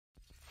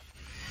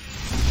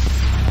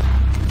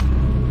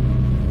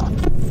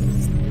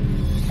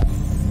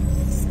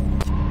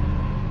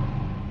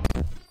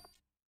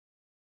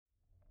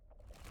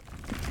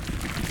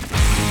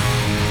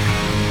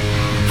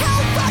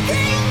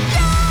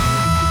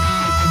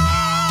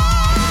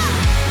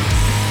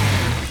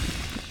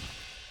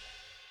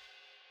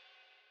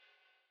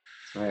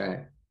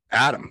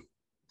Adam.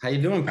 How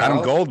you doing, Adam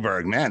pal?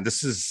 Goldberg, man,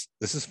 this is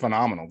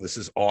phenomenal. This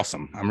is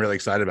awesome. I'm really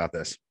excited about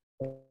this.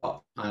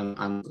 I'm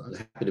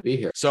happy to be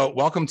here. So,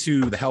 welcome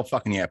to the Hell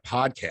Fucking Yeah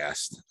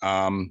podcast.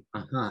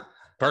 Uh-huh.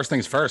 First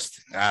things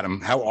first,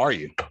 Adam, how are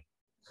you?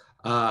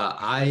 Well,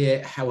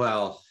 I'm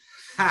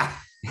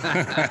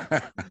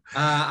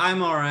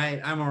all right.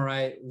 I'm all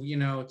right. You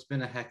know, it's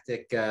been a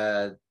hectic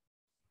time.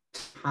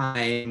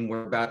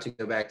 We're about to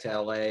go back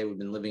to LA. We've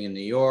been living in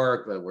New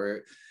York, but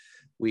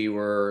we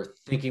were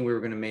thinking we were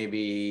going to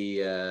maybe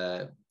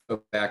go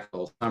back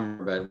all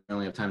summer, but we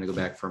only have time to go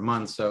back for a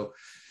month. So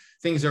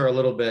things are a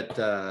little bit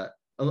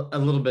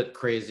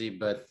crazy.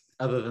 But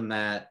other than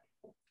that,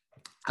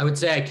 I would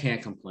say I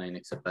can't complain,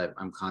 except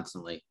I'm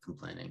constantly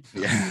complaining. So.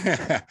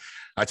 Yeah,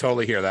 I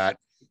totally hear that.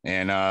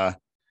 And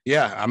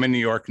yeah, I'm in New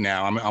York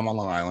now. I'm on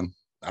Long Island.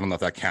 I don't know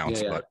if that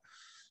counts, but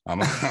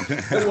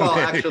well,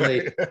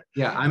 actually,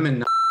 yeah, I'm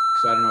in,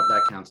 so I don't know if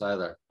that counts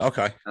either.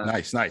 Okay,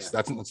 nice. Yeah.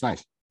 That's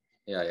nice.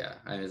 Yeah,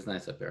 it's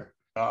nice up here.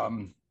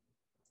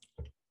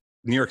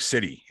 New York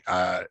City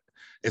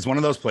is one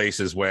of those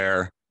places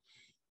where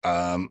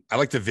I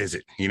like to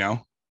visit,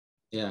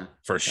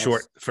 for a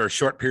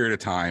short period of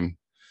time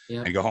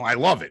and go home. I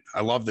love it.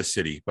 I love the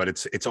city, but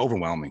it's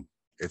overwhelming.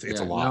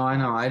 It's a lot. No,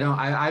 I know.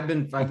 I've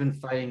been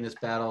fighting this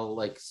battle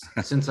like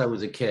since I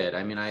was a kid.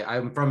 I mean,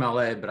 I'm from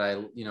LA, but I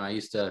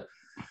used to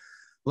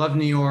love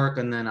New York,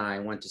 and then I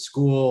went to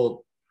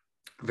school.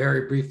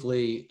 Very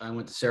briefly, I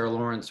went to Sarah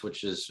Lawrence,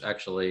 which is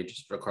actually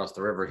just across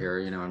the river here,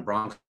 in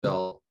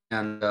Bronxville,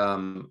 and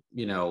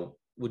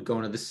would go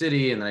into the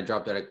city, and then I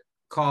dropped out of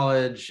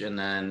college, and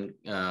then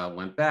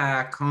went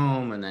back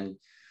home, and then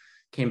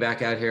came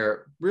back out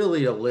here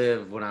really to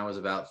live when I was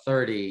about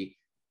 30,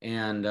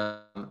 and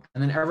then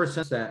ever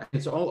since then,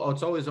 it's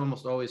always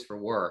almost always for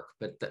work,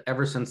 but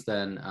ever since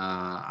then,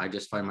 I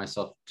just find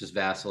myself just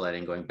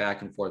vacillating, going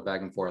back and forth.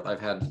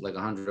 I've had like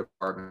 100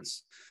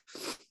 apartments.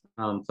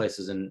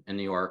 Places in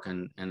New York,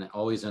 and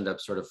always end up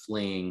sort of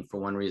fleeing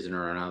for one reason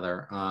or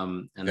another.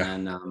 But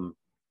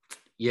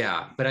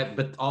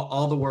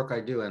all the work I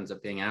do ends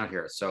up being out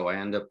here. So I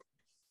end up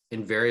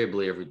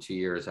invariably every 2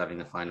 years having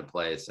to find a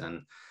place.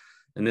 And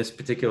in this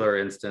particular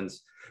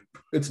instance,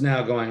 it's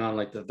now going on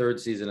like the third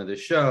season of this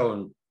show.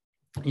 And,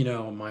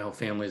 my whole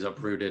family's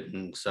uprooted.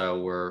 And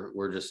so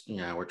we're just,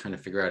 we're trying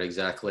to figure out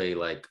exactly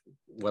like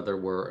whether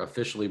we're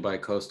officially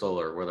bi-coastal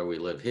or whether we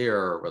live here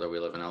or whether we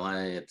live in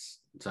LA. It's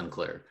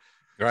unclear.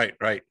 Right.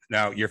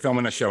 Now you're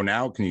filming a show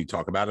now. Can you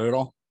talk about it at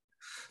all?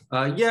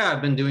 Yeah,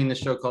 I've been doing this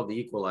show called The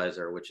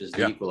Equalizer, which is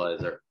The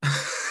Equalizer.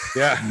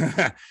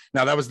 Yeah.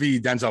 Now that was the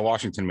Denzel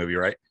Washington movie,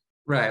 right?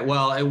 Right.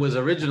 Well, it was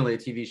originally a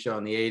TV show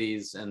in the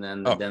 80s, and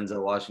then the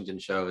Denzel Washington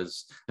show the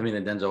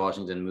Denzel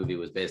Washington movie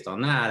was based on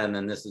that, and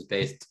then this is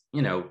based,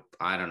 I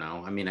don't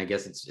know. I mean, I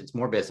guess it's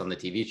more based on the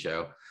TV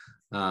show,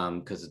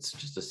 because it's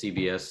just a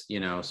CBS,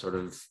 sort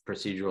of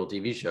procedural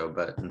TV show,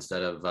 but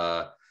instead of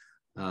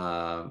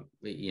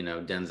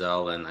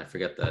Denzel, and I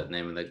forget the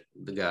name of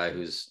the guy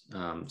who's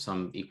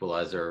some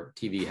Equalizer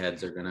TV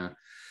heads are gonna,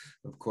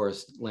 of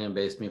course,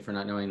 lambaste me for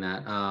not knowing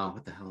that.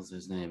 What the hell is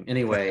his name?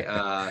 Anyway,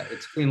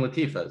 it's Queen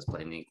Latifah is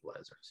playing the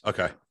Equalizer. So.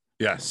 Okay.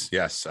 Yes.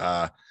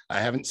 I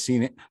haven't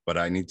seen it, but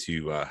I need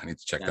to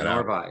check that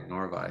out.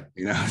 Nor have I.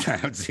 I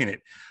haven't seen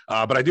it,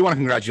 but I do want to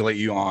congratulate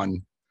you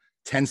on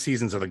 10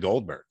 seasons of the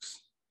Goldbergs.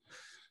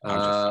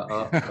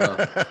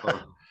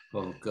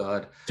 Oh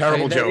God!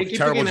 Terrible joke.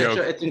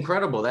 It's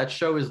incredible. That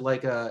show is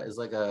like a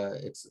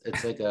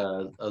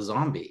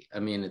zombie. I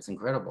mean, it's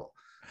incredible.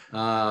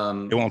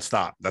 It won't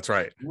stop. That's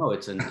right. No,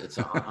 it's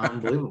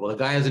unbelievable. The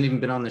guy hasn't even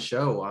been on the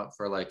show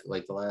for like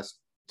the last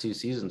 2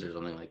 seasons or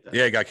something like that.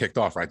 Yeah, he got kicked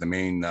off, right?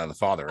 The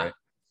father, right?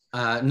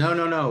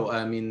 No.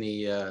 I mean,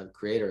 the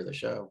creator of the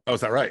show. Oh,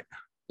 is that right?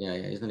 Yeah.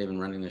 He's not even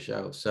running the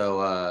show.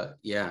 So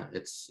yeah,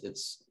 it's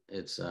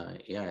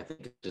I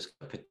think it just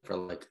got picked for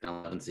like an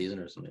 11th season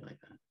or something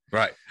like that.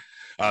 Right.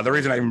 The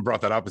reason I even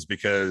brought that up is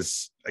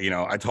because,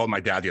 I told my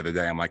dad the other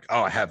day, I'm like,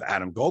 oh, I have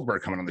Adam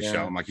Goldberg coming on the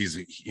show. I'm like, he's,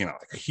 like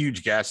a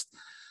huge guest.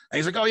 And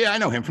he's like, oh, yeah, I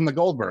know him from the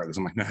Goldbergs.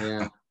 I'm like,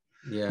 no.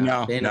 Yeah.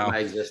 No. And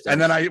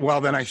then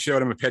I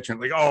showed him a picture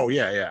and like, oh,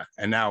 yeah.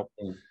 And now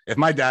if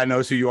my dad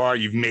knows who you are,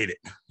 you've made it,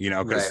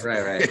 because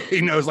right.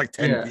 He knows like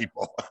 10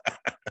 people.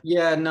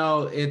 Yeah,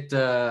 no,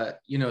 so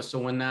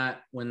when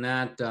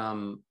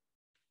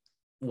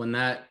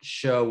that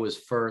show was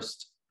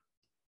first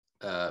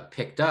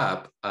picked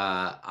up,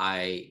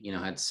 I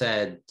had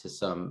said to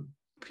some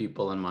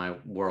people in my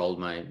world,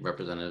 my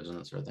representatives and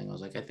that sort of thing, I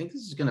was like, I think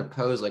this is going to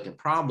pose like a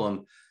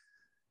problem,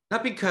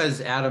 not because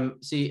Adam,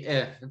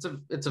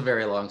 it's a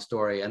very long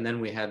story, and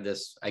then we had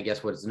this, I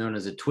guess what's known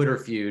as a Twitter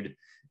feud,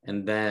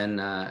 and then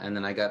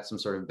I got some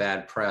sort of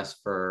bad press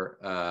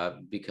for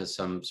because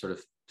some sort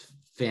of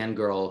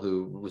fangirl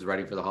who was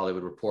writing for the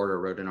Hollywood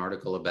Reporter wrote an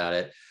article about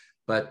it.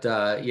 But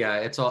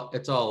it's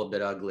all a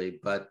bit ugly.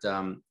 But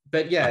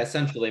yeah,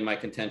 essentially my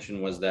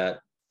contention was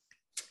that,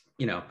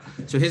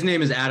 so his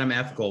name is Adam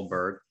F.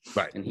 Goldberg,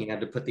 right? And he had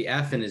to put the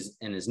F in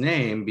his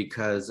name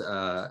because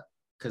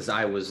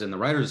I was in the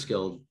Writers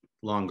Guild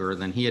longer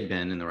than he had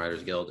been in the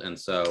Writers Guild, and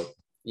so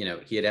you know,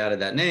 he had added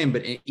that name,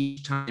 but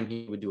each time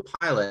he would do a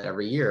pilot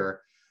every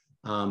year,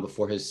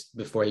 before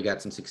he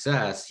got some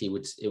success, it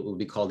would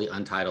be called the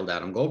Untitled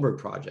Adam Goldberg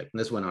Project. And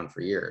this went on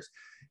for years.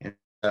 And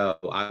so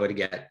I would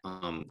get,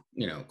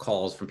 you know,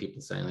 calls from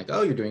people saying like,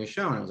 oh, you're doing a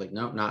show. And I was like,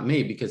 no, not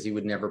me, because he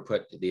would never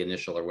put the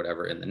initial or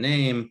whatever in the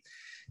name,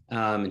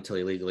 until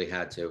he legally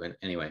had to. And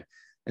anyway,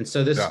 and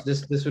so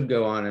this would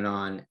go on.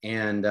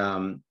 And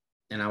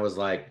I was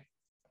like,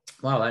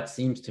 wow, that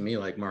seems to me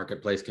like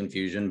marketplace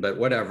confusion, but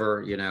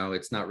whatever, you know,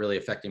 it's not really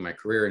affecting my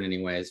career in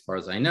any way, as far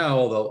as I know.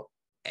 Although,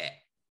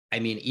 I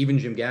mean, even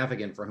Jim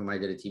Gaffigan, for whom I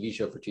did a TV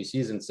show for 2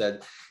 seasons,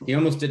 said he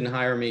almost didn't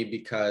hire me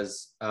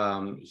because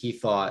he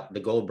thought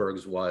the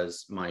Goldbergs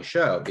was my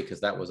show,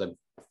 because that was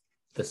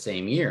the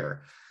same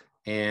year.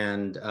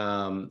 And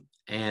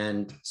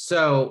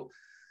so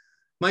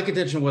my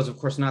contention was, of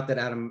course, not that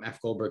Adam F.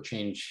 Goldberg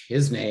changed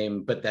his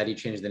name, but that he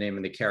changed the name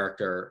of the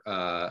character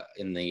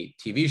in the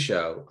TV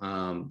show,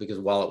 because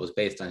while it was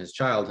based on his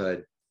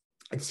childhood,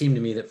 it seemed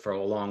to me that for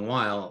a long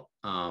while,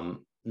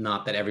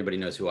 not that everybody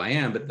knows who I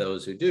am, but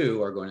those who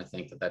do are going to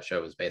think that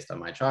show was based on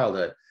my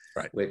childhood,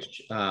 right?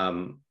 Which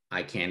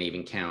I can't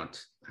even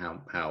count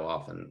how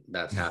often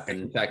that's happened.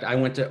 In fact, I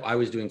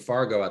was doing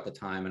Fargo at the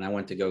time, and I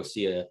went to go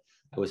see I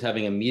was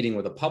having a meeting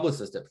with a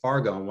publicist at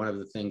Fargo, and one of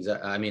the things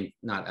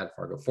not at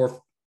Fargo,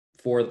 for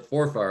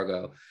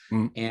Fargo,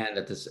 and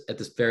at this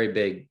very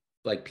big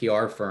like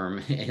PR firm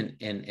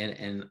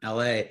in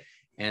LA,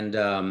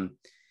 and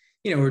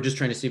you know, we were just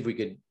trying to see if we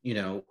could, you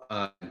know,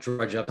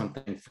 drudge up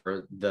something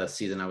for the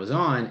season I was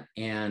on,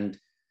 and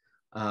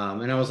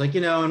I was like,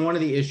 you know, and one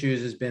of the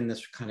issues has been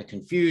this kind of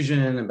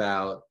confusion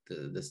about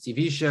this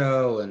TV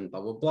show and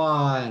blah blah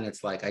blah, and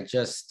it's like, I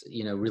just,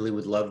 you know, really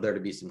would love there to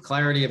be some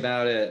clarity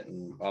about it,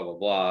 and blah blah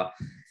blah.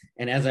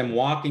 And as I'm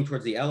walking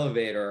towards the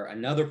elevator,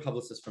 another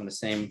publicist from the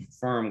same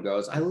firm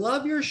goes, I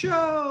love your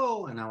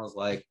show. And I was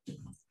like,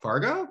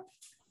 Fargo?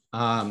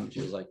 She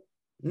was like,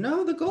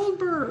 no, the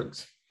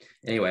Goldbergs.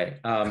 Anyway,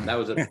 that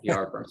was a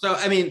PR firm. So,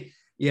 I mean,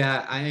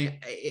 yeah,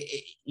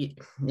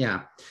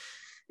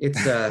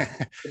 it's a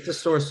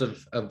source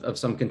of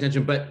some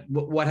contention. But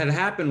what had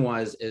happened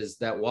is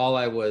that while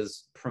I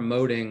was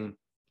promoting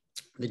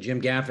the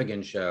Jim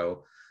Gaffigan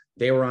show,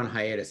 they were on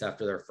hiatus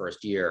after their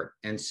first year.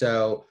 And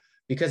so,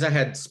 because I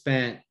had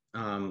spent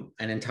an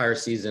entire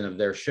season of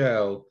their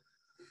show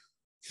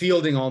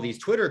fielding all these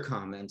Twitter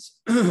comments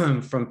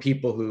from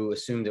people who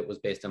assumed it was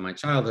based on my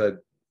childhood,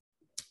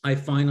 I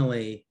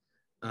finally,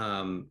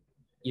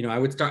 you know,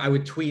 I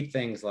would tweet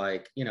things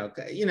like, you know,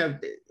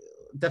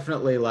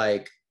 definitely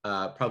like,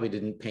 probably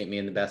didn't paint me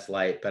in the best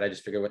light, but I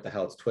just figured, what the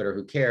hell, it's Twitter,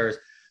 who cares?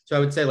 So I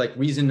would say like,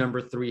 reason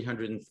number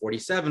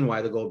 347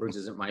 why the Goldbergs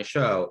isn't my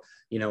show,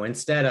 you know,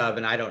 instead of,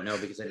 and I don't know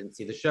because I didn't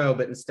see the show,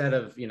 but instead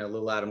of, you know,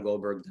 little Adam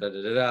Goldberg,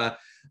 my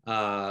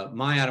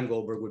Adam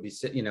Goldberg would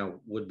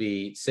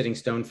be sitting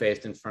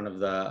stone-faced in front of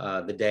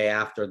the day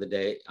after the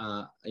day,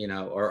 you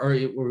know, or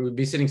would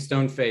be sitting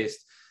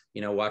stone-faced,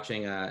 you know,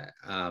 watching,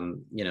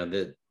 you know,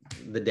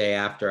 the day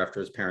after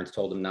his parents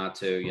told him not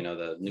to, you know,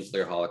 the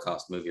nuclear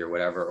Holocaust movie or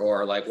whatever,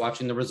 or like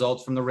watching the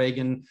results from the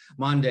Reagan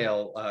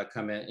Mondale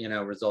come in, you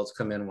know, results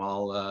come in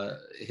while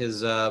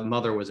his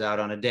mother was out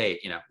on a date,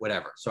 you know,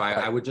 whatever. So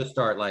I would just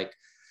start like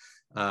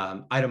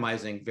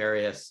itemizing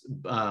various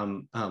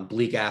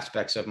bleak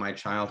aspects of my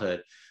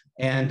childhood.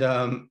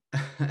 And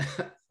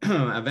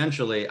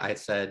eventually I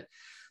said,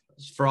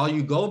 for all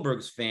you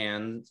Goldbergs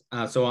fans,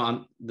 so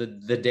on the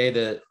day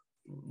that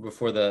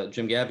before the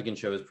Jim Gaffigan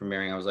show was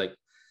premiering, I was like,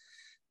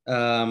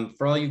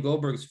 for all you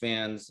Goldbergs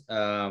fans,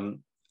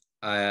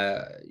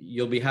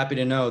 you'll be happy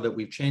to know that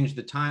we've changed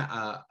the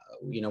time.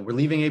 You know, we're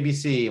leaving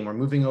ABC and we're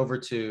moving over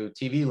to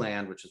TV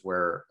Land, which is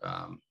where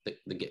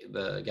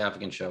the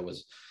Gaffigan show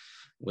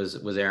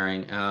was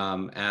airing.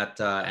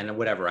 And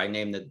whatever, I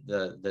named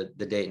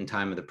the date and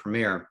time of the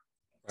premiere,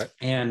 right.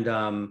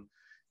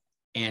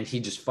 And he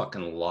just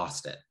fucking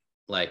lost it,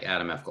 like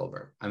Adam F.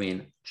 Goldberg. I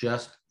mean,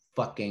 just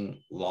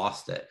fucking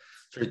lost it.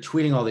 Started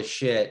tweeting all this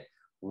shit,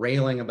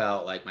 railing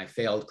about like my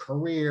failed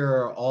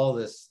career, all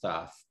this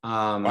stuff.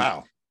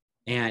 Wow.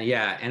 And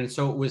yeah, and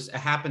so it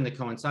happened to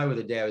coincide with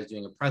the day I was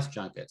doing a press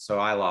junket, so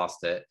I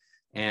lost it.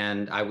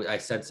 And I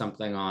said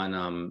something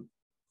on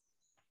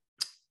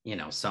you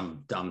know,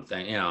 some dumb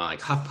thing, you know, like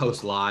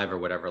HuffPost Live or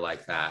whatever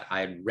like that. I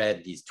had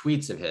read these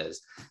tweets of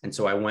his, and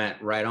so I went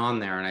right on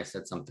there and I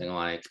said something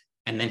like,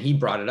 and then he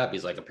brought it up.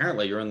 He's like,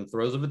 apparently you're in the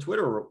throes of a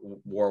Twitter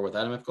war with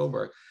Adam F.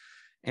 Goldberg.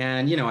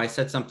 And, you know, I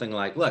said something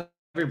like, look,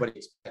 everybody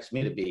expects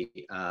me to be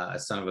a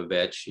son of a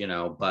bitch, you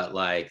know, but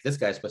like, this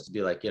guy's supposed to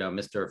be like, you know,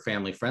 Mr.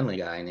 Family Friendly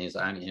guy. And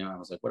you know, I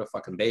was like, what a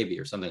fucking baby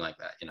or something like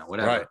that, you know,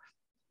 whatever. Right.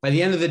 By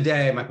the end of the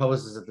day, my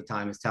publicist at the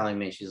time is telling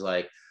me, she's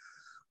like,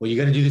 well, you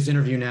got to do this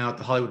interview now at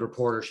the Hollywood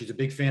Reporter. She's a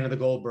big fan of the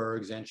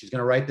Goldbergs, and she's going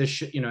to write this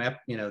shit, you know,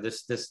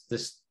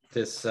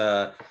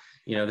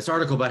 this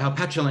article about how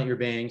petulant you're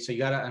being. So you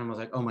got to, and I was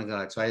like, oh my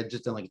God. So I had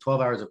just done like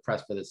 12 hours of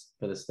press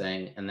for this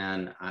thing. And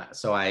then,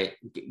 so I,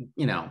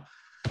 you know,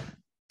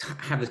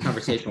 have this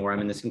conversation where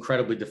I'm in this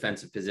incredibly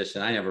defensive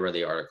position. I never read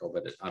the article,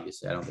 but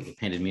obviously I don't think it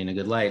painted me in a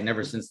good light. And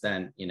ever since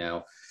then, you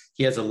know,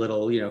 he has a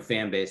little, you know,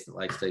 fan base that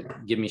likes to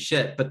give me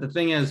shit. But the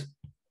thing is,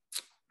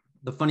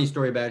 the funny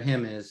story about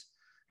him is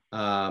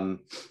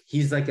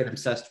he's like an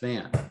obsessed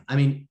fan. I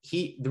mean,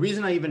 the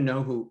reason I even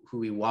know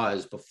who he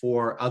was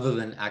before, other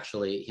than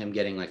actually him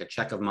getting like a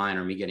check of mine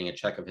or me getting a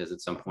check of his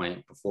at some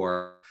point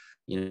before,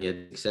 you know, he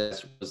had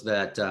success, was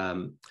that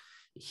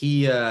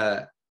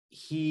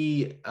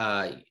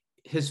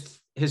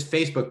his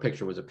Facebook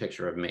picture was a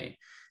picture of me.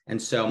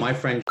 And so my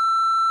friend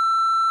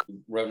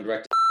wrote and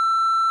directed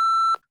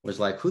was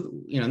like,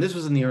 who, you know, and this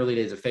was in the early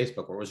days of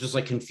Facebook, where it was just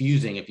like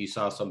confusing if you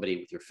saw somebody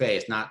with your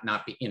face, not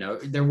be, you know,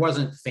 there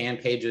wasn't fan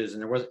pages,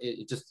 and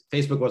it just,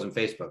 Facebook wasn't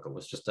Facebook. It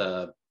was just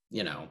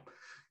you know,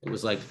 it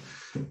was like,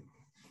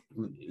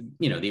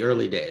 you know, the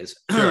early days.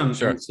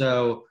 Sure. And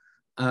so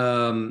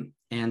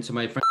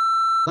my friend,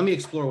 let me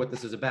explore what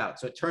this is about.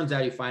 So it turns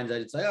out he finds out,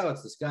 it's like, oh,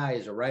 it's this guy,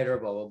 he's a writer,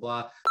 blah, blah,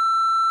 blah.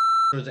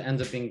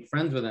 Ends up being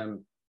friends with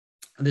him.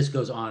 This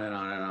goes on and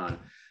on and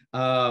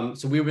on.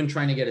 So we've been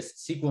trying to get a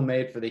sequel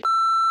made for the,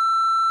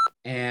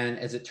 and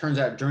as it turns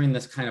out, during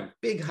this kind of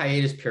big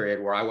hiatus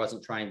period where I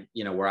wasn't trying,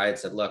 you know, where I had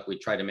said, look, we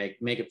tried to make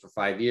it for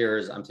 5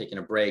 years. I'm taking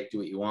a break. Do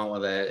what you want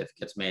with it. If it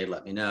gets made,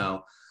 let me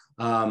know.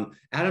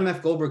 Adam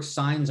F. Goldberg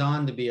signs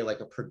on to be like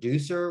a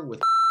producer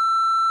with,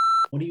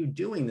 what are you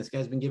doing? This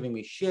guy's been giving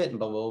me shit and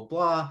blah, blah, blah,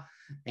 blah.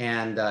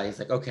 And he's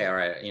like, okay, all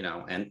right. You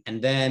know, and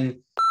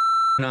then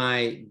and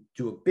I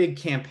do a big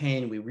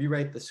campaign. We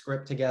rewrite the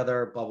script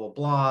together, blah, blah,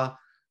 blah.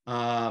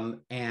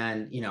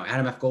 And, you know,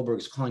 Adam F. Goldberg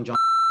is calling John,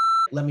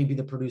 let me be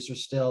the producer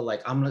still.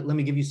 Like, let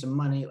me give you some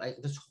money. Like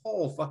this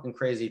whole fucking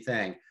crazy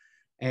thing.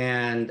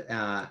 And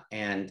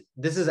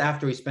this is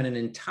after we spent an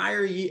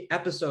entire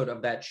episode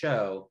of that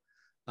show,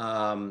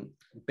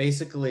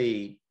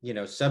 basically, you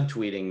know,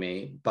 subtweeting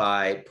me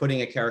by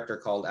putting a character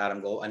called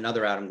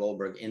another Adam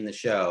Goldberg in the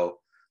show,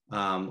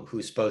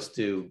 who's supposed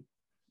to,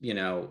 you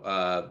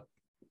know,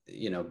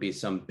 be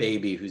some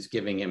baby who's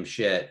giving him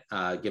shit,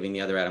 giving the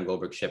other Adam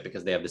Goldberg shit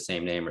because they have the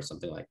same name or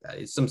something like that.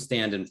 It's some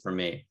stand-in for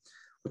me,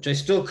 which I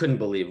still couldn't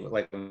believe.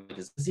 Like,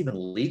 is this even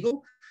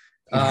legal?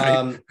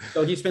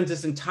 So he spent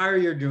this entire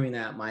year doing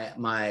that.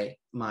 My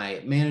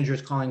manager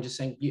is calling, just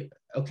saying,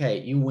 okay,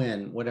 you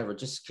win, whatever.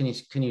 Just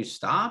can you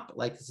stop?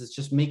 Like, this is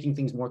just making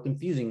things more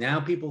confusing. Now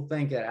people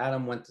think that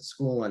Adam went to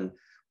school and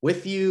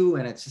with you,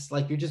 and it's just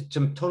like you're just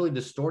totally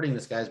distorting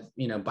this guy's,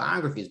 you know,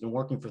 biography. He's been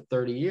working for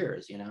 30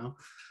 years, you know.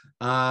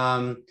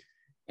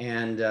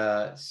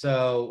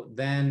 So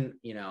then,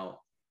 you know,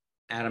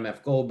 Adam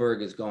F.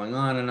 Goldberg is going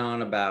on and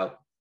on about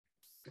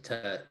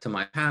to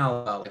my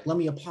pal about, like, let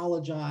me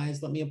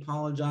apologize to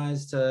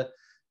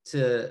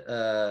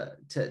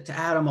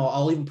Adam.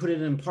 I'll even put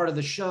it in part of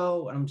the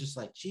show. And I'm just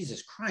like,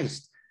 Jesus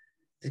Christ,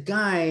 the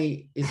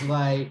guy is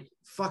like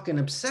fucking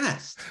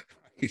obsessed.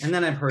 And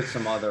then I've heard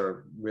some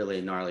other really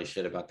gnarly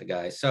shit about the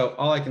guy. So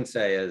all I can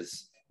say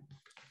is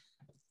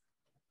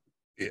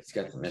it's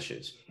got some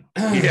issues.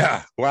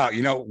 Yeah. Wow.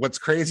 You know, what's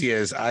crazy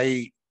is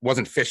I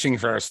wasn't fishing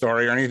for a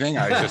story or anything.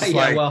 I was just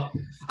yeah, well,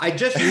 I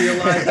just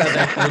realized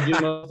that I do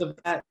most of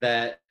that.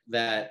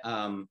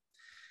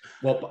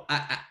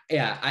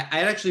 I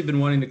had actually been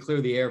wanting to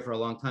clear the air for a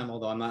long time,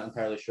 although I'm not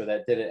entirely sure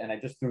that did it. And I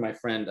just threw my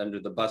friend under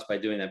the bus by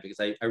doing that, because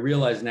I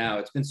realize now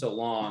it's been so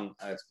long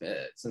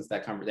since they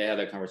had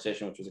that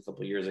conversation, which was a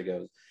couple of years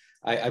ago.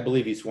 I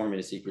believe he swore me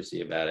to secrecy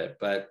about it,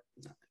 but,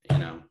 you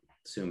know,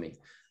 sue me.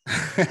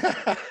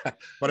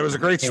 But it was a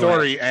great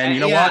story. And you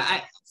know what?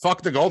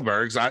 Fuck the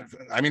Goldbergs.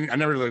 I mean, I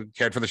never really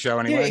cared for the show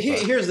anyway.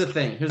 Here's the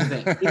thing.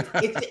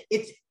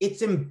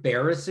 It's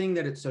embarrassing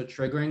that it's so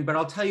triggering, but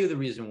I'll tell you the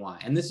reason why.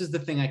 And this is the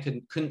thing I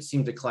couldn't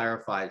seem to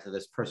clarify to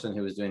this person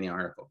who was doing the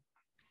article.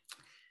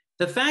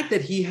 The fact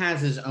that he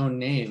has his own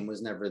name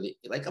was never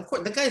of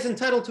course, the guy's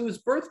entitled to his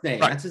birth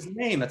name. Right. That's his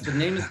name. That's the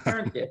name his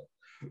parents gave.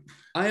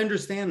 I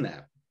understand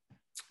that.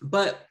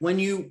 But when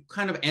you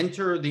kind of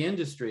enter the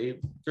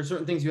industry, there's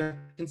certain things you have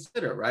to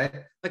consider,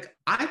 right? Like,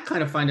 I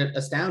kind of find it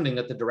astounding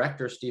that the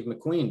director, Steve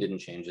McQueen, didn't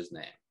change his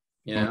name,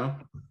 you know?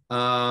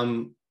 I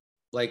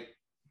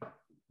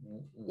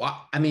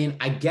mean,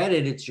 I get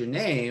it, it's your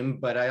name,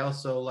 but I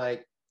also,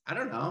 like, I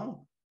don't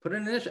know, put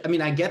an initial. I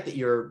mean, I get that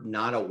you're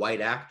not a white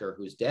actor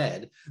who's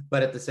dead,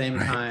 but at the same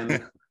time,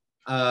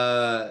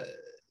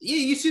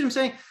 you see what I'm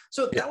saying?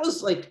 So that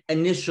was, like,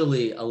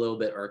 initially a little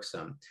bit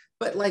irksome.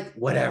 But, like,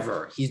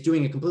 whatever, he's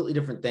doing a completely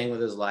different thing with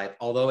his life.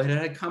 Although it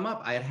had come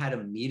up, I had had a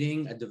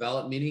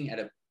development meeting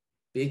at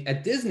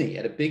Disney,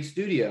 at a big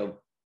studio.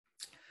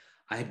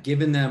 I had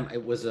given them, I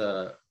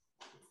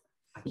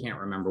can't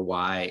remember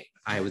why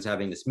I was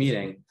having this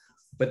meeting,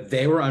 but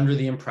they were under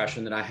the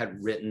impression that I had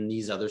written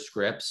these other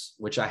scripts,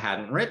 which I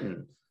hadn't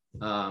written.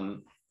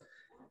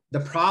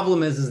 The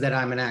problem is that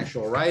I'm an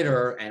actual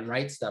writer and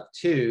write stuff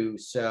too.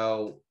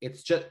 So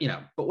it's just, you know,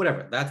 but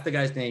whatever, that's the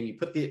guy's name. You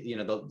put the, you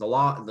know,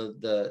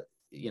 the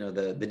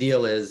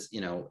deal is, you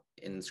know,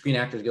 in Screen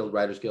Actors Guild,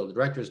 Writers Guild, the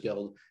Directors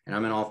Guild, and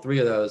I'm in all three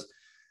of those.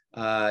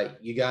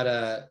 You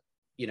gotta,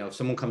 you know, if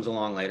someone comes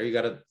along later, you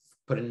gotta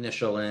put an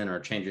initial in or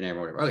change your name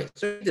or whatever. Okay,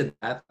 so he did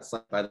that. That's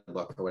like by the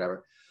book or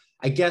whatever.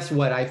 I guess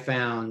what I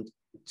found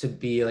to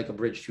be like a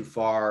bridge too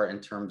far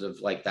in terms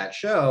of like that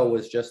show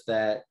was just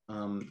that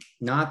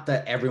not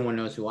that everyone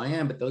knows who I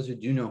am, but those who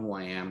do know who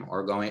I am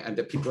are going, and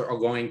that people are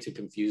going to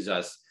confuse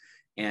us.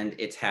 And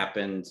it's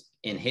happened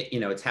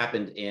it's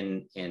happened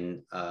in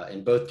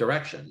both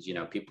directions.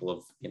 People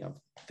have,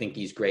 think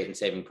he's great in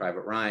Saving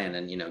Private Ryan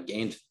and,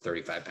 gained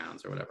 35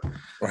 pounds or whatever.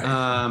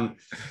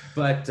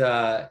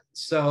 Right.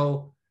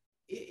 So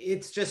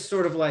it's just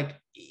sort of like,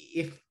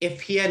 if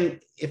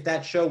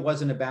that show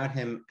wasn't about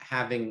him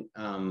having,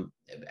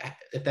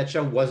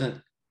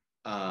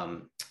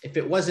 if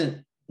it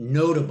wasn't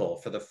notable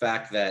for the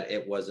fact that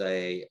it was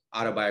a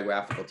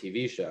autobiographical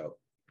TV show,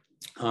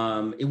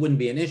 it wouldn't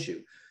be an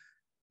issue.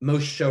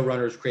 Most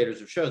showrunners,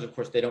 creators of shows, of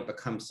course, they don't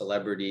become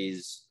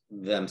celebrities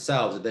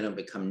themselves. They don't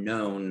become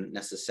known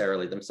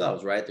necessarily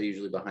themselves, right? They're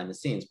usually behind the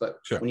scenes. But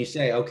sure. When you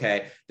say,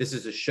 okay, this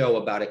is a show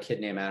about a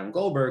kid named Adam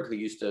Goldberg who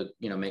used to,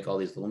 make all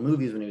these little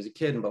movies when he was a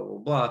kid and blah,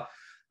 blah,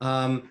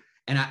 blah.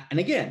 And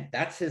again,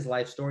 that's his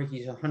life story.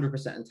 He's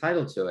 100%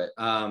 entitled to it.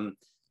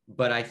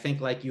 But I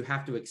think like you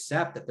have to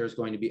accept that there's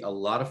going to be a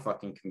lot of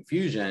fucking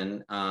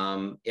confusion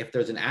if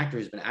there's an actor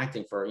who's been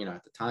acting for,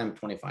 at the time,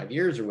 25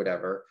 years or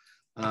whatever,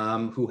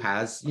 who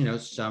has,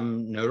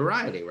 some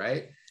notoriety,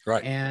 right?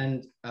 Right.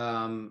 And,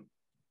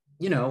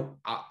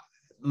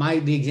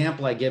 the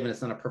example I give, and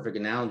it's not a perfect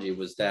analogy,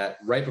 was that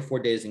right before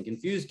Dazed and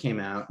Confused came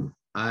out,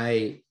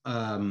 I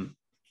was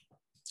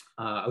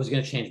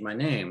going to change my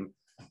name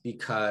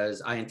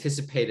because I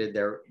anticipated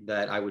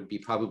that I would be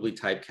probably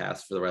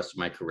typecast for the rest of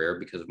my career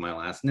because of my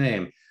last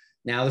name.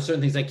 Now, there's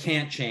certain things I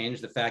can't change.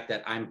 The fact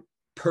that I'm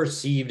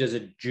perceived as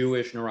a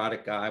Jewish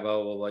neurotic guy,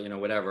 blah, blah, blah,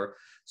 whatever.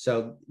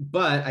 So,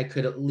 but I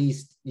could at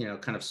least,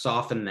 kind of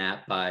soften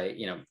that by,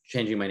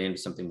 changing my name to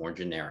something more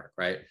generic,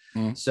 right?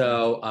 Mm.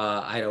 So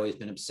I'd always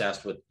been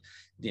obsessed with,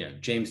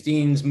 James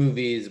Dean's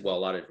movies, well, a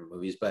lot of different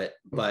movies, but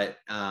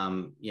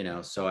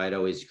so I'd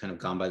always kind of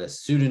gone by the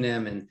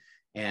pseudonym,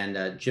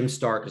 and Jim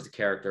Stark is the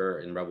character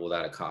in Rebel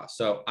Without a Cause.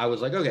 So I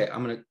was like, okay,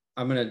 I'm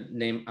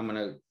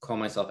gonna call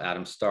myself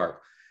Adam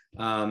Stark.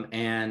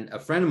 And a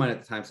friend of mine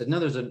at the time said, no,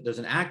 there's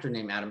an actor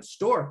named Adam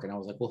Stork. And I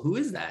was like, well, who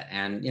is that?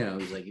 And, he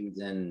was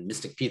in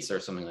Mystic Pizza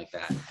or something like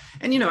that.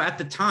 And, at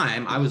the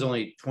time I was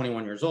only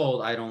 21 years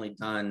old. I'd only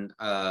done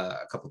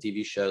a couple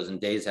TV shows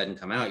and Days hadn't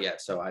come out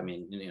yet. So, I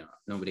mean,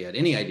 nobody had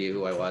any idea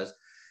who I was.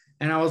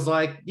 And I was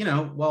like,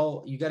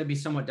 well, you got to be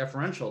somewhat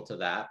deferential to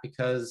that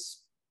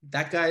because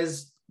that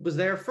guy's was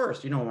there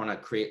first. You don't want to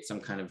create some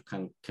kind of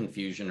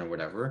confusion or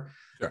whatever.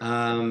 Sure.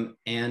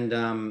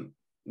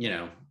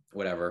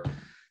 Whatever.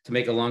 To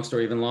make a long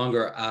story even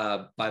longer,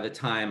 by the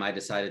time I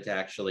decided to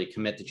actually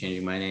commit to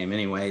changing my name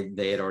anyway,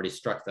 they had already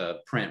struck the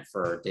print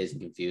for Dazed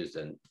and Confused,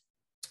 and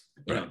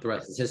the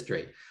rest is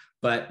history.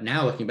 But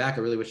now looking back,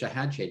 I really wish I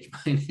had changed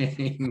my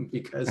name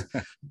because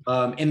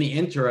in the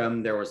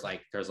interim, there's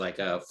like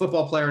a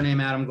football player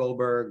named Adam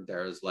Goldberg.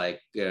 There's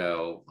there's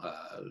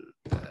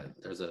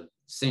a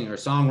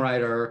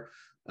singer-songwriter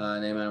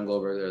named Adam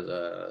Goldberg. There's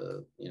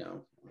a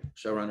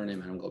showrunner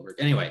named Adam Goldberg.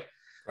 Anyway.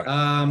 Right.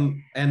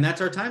 And that's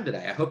our time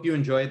today. I hope you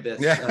enjoyed this,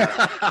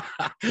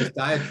 this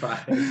diatribe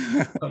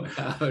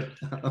about,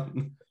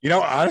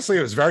 honestly,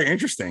 it was very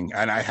interesting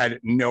and I had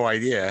no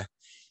idea.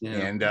 Yeah.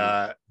 And,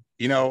 but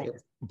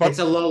it's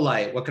a low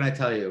light. What can I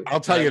tell you?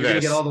 I'll tell you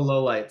this. You get all the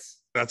low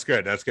lights. That's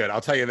good.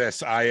 I'll tell you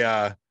this.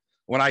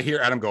 When I hear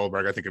Adam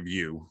Goldberg, I think of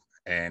you,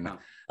 and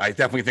I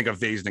definitely think of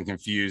Dazed and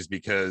Confused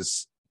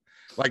because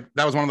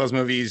that was one of those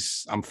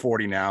movies. I'm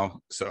 40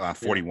 now, so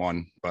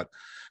 41, but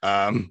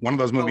one of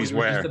those movies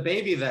where just a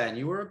baby. Then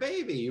you were a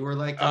baby. You were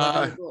like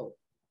 11 years old.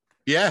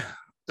 Yeah.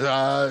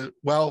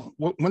 Well,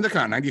 when did it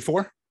come out?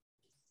 94.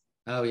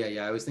 Oh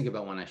yeah. I always think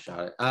about when I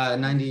shot it.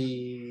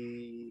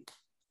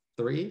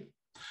 93,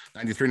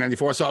 93,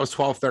 94. So I was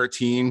 12,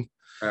 13.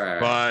 Right.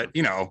 But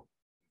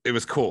it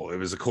was cool. It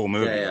was a cool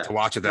movie to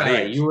watch at that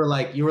age. You were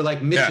like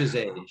Mitch's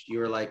age. You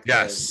were like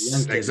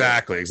yes,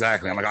 exactly.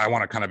 I'm like, I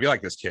want to kind of be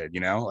like this kid, I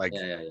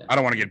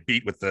don't want to get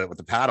beat with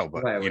the paddle,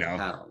 but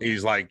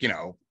he's like,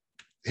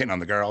 hitting on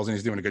the girls and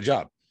he's doing a good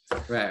job.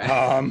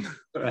 Right.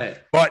 Right.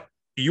 But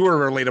you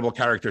were a relatable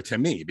character to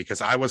me because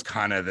I was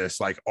kind of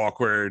this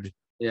awkward,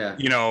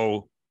 kind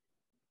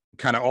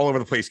of all over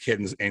the place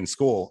kid in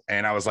school.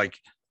 And I was like,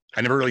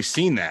 I never really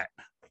seen that,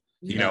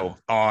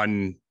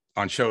 on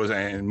shows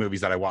and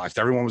movies that I watched.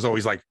 Everyone was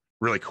always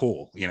really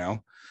cool,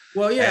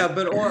 Well, yeah,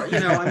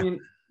 I mean,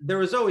 there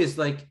was always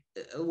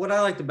what I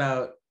liked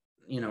about,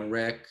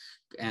 Rick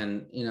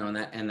and,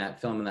 and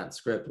that film and that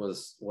script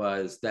was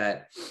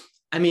that,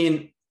 I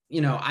mean,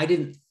 I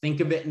didn't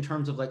think of it in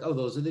terms of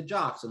those are the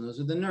jocks and those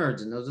are the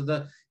nerds and those are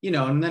the,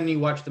 and then you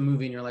watch the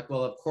movie and you're like,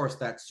 well, of course,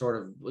 that's sort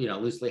of,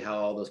 loosely how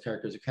all those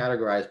characters are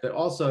categorized, but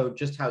also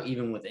just how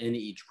even within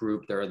each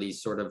group, there are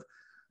these sort of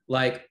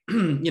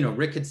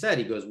Rick had said,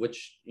 he goes,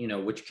 which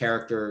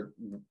character,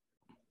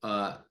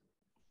 everyone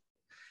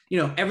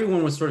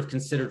was sort of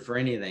considered for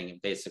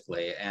anything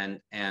basically.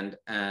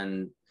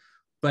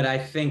 But I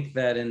think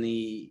that in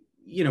the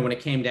when it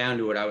came down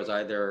to it, I was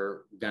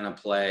either going to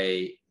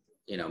play,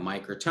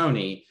 Mike or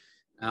Tony,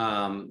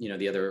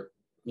 the other,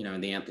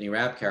 the Anthony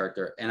Rapp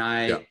character.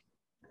 And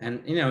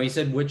and, he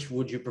said, which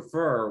would you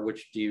prefer?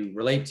 Which do you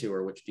relate to,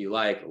 or which do you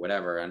like, or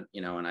whatever? And,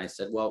 and I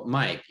said, well,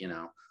 Mike,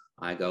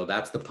 I go,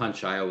 that's the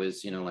punch I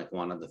always, like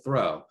wanted to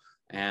throw.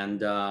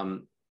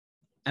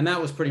 And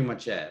that was pretty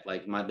much it.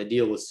 Like the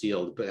deal was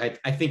sealed, but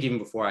I think even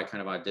before I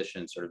kind of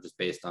auditioned, sort of just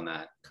based on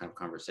that kind of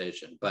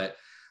conversation. But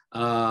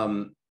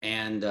so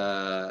it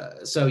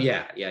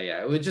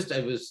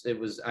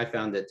was I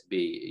found it to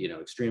be,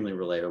 extremely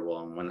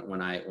relatable. And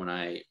when I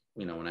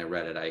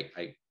read it,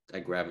 I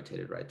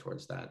gravitated right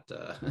towards that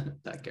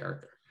that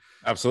character.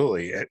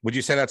 Absolutely. Would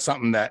you say that's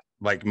something that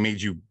like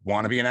made you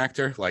want to be an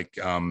actor? Like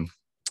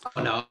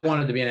Oh, no, I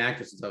wanted to be an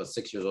actor since I was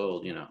 6 years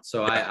old,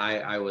 So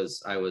I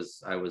was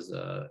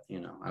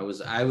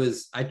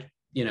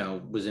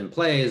in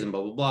plays and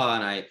blah blah blah,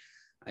 and I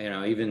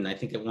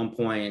think at one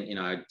point,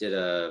 I did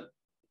a,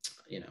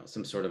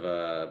 some sort of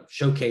a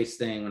showcase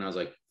thing when I was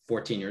like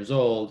 14 years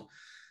old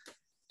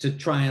to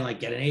try and like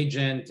get an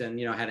agent, and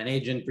had an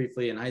agent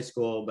briefly in high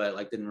school, but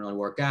like didn't really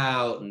work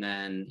out, and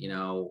then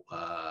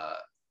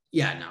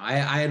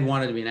I had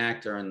wanted to be an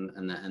actor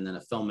and then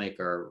a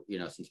filmmaker,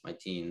 since my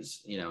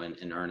teens,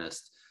 in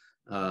earnest.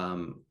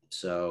 Yeah.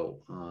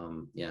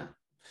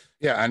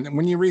 And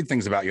when you read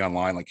things about you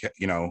online, like,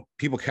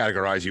 people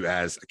categorize you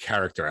as a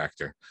character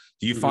actor.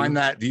 Do you find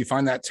that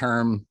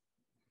term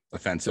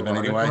offensive in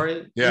any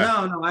way?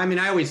 Yeah. No. I mean,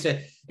 I always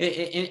say I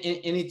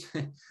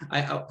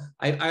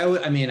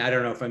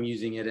don't know if I'm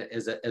using it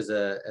as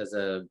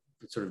a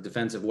sort of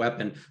defensive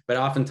weapon, but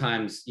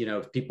oftentimes,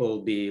 people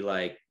will be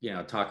like,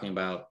 talking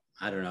about,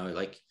 I don't know,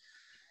 like,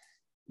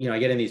 I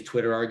get in these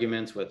Twitter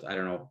arguments with, I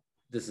don't know,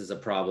 this is a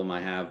problem I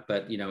have,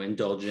 but,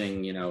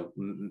 indulging,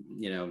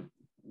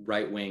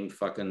 right-wing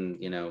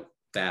fucking,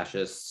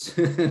 fascists.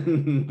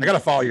 I got to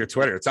follow your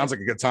Twitter. It sounds like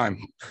a good time.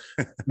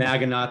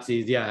 MAGA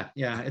Nazis. Yeah.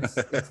 There's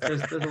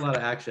a lot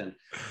of action.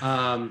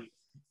 Oftentimes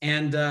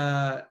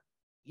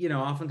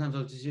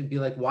I'll just be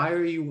like, why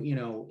are you,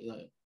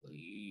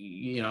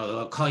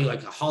 they'll call you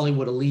like a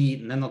Hollywood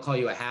elite, and then they'll call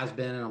you a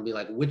has-been, and I'll be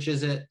like, which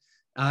is it?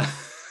 But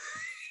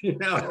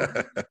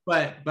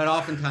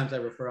oftentimes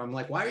I'm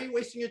like, why are you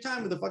wasting your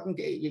time with a fucking,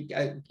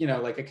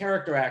 like a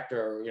character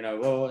actor?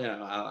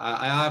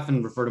 I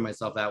often refer to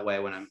myself that way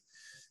when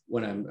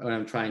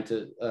I'm trying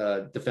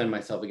to defend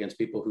myself against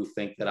people who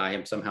think that I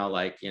am somehow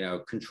like,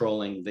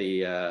 controlling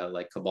the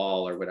like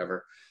cabal or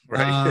whatever.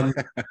 Right.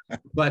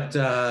 But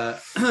no,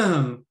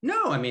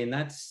 I mean,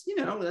 look,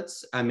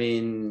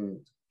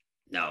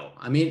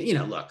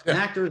 an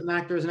actor is an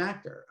actor is an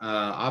actor,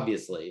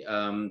 obviously.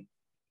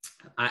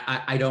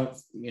 I don't,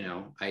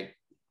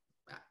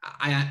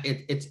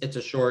 it's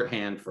a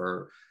shorthand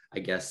for, I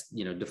guess,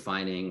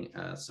 defining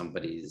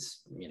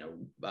somebody's,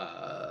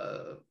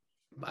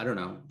 I don't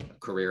know,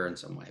 career in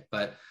some way,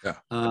 but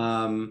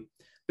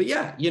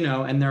yeah,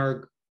 and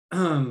there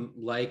are,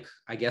 like,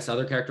 I guess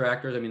other character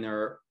actors. I mean, there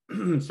are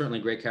certainly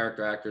great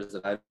character actors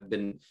that I've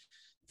been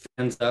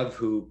fans of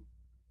who,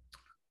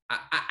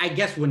 I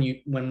guess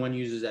when one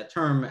uses that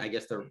term, I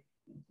guess they're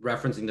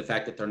referencing the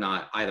fact that they're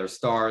not either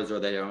stars or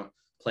they don't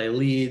play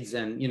leads.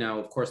 And,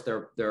 of course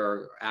there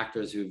are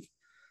actors who've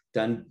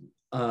done,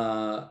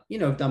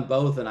 done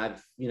both. And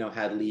I've,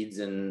 had leads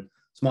in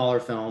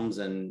smaller films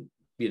and,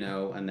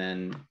 and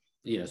then,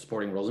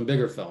 supporting roles in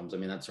bigger films. I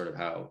mean, that's sort of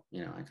how,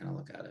 I kind of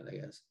look at it, I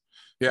guess.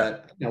 Yeah.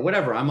 But,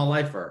 whatever, I'm a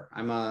lifer.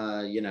 I'm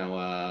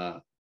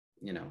a,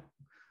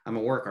 I'm a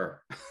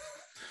worker.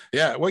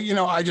 Yeah. Well,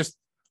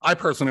 I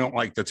personally don't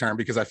like the term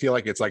because I feel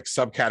like it's like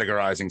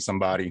subcategorizing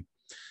somebody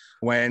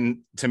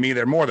when to me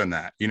they're more than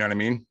that. You know what I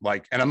mean?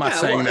 Like, and I'm not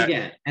saying that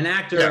again, an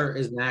actor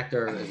is an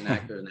actor is an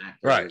actor is an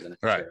actor right, is an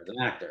actor right. is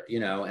an actor,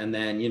 and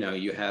then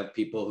you have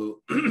people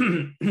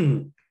who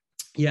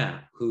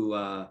who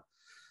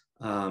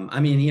I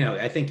mean,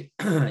 I think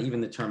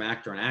even the term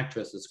actor and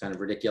actress is kind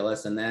of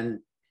ridiculous. And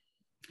then,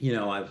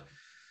 I've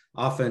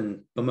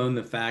often bemoaned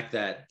the fact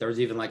that there's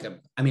even like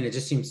it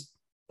just seems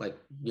like,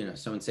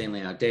 so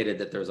insanely outdated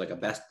that there's like a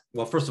best.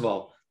 Well, first of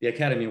all, the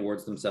Academy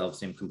Awards themselves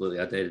seem completely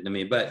outdated to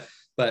me, but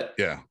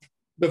yeah,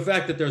 the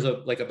fact that there's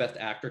a best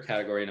actor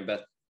category and a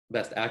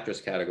best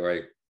actress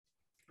category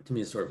to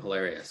me is sort of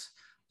hilarious.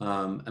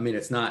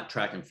 It's not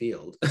track and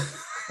field.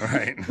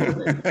 Right.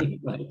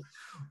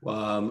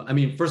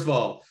 First of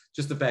all,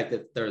 just the fact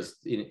that there's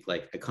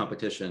like a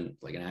competition,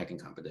 like an acting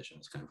competition,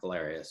 is kind of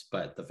hilarious.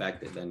 But the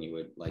fact that then you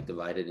would like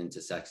divide it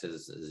into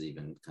sexes is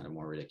even kind of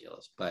more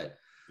ridiculous. But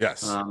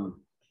yes.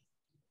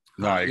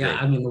 No, I agree.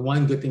 Yeah, the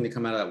one good thing to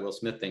come out of that Will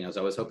Smith thing is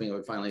I was hoping it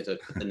would finally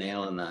put the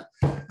nail in the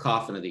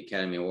coffin of the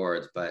Academy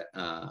Awards, but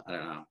I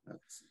don't know.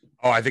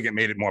 I think it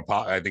made it more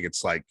I think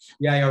it's like.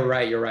 Yeah,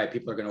 you're right.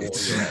 People are going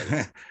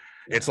to.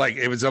 It's like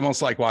it was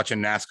almost like watching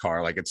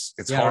NASCAR. Like it's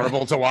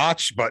horrible to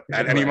watch, but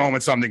at any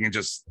moment something can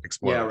just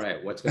explode. Yeah,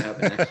 right. What's going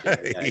to happen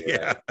next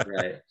year?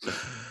 Right.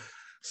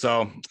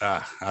 So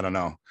I don't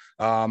know.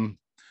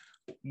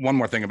 One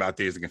more thing about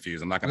Dazed and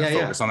Confused. I'm not going to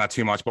focus on that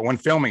too much. But when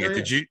filming it,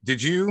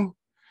 did you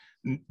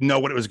know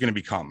what it was going to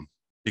become,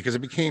 because it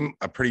became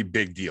a pretty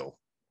big deal.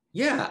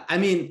 Yeah, I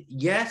mean,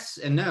 yes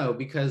and no,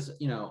 because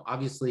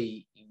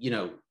obviously,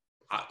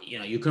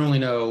 you can only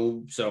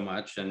know so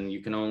much, and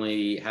you can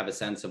only have a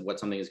sense of what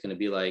something is going to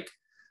be like,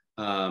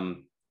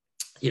 30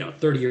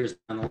 years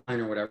down the line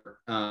or whatever,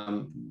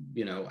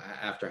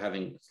 after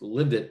having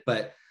lived it.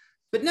 But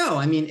no,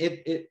 I mean,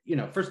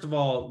 first of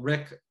all,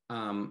 Rick,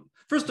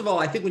 first of all,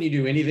 I think when you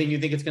do anything, you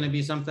think it's going to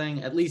be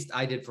something. At least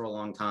I did for a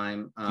long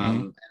time.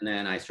 And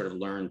then I sort of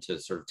learned to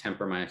sort of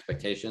temper my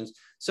expectations.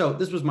 So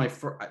this was my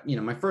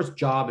first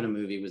job in a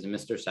movie was in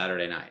Mr.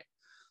 Saturday Night.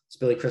 It's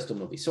Billy Crystal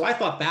movie. So I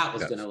thought that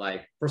was going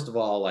to first of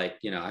all, I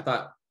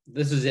thought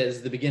this is it. This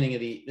is the beginning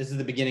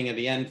of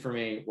the end for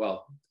me.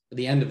 Well,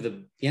 the end of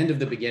the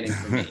beginning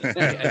for me,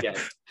 I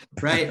guess.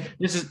 Right.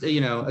 This is,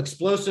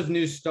 explosive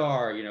new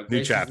star,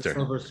 new chapter,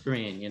 silver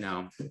screen,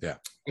 Yeah.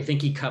 I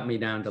think he cut me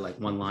down to like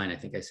one line. I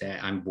think I say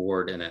I'm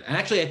bored in it. And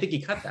actually, I think he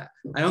cut that.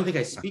 I don't think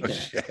I speak in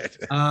it.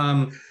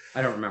 I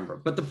don't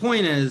remember. But the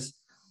point is,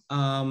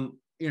 I'd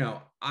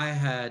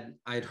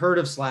heard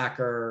of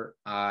Slacker.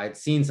 I'd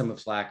seen some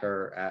of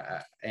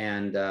Slacker,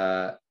 and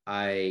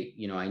I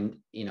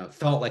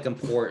felt like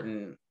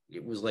important.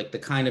 It was like the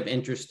kind of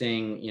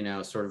interesting,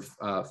 sort of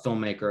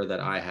filmmaker that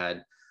I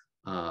had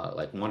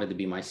wanted to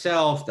be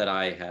myself, that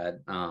I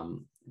had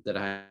that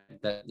I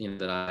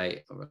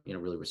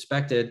really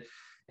respected.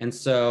 And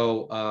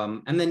so,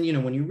 and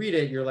then, when you read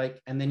it, you're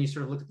like, and then you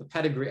sort of look at the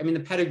pedigree. I mean, the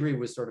pedigree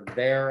was sort of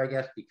there, I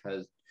guess,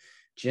 because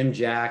Jim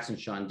Jackson,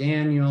 Sean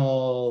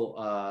Daniel,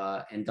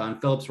 and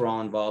Don Phillips were all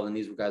involved, and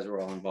these guys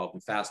were all involved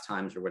in Fast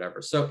Times or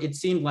whatever. So it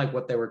seemed like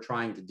what they were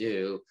trying to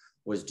do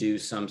was do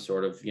some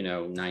sort of,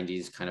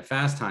 90s kind of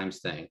Fast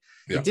Times thing.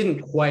 Yeah. It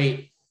didn't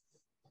quite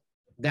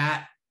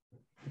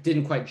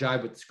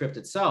jive with the script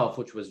itself,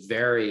 which was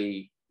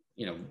very,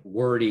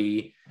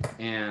 wordy,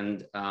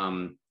 and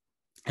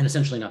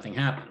essentially nothing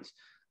happens.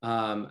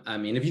 I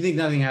mean, if you think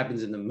nothing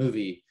happens in the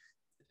movie,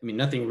 I mean,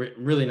 nothing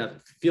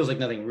feels like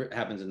nothing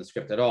happens in the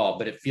script at all,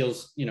 but it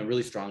feels,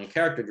 really strong and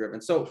character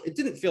driven. So it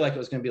didn't feel like it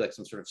was going to be like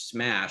some sort of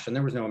smash, and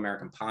there was no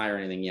American Pie or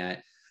anything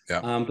yet.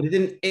 Yeah. But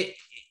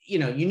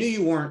you knew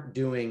you weren't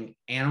doing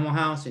Animal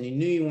House, and you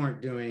knew you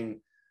weren't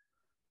doing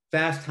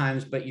Fast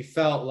Times, but you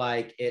felt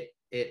like it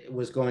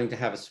was going to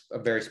have a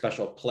very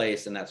special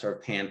place in that sort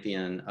of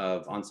pantheon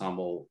of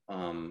ensemble,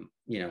 kind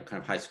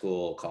of high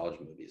school, college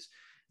movies.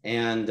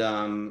 And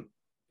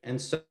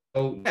so,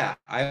 yeah,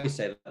 I always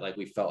say that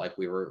we felt like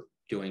we were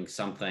doing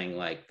something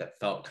that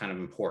felt kind of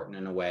important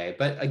in a way.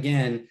 But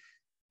again,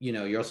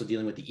 you're also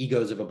dealing with the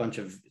egos of a bunch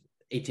of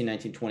 18,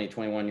 19, 20,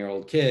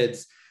 21-year-old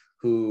kids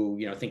who,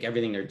 think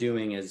everything they're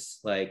doing is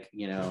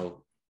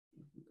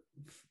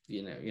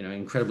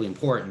incredibly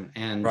important.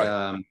 And,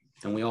 right.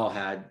 And we all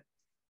had,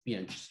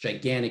 just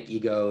gigantic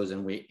egos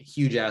and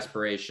huge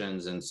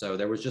aspirations. And so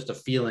there was just a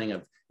feeling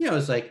of,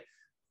 it's like,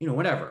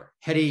 whatever,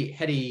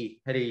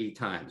 heady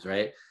times.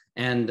 Right.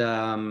 And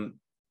I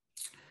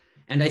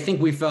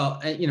think we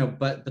felt,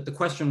 but the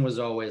question was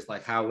always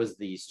how was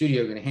the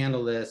studio going to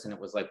handle this? And it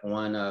was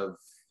one of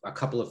a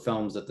couple of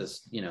films that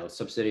this,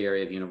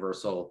 subsidiary of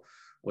Universal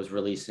was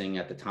releasing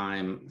at the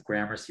time,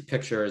 Gramercy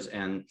Pictures,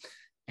 and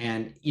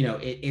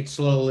it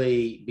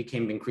slowly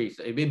became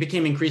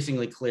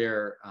increasingly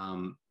clear,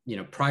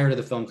 prior to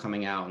the film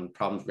coming out, and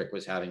problems Rick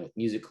was having with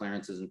music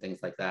clearances and things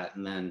like that,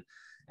 and then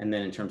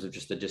in terms of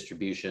just the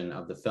distribution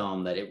of the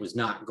film, that it was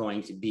not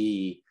going to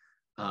be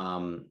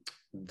it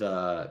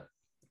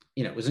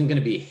wasn't going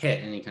to be a hit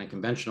in any kind of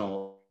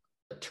conventional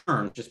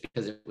term, just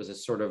because it was a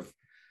sort of,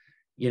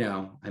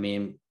 I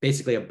mean,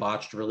 basically a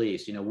botched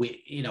release.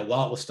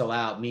 While it was still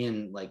out, me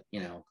and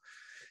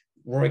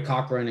Roy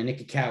Cochran and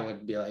Nicky Cat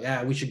would be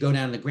like, we should go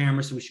down to the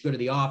Gramercy, we should go to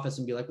the office,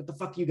 and be like, what the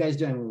fuck are you guys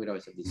doing? And we'd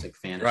always have these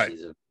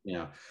fantasies of,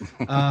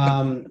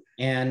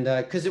 and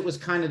because it was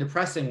kind of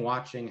depressing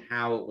watching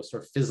how it was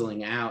sort of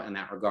fizzling out in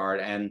that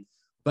regard.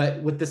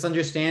 But with this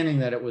understanding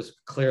that it was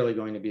clearly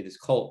going to be this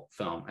cult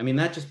film, I mean,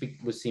 that just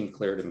seemed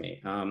clear to me.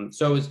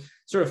 So it was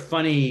sort of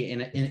funny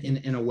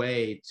in a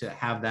way to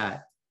have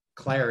that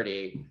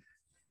clarity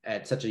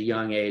at such a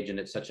young age, and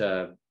at such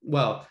a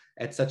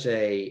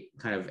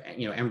kind of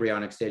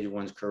embryonic stage of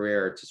one's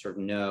career, to sort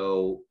of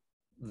know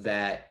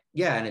that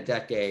in a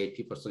decade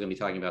people are still going to be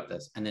talking about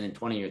this, and then in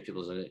 20 years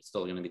people are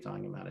still going to be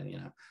talking about it.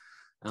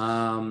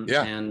 And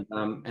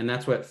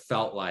that's what it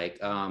felt like.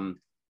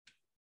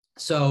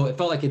 So it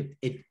felt like it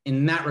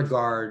in that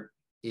regard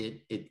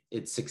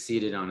it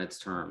succeeded on its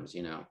terms.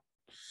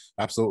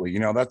 Absolutely.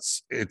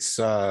 It's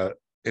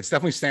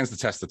definitely stands the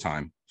test of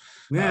time.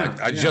 Yeah,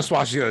 I just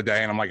watched it the other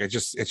day, and I'm like, it's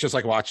just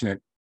like watching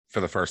it for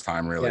the first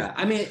time, really. Yeah,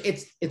 I mean,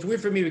 it's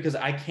weird for me because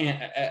I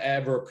can't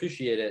ever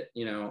appreciate it,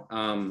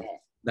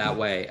 that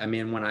way. I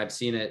mean, when I've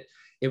seen it,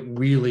 it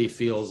really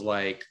feels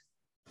like,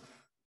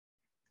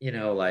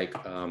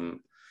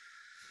 home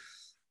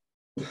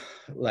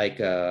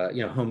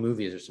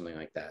movies or something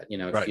like that.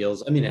 It right.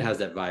 Feels, I mean, it has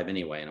that vibe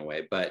anyway, in a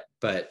way, but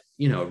it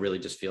really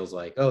just feels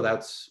like, oh,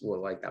 that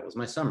was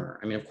my summer.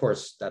 I mean, of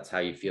course, that's how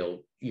you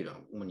feel,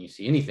 when you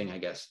see anything, I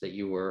guess, that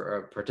you were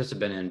a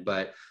participant in,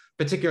 but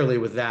particularly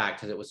with that,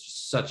 because it was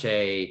just such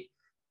a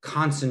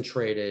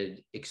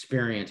concentrated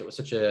experience. It was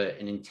such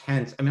an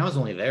intense, I mean, I was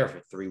only there for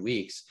 3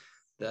 weeks,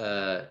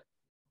 or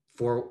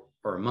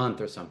a month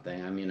or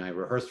something. I mean, I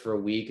rehearsed for a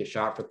week, it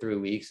shot for 3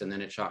 weeks, and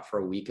then it shot for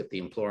a week at the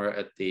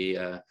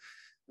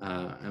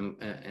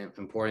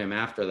Emporium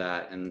after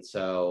that. And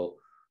so,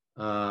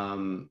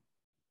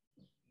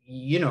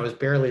 you know, it was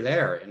barely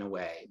there in a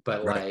way,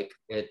 but like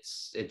it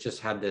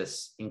just had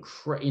this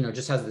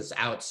just has this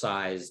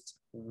outsized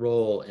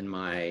role in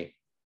my,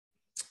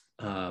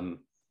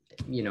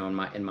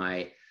 in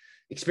my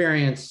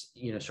experience,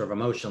 sort of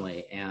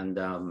emotionally. And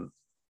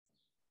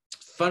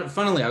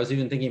funnily, I was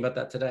even thinking about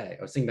that today.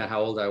 I was thinking about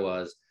how old I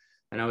was,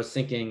 and I was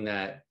thinking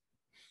that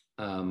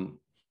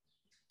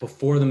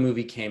before the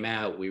movie came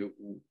out, like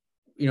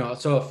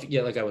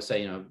I was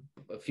saying,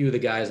 a few of the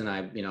guys and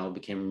I,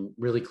 became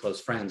really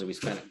close friends, and we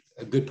spent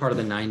a good part of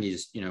the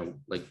 90s,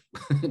 like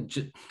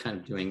just kind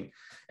of doing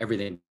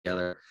everything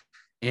together.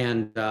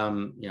 And,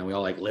 we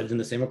all like lived in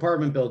the same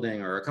apartment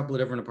building or a couple of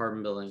different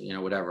apartment buildings,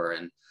 whatever.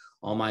 And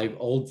all my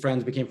old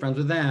friends became friends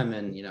with them.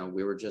 And,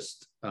 we were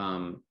just,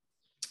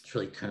 it's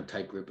really kind of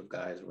tight group of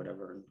guys or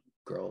whatever, and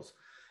girls.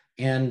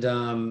 And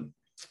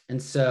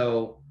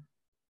so,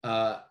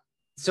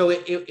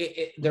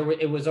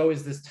 it was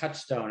always this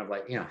touchstone of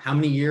like, how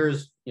many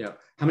years,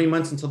 how many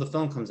months until the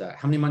film comes out?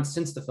 How many months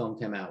since the film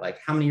came out? Like,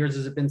 how many years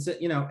has it been,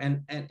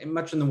 and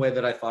much in the way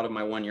that I thought of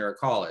my 1 year of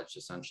college,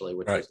 essentially,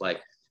 which was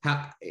like,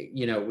 how,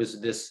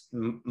 was this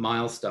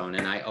milestone.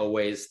 And I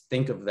always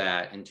think of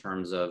that in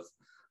terms of,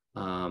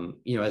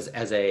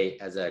 as a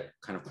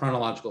kind of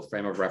chronological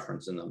frame of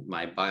reference in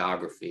my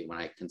biography when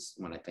I think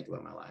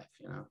about my life.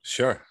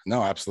 Sure.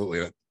 No, absolutely.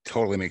 That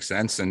totally makes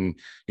sense. And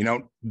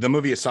the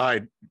movie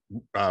aside,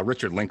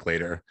 Richard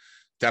Linklater,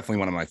 definitely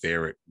one of my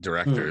favorite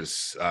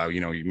directors.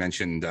 You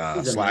mentioned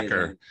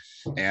Slacker,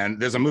 and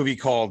there's a movie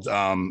called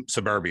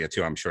Suburbia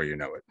too. I'm sure you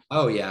know it.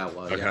 Oh yeah.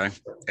 Well, okay. Yeah,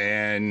 sure.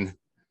 And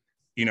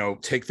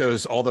take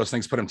all those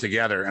things, put them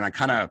together, and I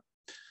kind of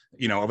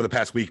over the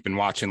past week been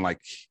watching like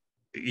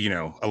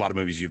a lot of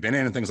movies you've been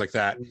in and things like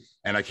that,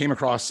 and I came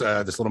across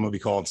this little movie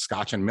called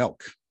Scotch and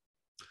Milk.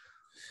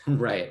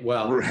 Right.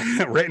 Well,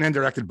 written and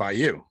directed by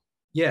you.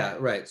 Yeah,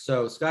 right.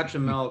 So Scotch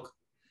and Milk,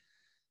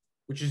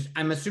 which is,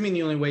 I'm assuming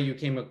the only way you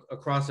came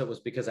across it was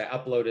because I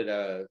uploaded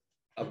a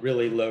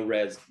really low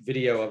res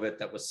video of it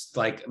that was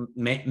like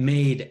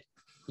made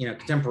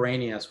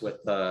contemporaneous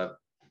with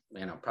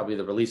probably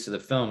the release of the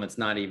film. It's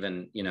not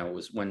even it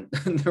was when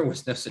there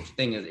was no such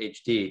thing as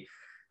HD.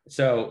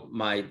 So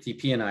my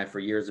DP and I for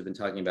years have been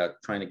talking about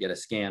trying to get a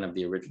scan of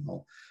the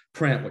original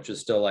print, which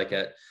is still like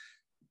at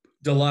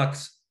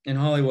Deluxe in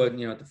Hollywood,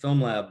 at the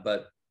Film Lab.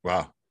 But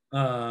wow,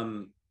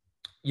 I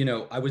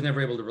was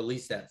never able to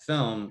release that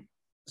film.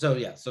 So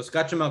yeah, so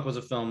Scotch and Milk was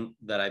a film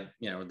that I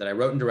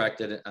wrote and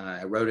directed.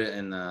 I wrote it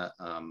in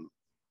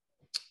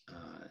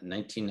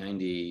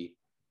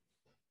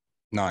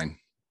 1999.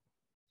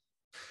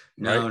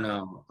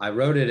 No, I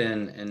wrote it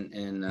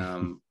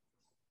in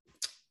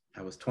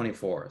I was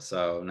 24,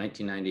 so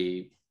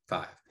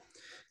 1995.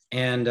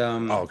 And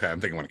okay, I'm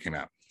thinking when it came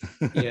out.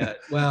 yeah,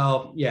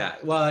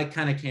 it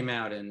kind of came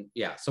out, and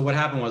so what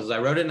happened was I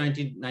wrote it in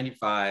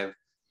 1995,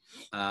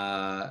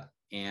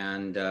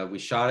 and we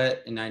shot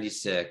it in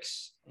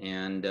 96,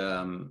 and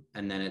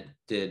then it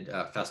did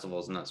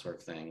festivals and that sort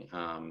of thing.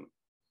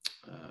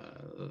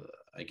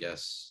 I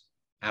guess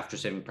after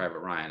Saving Private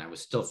Ryan, I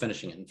was still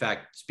finishing it. In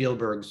fact,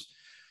 Spielberg's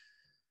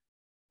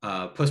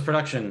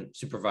post-production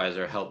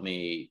supervisor helped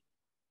me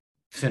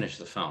finish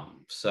the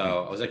film.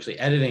 So I was actually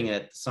editing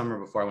it the summer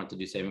before I went to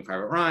do Saving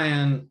Private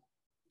Ryan,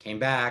 came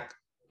back,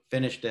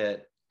 finished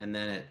it, and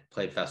then it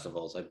played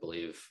festivals, I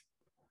believe,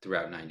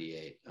 throughout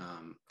 98.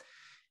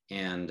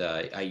 And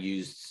I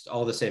used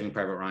all the Saving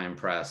Private Ryan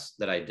press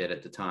that I did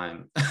at the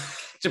time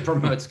to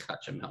promote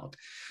Scotch and Milk.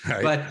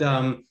 Right. But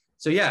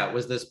so yeah, it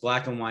was this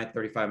black and white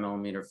 35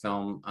 millimeter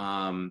film.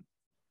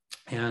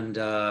 And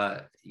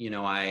I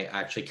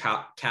actually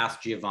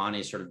cast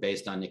Giovanni sort of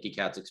based on Nicky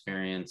Katz's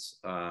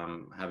experience,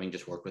 having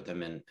just worked with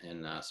him in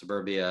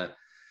Suburbia.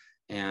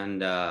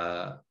 And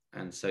so,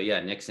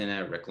 Nick's in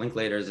it, Rick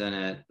Linklater's in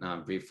it,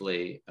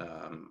 briefly,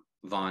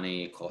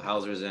 Vonnie, Cole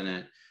Hauser's in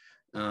it.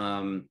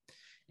 And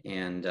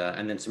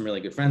then some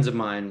really good friends of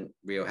mine,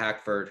 Rio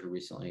Hackford, who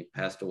recently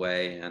passed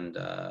away, and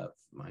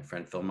my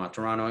friend Phil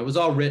Maturano. It was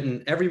all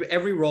written,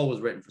 every role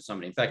was written for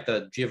somebody. In fact,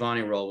 the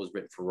Giovanni role was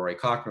written for Rory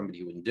Cochrane, but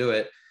he wouldn't do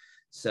it.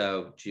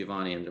 So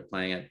Giovanni ended up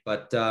playing it.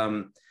 But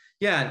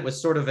it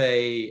was sort of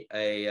a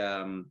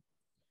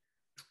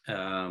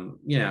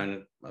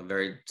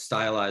very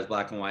stylized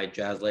black and white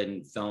jazz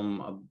laden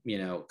film,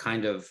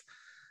 kind of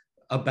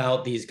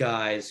about these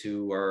guys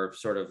who are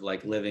sort of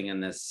like living in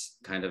this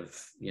kind of,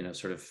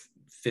 sort of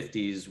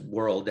 50s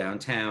world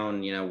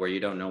downtown, where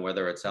you don't know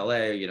whether it's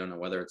LA, you don't know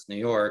whether it's New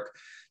York,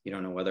 you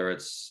don't know whether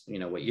it's,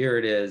 what year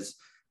it is.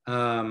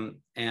 But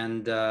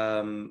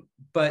kind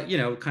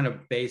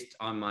of based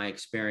on my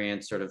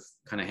experience, sort of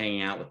kind of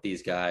hanging out with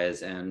these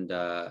guys and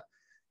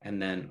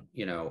And then,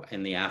 you know,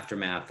 in the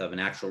aftermath of an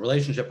actual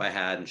relationship I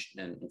had,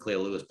 and Clea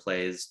Lewis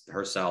plays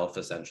herself,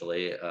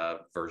 essentially a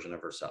version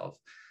of herself.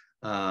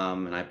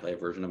 And I play a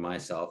version of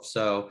myself.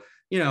 So,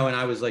 you know, and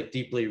I was like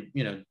deeply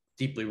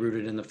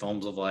rooted in the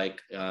films of like,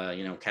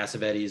 you know,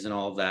 Cassavetes and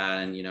all of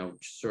that. And, you know,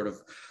 sort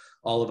of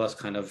all of us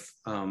kind of,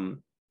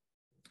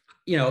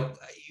 you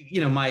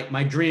know,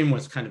 my dream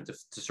was kind of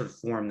to sort of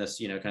form this,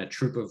 you know, kind of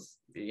troupe of,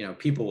 you know,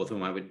 people with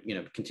whom I would, you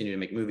know, continue to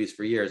make movies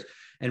for years.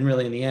 And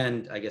really in the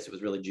end, I guess it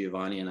was really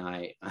Giovanni and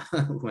I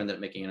who ended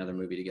up making another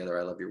movie together,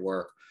 I Love Your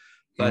Work.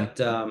 But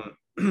a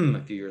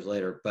few years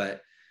later,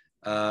 but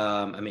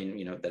I mean,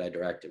 you know, that I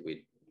directed,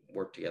 we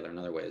worked together in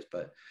other ways,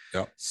 but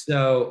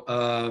so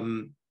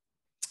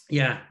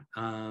yeah.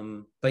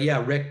 But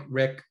yeah,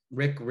 Rick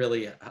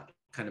really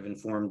kind of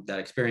informed that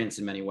experience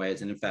in many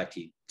ways. And in fact,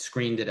 he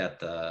screened it at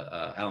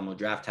the Alamo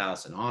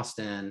Drafthouse in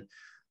Austin.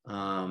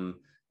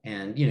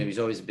 And, you know, he's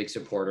always a big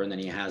supporter. And then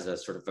he has a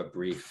sort of a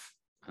brief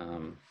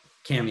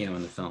cameo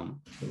in the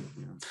film.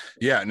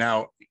 Yeah.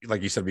 Now,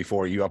 like you said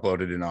before, you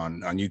uploaded it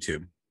on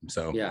YouTube.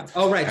 So yeah.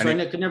 Oh, right. So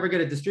I could never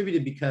get it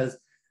distributed because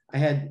I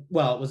had,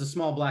 well, it was a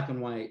small black and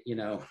white, you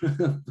know,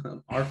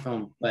 art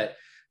film, but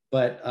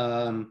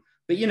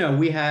you know,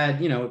 we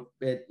had, you know,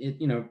 it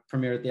you know,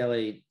 premiered at the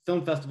LA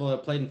Film Festival.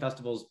 It played in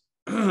festivals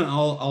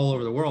all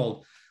over the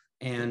world,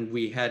 and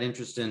we had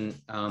interest in,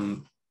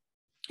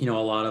 you know,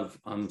 a lot of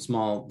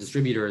small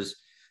distributors,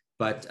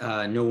 but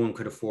no one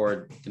could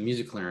afford the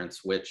music clearance,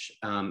 which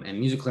and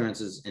music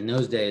clearances in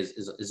those days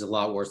is a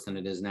lot worse than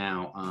it is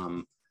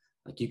now.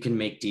 Like you can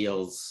make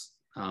deals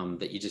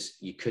that you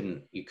just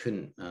couldn't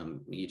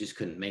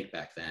make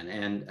back then,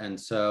 and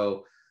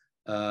so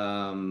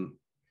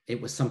it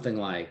was something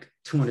like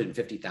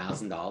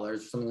 $250,000 or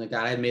something like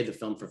that. I had made the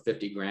film for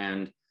 50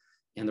 grand,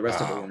 and the rest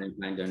of it were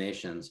in-kind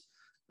donations.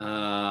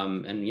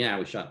 And yeah,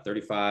 we shot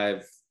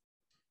 35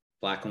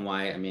 black and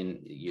white. I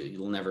mean,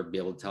 you'll never be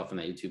able to tell from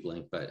that YouTube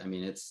link, but I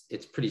mean, it's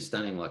pretty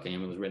stunning looking. I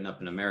mean, it was written up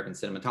an American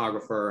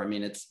cinematographer. I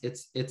mean, it's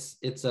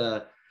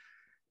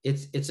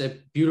a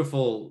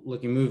beautiful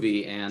looking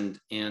movie, and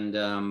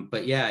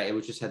but yeah, it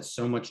was just had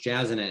so much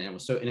jazz in it, and it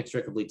was so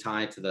inextricably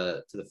tied to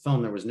the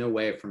film. There was no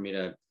way for me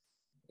to,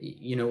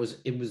 you know,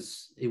 it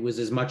was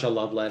as much a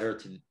love letter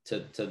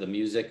to the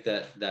music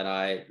that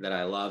I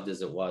loved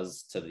as it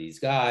was to these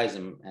guys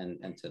and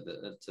to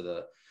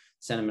the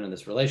sentiment of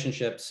this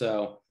relationship.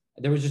 So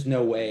there was just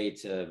no way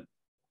to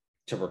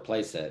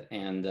replace it.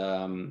 And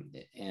I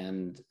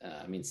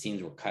mean,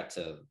 scenes were cut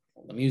to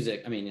the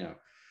music. I mean, you know,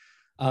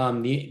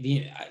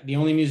 the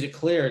only music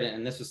cleared,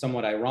 and this was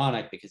somewhat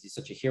ironic because he's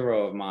such a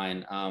hero of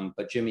mine,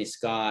 but Jimmy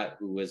Scott,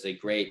 who was a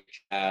great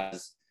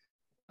jazz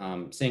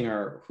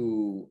singer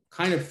who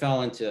kind of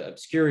fell into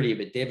obscurity,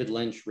 but David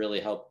Lynch really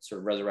helped sort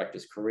of resurrect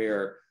his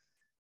career.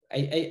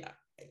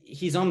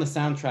 He's on the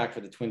soundtrack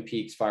for the Twin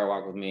Peaks Fire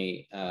Walk with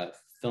Me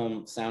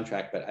film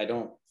soundtrack, but I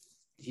don't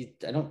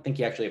think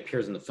he actually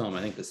appears in the film.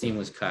 I think the scene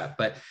was cut.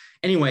 But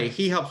anyway,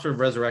 he helped sort of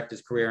resurrect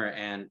his career,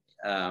 and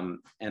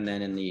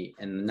then in the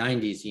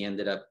 90s, he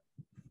ended up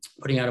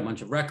putting out a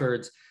bunch of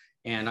records.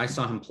 And I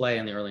saw him play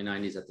in the early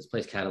 90s at this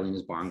place,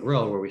 Catalina's Bar and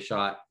Grill, where we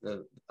shot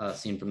the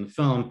scene from the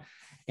film.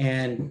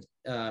 And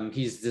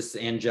he's this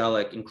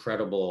angelic,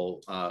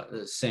 incredible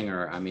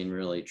singer. I mean,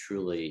 really,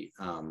 truly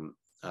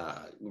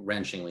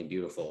wrenchingly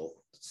beautiful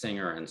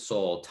singer and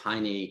soul,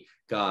 tiny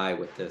guy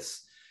with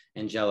this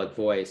angelic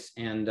voice.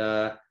 And,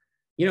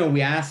 you know,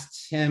 we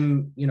asked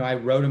him, you know, I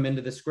wrote him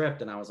into the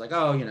script, and I was like,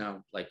 oh, you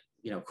know, like,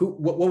 you know,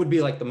 what would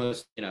be like the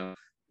most, you know,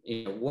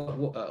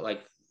 what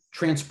like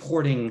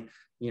transporting,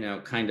 you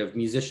know, kind of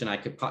musician I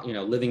could, you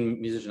know,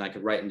 living musician I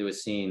could write into a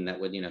scene that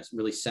would, you know,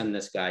 really send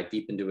this guy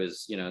deep into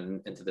his, you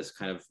know, into this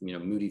kind of, you know,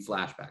 moody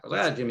flashback. I was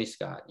like, Jimmy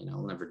Scott, you know,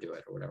 I'll never do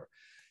it or whatever.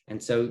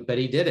 And so, but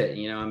he did it,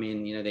 you know, I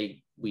mean, you know,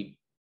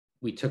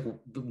 we took,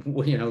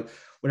 you know,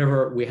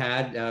 whatever we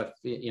had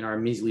in our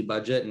measly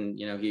budget, and,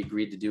 you know, he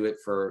agreed to do it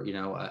for, you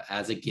know,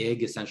 as a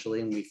gig essentially.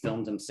 And we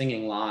filmed him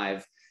singing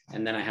live.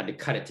 And then I had to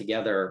cut it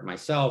together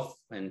myself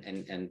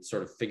and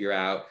sort of figure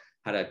out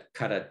how to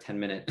cut a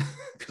 10-minute,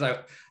 because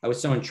I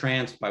was so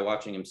entranced by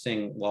watching him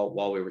sing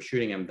while we were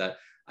shooting him that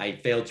I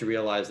failed to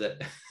realize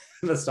that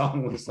the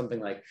song was something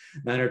like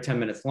 9 or 10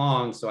 minutes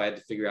long. So I had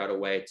to figure out a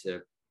way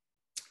to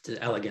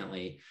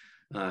elegantly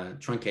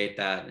truncate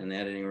that in the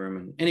editing room.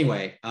 And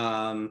anyway,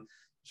 yeah,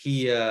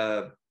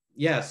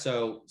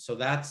 so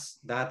that's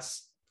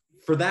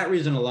for that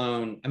reason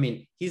alone. I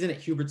mean, he's in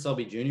it. Hubert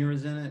Selby Jr.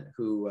 is in it,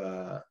 who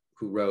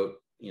wrote,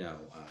 you know,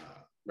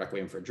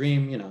 Requiem for a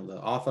Dream, you know, the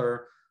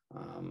author.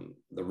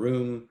 The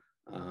Room,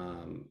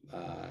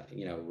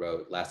 you know,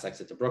 wrote Last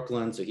Exit to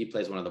Brooklyn. So he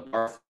plays one of the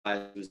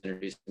barflies who was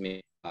introduced to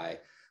me by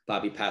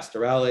Bobby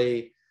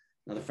Pastorelli,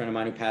 another friend of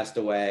mine who passed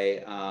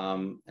away.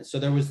 And so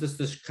there was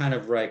this kind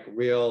of like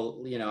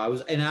real, you know, I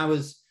was,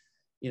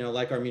 you know,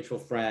 like our mutual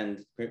friend,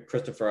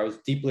 Christopher, I was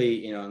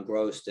deeply, you know,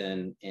 engrossed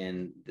in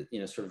you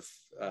know, sort of,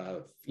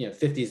 you know,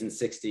 50s and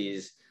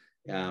 60s,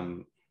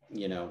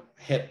 you know,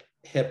 hip,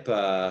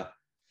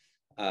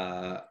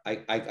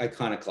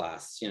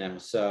 iconoclasts, you know.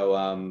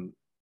 So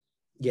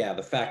yeah,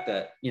 the fact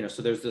that, you know,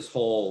 so there's this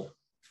whole,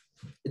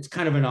 it's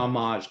kind of an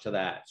homage to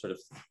that sort of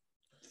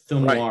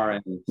film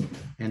noir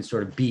and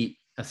sort of beat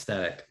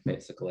aesthetic,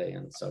 basically.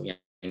 And so, yeah,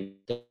 and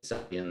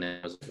there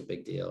was a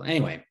big deal.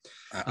 Anyway,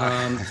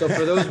 so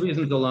for those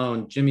reasons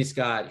alone, Jimmy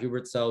Scott,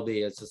 Hubert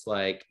Selby, it's just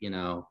like, you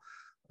know,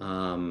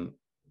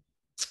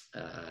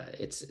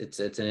 it's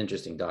an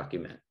interesting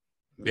document.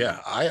 Yeah,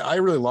 I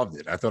really loved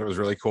it. I thought it was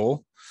really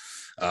cool.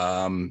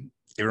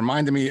 It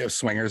reminded me of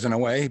Swingers in a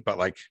way, but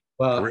like,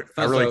 well,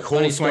 a really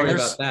cool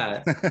Swingers.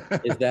 About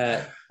that is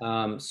that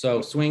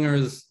so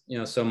Swingers, you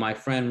know, so my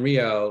friend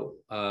Rio,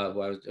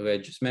 who I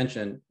just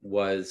mentioned,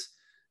 was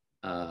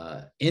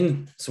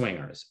in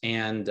Swingers,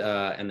 and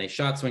they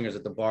shot Swingers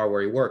at the bar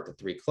where he worked at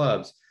Three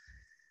Clubs.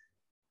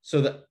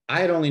 So I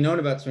had only known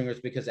about Swingers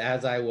because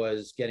as I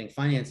was getting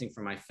financing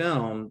for my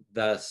film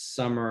the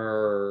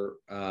summer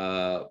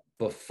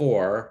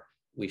before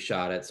we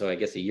shot it, so I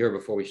guess a year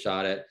before we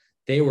shot it,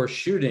 they were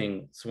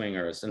shooting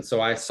Swingers. And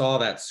so I saw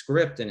that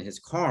script in his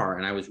car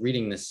and I was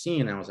reading this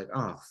scene and I was like,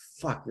 oh,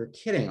 fuck, you're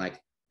kidding. Like,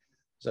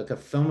 it's like a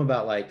film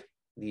about like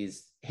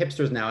these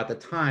hipsters. Now at the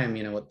time,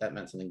 you know, what that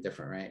meant something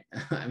different, right?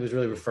 I was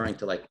really referring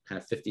to like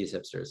kind of 50s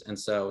hipsters. And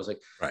so I was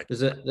like, right.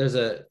 There's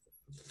a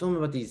film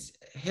about these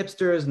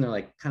hipsters and they're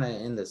like kind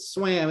of in the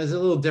swing. It was a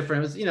little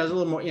different. It was, you know, it's a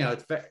little more, you know,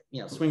 it's,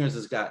 you know, Swingers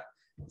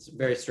it's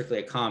very strictly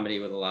a comedy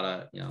with a lot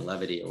of, you know,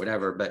 levity or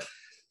whatever. But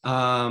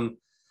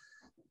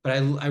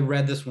I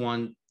read this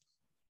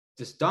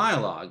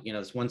dialogue, you know,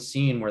 this one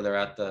scene where they're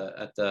at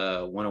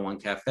the 101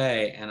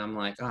 Cafe, and I'm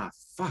like, oh,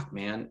 fuck,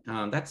 man,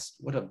 that's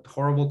what a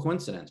horrible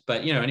coincidence.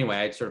 But, you know, anyway,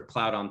 I sort of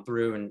plowed on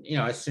through and, you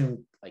know, I assumed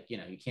like, you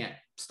know, you can't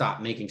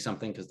stop making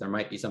something because there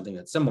might be something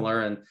that's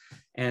similar.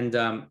 And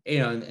you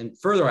know, and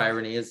further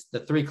irony is the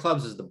Three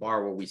Clubs is the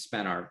bar where we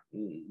spent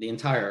the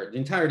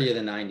entirety of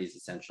the 90s,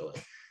 essentially.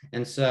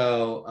 And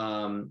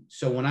so,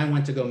 so when I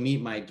went to go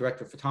meet my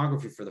director of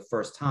photography for the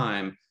first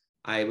time,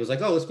 I was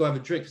like, oh, let's go have a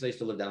drink, because I used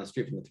to live down the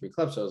street from the Three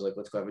Clubs. So I was like,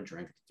 let's go have a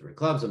drink at the Three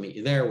Clubs. I'll meet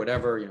you there,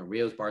 whatever, you know,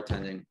 Rio's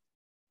bartending.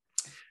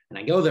 And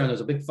I go there and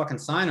there's a big fucking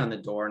sign on the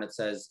door and it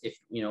says, if,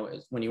 you know,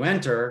 when you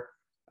enter,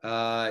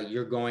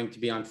 you're going to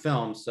be on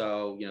film.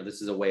 So, you know,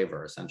 this is a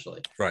waiver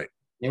essentially. Right.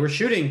 They were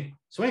shooting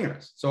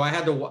Swingers. So I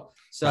had to,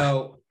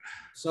 so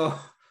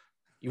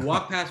you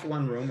walk past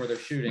one room where they're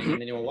shooting and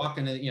then you walk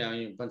into, you know,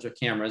 a bunch of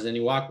cameras and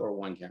you walk, or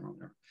one camera,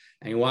 whatever.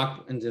 And you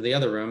walk into the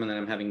other room and then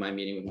I'm having my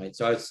meeting with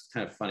so it's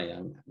kind of funny.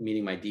 I'm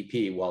meeting my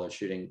DP while they're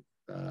shooting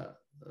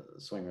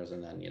Swingers.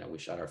 And then, you know, we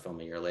shot our film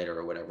a year later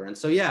or whatever. And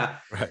so, yeah,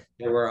 right.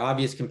 There were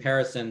obvious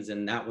comparisons,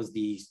 and that was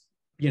the,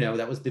 you know,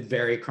 that was the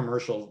very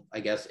commercial, I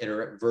guess,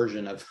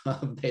 version of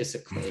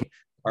basically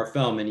our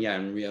film. And yeah,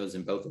 and Rio's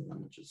in both of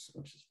them, which is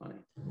funny.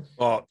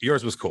 Well,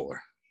 yours was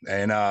cooler.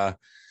 And,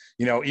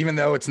 you know, even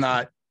though it's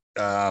not,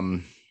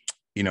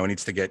 you know, it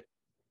needs to get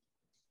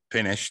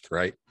finished,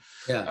 right?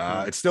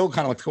 Yeah. It still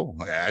kind of looked cool.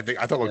 I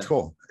thought it looked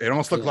cool. It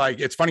almost looked like,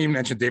 it's funny you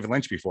mentioned David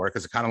Lynch before,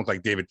 because it kind of looked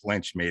like David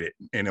Lynch made it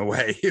in a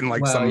way. In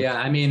like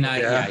yeah, I mean,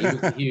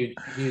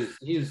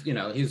 he's you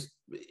know, he's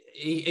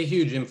a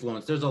huge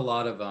influence. There's a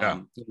lot of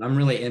I'm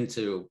really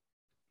into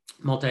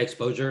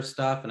multi-exposure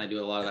stuff, and I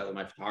do a lot of that with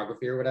my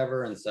photography or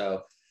whatever. And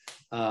so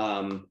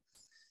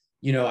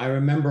you know, I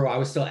remember I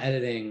was still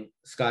editing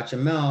Scotch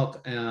and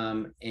Milk,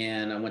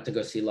 and I went to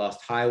go see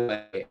Lost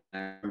Highway.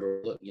 I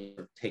remember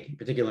taking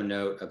particular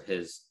note of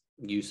his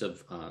use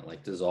of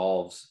like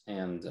dissolves,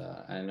 and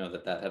I know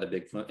that had a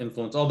big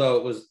influence.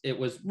 Although it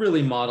was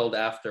really modeled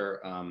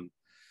after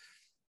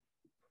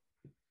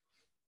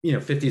you know,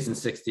 50s and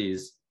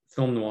 60s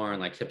film noir and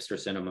like hipster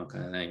cinema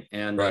kind of thing.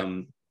 And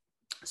right.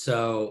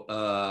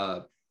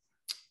 So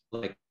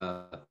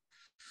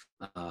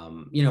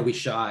you know, we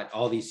shot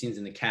all these scenes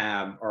in the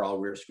cab, or all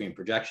rear screen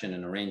projection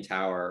in a rain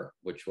tower,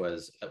 which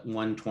was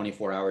 1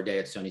 24-hour day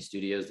at Sony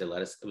Studios. They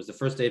let us, it was the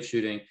first day of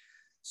shooting.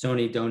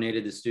 Sony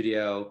donated the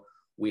studio.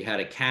 We had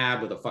a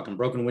cab with a fucking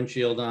broken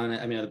windshield on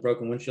it. I mean, the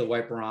broken windshield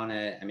wiper on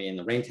it. I mean,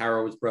 the rain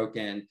tower was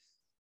broken.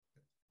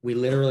 We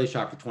literally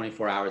shot for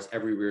 24 hours,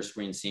 every rear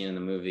screen scene in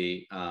the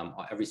movie,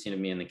 every scene of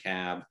me in the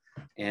cab.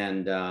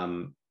 And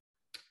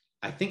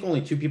I think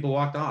only 2 people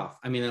walked off.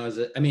 I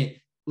mean,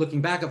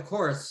 looking back, of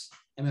course,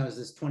 I mean, I was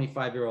this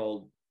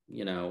 25-year-old,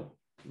 you know,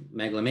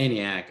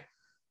 megalomaniac.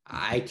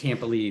 I can't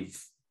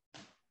believe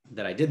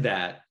that I did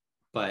that,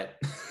 but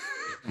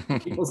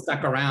people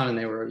stuck around and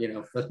they were, you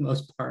know, for the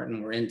most part,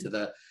 and were into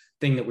the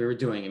thing that we were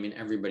doing. I mean,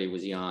 everybody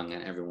was young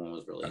and everyone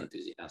was really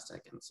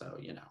enthusiastic. And so,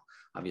 you know,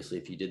 obviously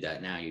if you did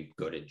that now, you'd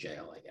go to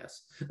jail, I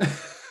guess.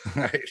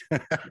 Right.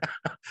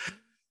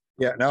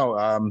 Yeah,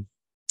 no.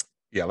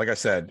 Yeah, like I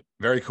said,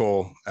 very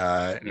cool.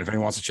 And if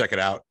anyone wants to check it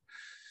out,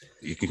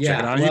 you can check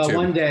it out on YouTube.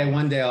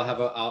 One day I'll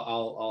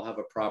have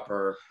a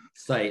proper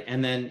site.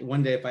 And then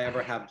one day, if I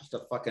ever have just a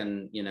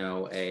fucking, you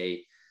know,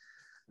 you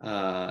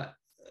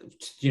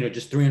know,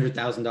 just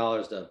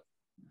 $300,000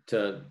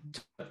 to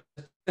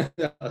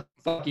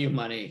fuck you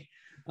money,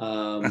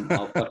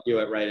 I'll fuck you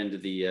it right into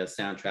the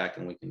soundtrack,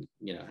 and we can,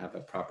 you know, have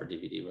a proper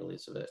DVD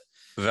release of it.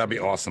 That'd be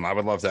awesome. I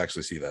would love to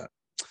actually see that.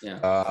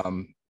 Yeah.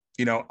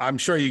 you know, I'm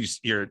sure you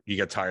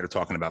get tired of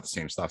talking about the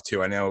same stuff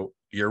too. I know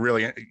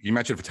you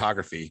mentioned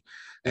photography,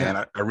 and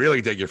I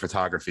really dig your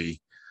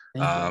photography.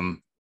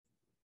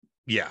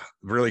 Yeah,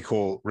 really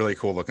cool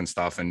looking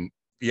stuff. And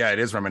yeah, it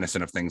is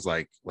reminiscent of things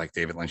like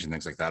David Lynch and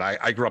things like that.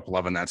 I grew up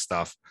loving that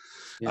stuff.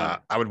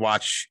 I would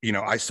watch, you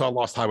know, I saw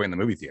Lost Highway in the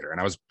movie theater,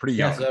 and I was pretty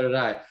young. Yeah, so did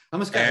I. I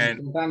almost got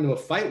into a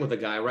fight with a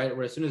guy, right?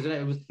 Where as soon as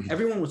it was,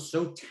 everyone was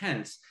so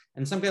tense,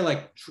 and some guy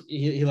like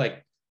he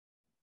like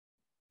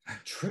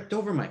tripped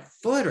over my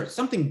foot or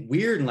something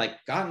weird, and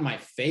like got in my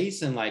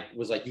face, and like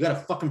was like, "You got a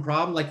fucking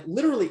problem?" Like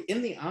literally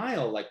in the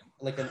aisle,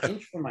 like an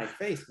inch from my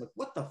face. I'm like,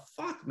 what the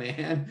fuck,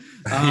 man?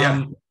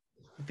 I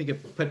think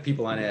it put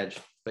people on edge.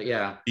 But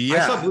I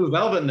saw Blue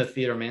Velvet in the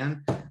theater,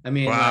 man. I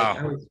mean, like,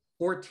 I was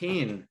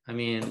 14. I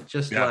mean,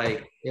 just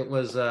like it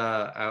was.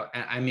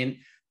 I mean,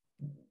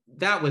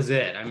 that was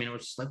it. I mean, it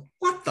was just like,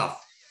 what the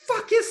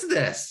fuck is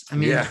this? I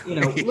mean, you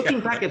know, looking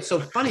back, it's so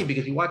funny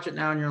because you watch it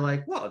now and you're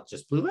like, well, it's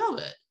just Blue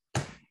Velvet,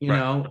 you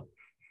know.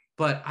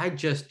 But I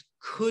just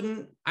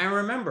couldn't. I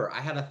remember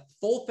I had a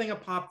full thing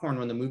of popcorn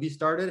when the movie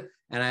started,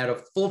 and I had a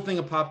full thing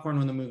of popcorn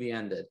when the movie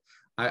ended.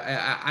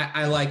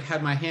 I like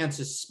had my hand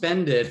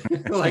suspended,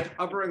 like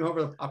hovering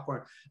over the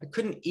popcorn. I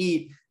couldn't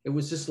eat. It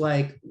was just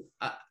like,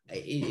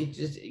 it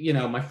just, you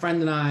know, my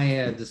friend and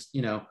I, this,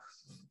 you know,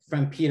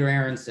 friend Peter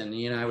Aronson,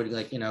 you know, I would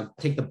like, you know,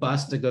 take the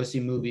bus to go see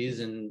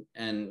movies and,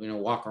 you know,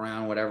 walk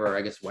around, whatever,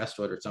 I guess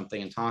Westwood or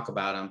something, and talk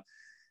about them.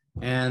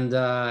 And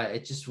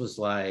it just was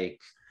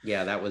like,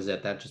 that was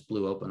it. That just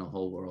blew open a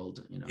whole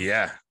world, you know.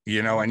 Yeah,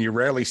 you know, and you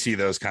rarely see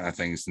those kind of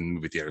things in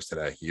movie theaters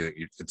today. You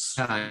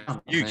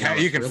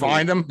can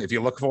find them if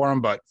you look for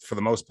them, but for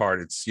the most part,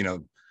 it's, you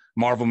know,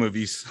 Marvel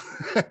movies.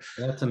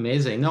 That's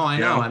amazing. No, I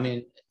know. I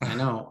mean, I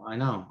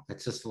know.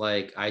 It's just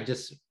like I know.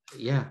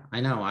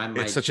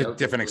 It's such a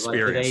different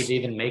experience. Like, do they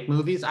even make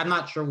movies? I'm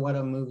not sure what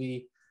a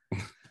movie.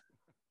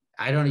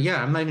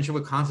 I'm not even sure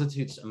what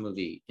constitutes a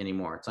movie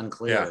anymore. It's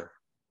unclear.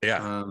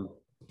 Yeah.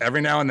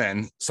 Every now and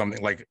then,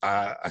 something like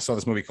I saw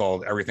this movie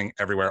called Everything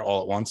Everywhere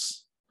All at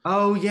Once.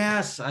 Oh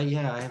yes, I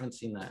haven't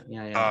seen that.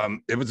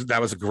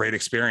 That was a great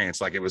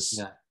experience. Like it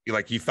was,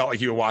 like you felt like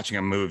you were watching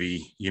a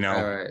movie. You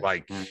know,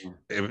 like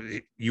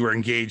you were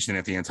engaged in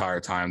it the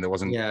entire time. There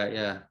wasn't.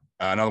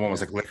 Another one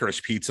was like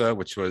Licorice Pizza,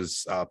 which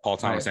was Paul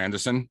Thomas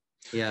Anderson.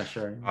 Yeah,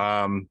 sure.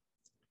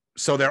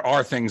 So there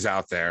are things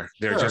out there.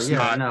 They're just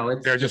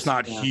not. They're just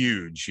not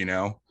huge. You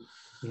know.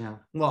 Yeah.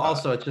 Well,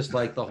 also it's just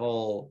like the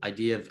whole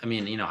idea of, I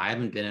mean, you know, I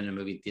haven't been in a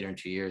movie theater in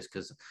 2 years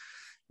because,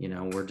 you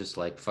know, we're just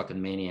like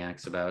fucking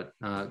maniacs about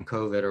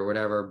COVID or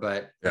whatever.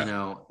 But, you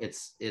know,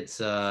 it's you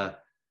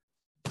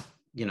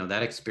know,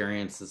 that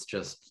experience is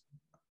just,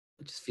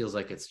 it just feels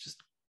like it's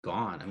just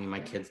gone. I mean, my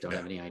kids don't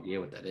have any idea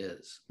what that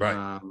is.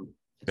 Right.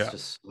 It's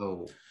just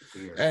so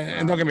weird.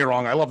 And don't get me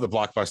wrong, I love the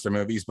blockbuster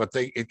movies, but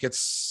it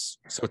gets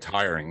so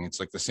tiring. It's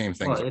like the same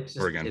thing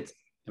over again.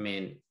 I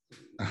mean,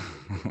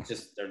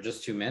 there are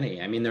just too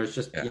many. I mean, there's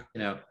just, you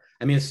know,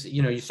 I mean, it's,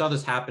 you know, you saw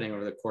this happening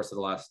over the course of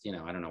the last, you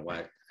know, I don't know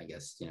what, I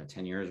guess, you know,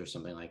 10 years or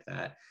something like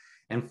that.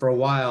 And for a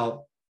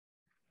while,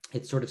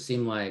 it sort of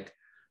seemed like,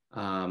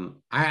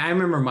 I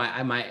remember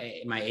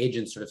my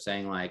agent sort of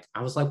saying, like,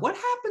 I was like, what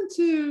happened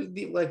to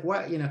the, like,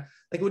 what, you know,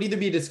 like it would either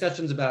be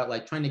discussions about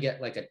like trying to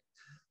get like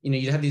you know,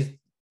 you'd have these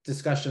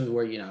discussions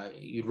where, you know,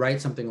 you'd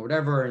write something or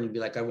whatever, and you'd be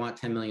like, I want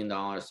 $10 million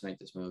to make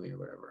this movie or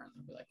whatever. And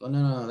they'd be like, oh,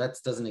 no, that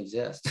doesn't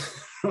exist.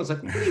 I was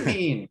like, what do you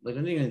mean? Like,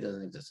 what do you mean it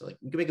doesn't exist? So like,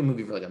 you can make a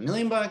movie for like $1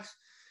 million, and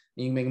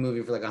you can make a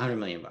movie for like $100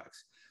 million. Right.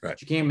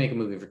 But you can't make a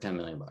movie for $10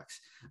 million.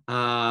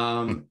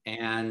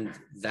 And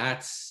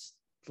that's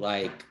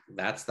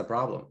the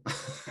problem,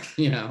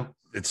 you know?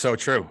 It's so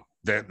true.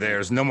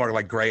 There's no more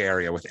like gray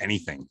area with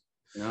anything.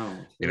 No.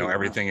 You know,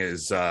 everything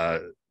is,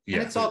 and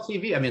it's all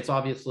TV. I mean, it's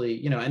obviously,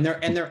 you know,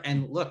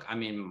 and look, I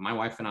mean, my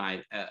wife and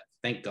I,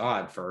 thank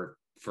God for,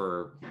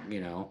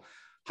 you know,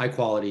 high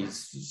quality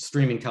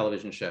streaming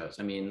television shows.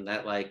 I mean,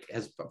 that like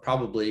has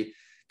probably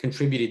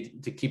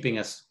contributed to keeping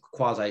us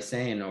quasi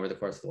sane over the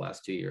course of the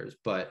last 2 years.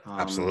 But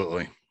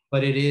absolutely.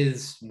 But it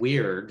is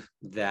weird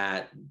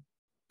that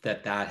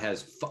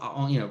has,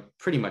 you know,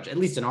 pretty much, at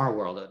least in our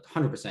world,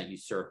 100%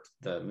 usurped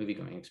the movie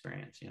going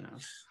experience, you know?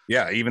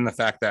 Yeah. Even the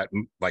fact that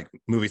like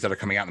movies that are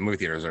coming out in the movie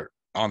theaters are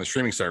on the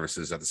streaming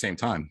services at the same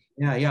time.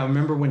 Yeah. I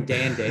remember when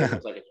Day and Date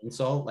was like an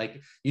insult.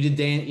 Like you did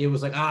Day and it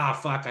was like,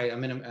 fuck,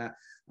 I'm in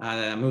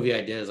a movie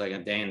I did is like a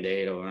Day and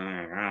Date or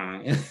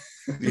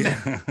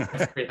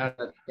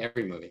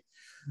every movie.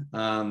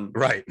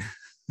 Right.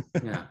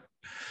 Yeah.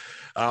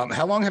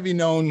 How long have you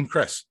known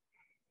Chris?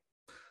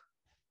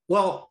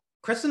 Well,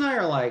 Chris and I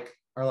are like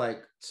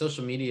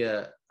social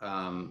media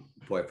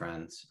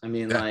boyfriends. I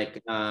mean,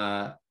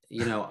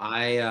 you know,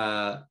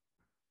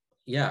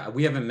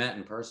 we haven't met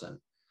in person.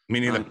 Me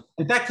neither.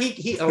 In fact,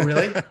 he oh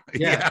really?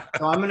 Yeah.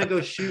 So I'm gonna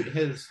go shoot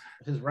his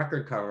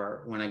record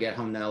cover when I get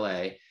home to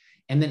LA.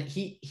 And then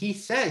he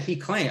said, he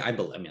claimed, I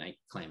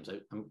claims,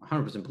 I'm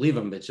 100% believe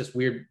him, but it's just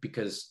weird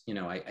because, you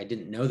know, I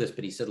didn't know this,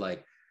 but he said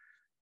like,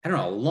 I don't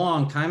know, a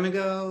long time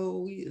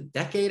ago, a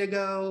decade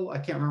ago, I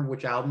can't remember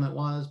which album it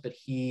was, but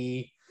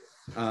he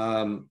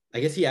I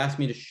guess he asked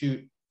me to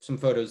shoot some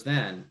photos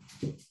then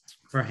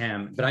for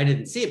him, but I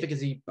didn't see it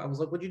because I was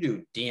like, what'd you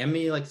do? DM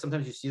me? Like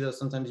sometimes you see those,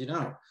 sometimes you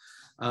don't.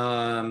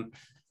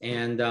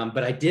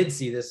 But I did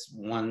see this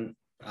one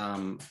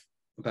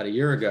about a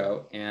year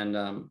ago. And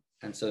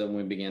so then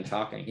we began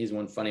talking. He's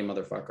one funny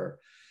motherfucker.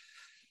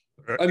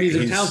 I mean, he's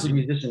a talented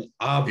musician,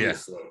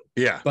 obviously.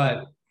 Yeah.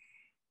 But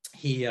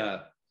he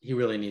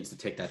really needs to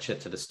take that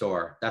shit to the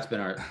store. That's been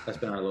our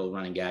little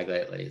running gag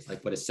lately. It's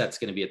like what his set's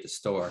going to be at the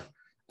store,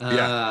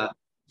 or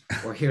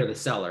here the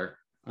cellar.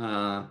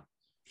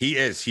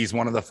 He's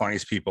one of the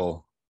funniest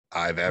people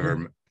I've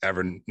ever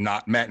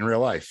not met in real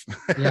life.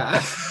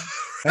 Yeah.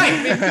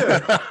 Right, me too.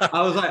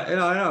 I was like, I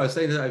know. I was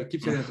saying that. I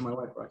keep saying that to my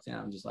wife,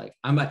 Roxanne.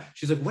 I'm like,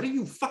 she's like, what are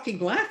you fucking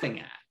laughing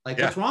at? Like,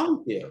 what's wrong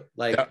with you?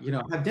 Like,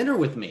 have dinner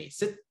with me.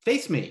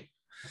 Face me.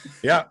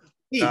 Yeah.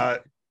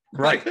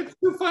 Right. It's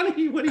too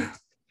funny. What do you?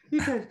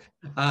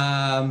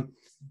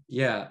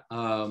 Yeah,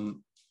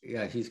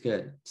 he's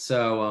good.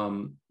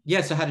 So,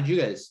 so how did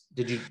you guys?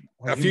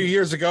 A few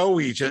years ago,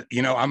 we just,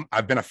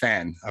 I've been a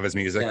fan of his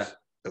music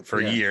for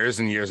years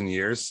and years and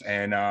years,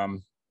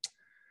 and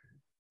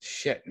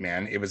shit,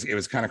 man, it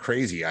was kind of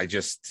crazy.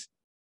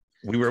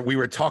 We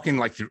were talking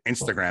like through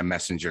Instagram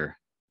Messenger,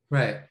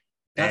 right?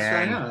 That's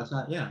right. I know. That's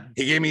not. Yeah.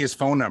 He gave me his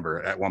phone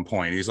number at one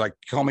point. He's like,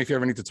 "Call me if you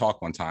ever need to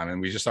talk one time," and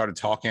we just started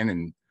talking,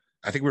 and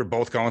I think we were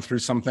both going through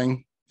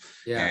something.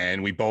 Yeah.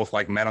 And we both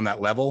like met on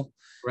that level.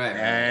 Right.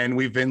 And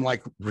we've been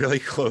like really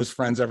close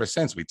friends ever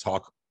since. We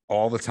talk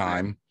all the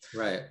time.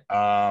 Right.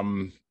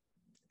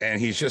 And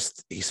he's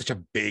such a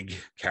big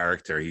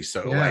character. He's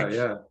so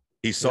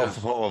he's so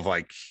full of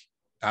like,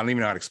 I don't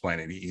even know how to explain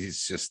it.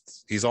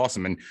 He's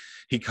awesome. And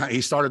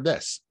he started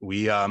this.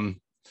 He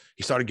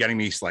started getting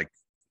me like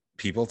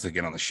people to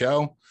get on the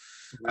show.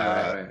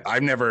 Right.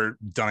 I've never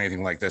done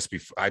anything like this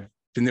before. I've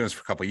been doing this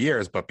for a couple of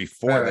years, but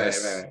before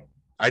this,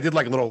 I did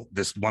like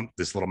this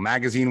little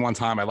magazine one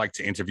time. I like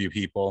to interview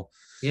people.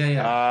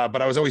 Yeah.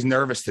 But I was always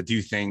nervous to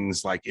do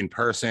things like in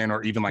person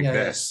or even like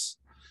this.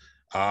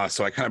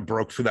 So I kind of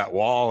broke through that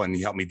wall, and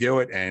he helped me do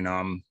it,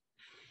 and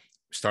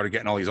started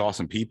getting all these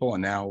awesome people.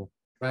 And now,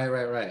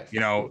 right.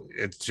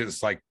 It's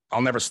just like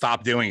I'll never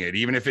stop doing it,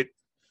 even if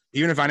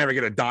I never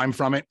get a dime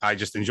from it. I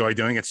just enjoy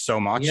doing it so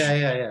much.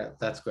 Yeah.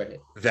 That's great.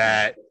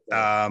 That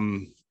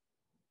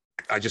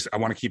I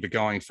want to keep it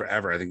going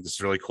forever. I think this is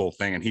a really cool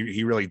thing. And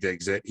he really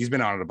digs it. He's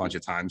been on it a bunch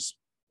of times.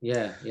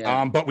 Yeah.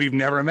 But we've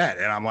never met.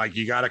 And I'm like,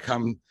 you got to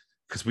come,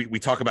 because we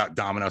talk about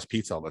Domino's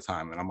Pizza all the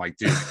time. And I'm like,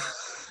 dude,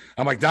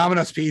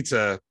 Domino's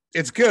Pizza,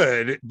 it's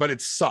good, but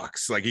it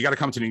sucks. Like, you got to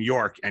come to New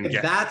York and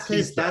get that's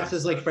his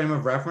like frame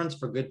of reference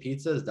for good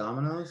pizza is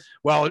Domino's.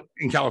 Well,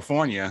 in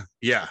California,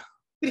 yeah.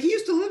 But he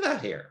used to live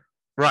out here.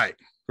 Right.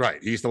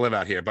 He used to live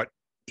out here, but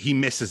he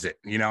misses it.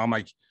 I'm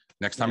like,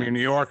 next time you're in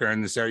New York or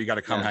in this area, you got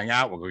to come hang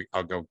out.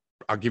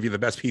 I'll give you the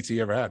best pizza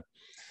you ever had.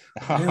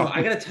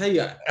 I got to tell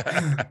you,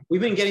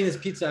 we've been getting this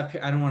pizza up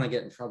here. I don't want to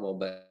get in trouble,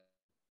 but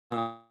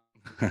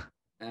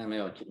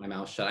maybe I'll keep my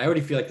mouth shut. I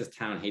already feel like this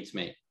town hates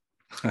me.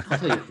 I'll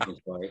tell you a funny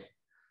story.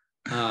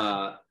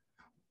 I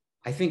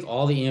think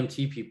all the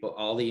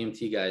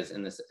EMT guys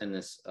in this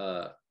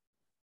can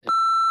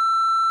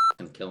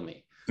kill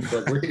me.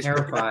 So we're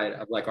terrified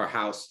of like our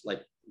house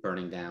like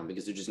burning down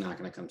because they're just not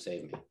going to come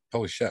save me.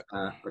 Holy shit.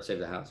 Or save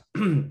the house.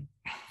 Do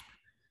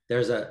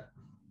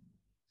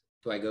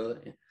I go?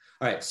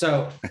 All right.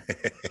 So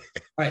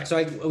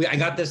I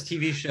got this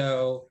TV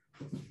show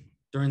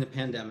during the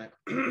pandemic.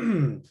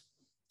 And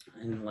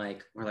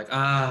like, we're like,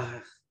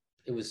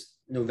 it was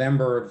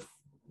November of,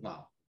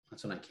 well,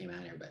 that's when I came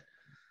out here, but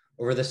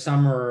over the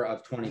summer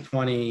of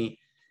 2020,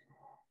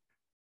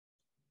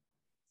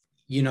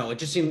 it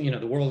just seemed,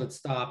 the world had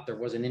stopped. There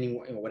wasn't any,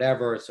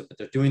 whatever. So, but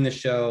they're doing the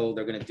show.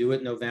 They're going to do it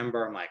in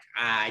November. I'm like,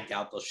 I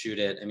doubt they'll shoot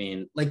it. I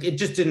mean, like, it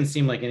just didn't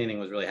seem like anything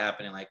was really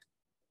happening. Like,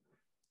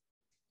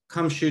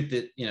 come shoot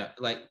the,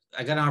 like,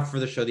 I got an offer for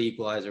the show, The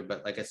Equalizer.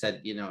 But like I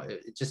said,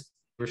 it just,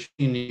 we're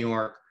shooting in New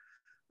York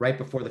right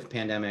before the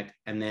pandemic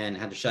and then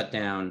had to shut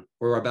down.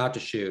 We were about to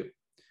shoot.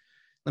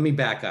 Let me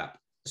back up.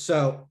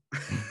 So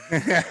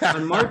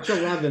on March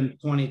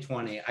 11th,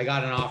 2020, I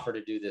got an offer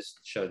to do this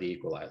show, The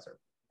Equalizer.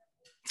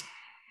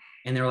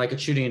 And they were like,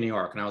 it's shooting in New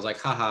York. And I was like,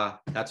 haha,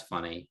 that's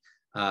funny.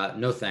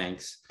 No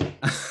thanks.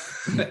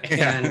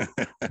 And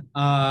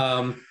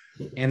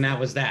that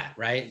was that,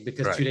 right?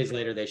 Because 2 days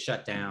later they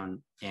shut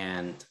down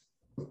and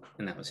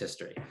that was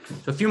history.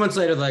 So a few months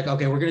later, they're like,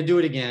 okay, we're going to do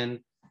it again.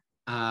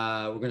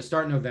 We're going to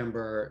start in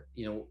November.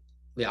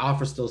 The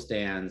offer still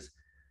stands.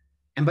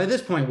 And by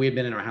this point, we had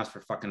been in our house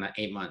for fucking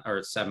 8 months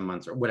or 7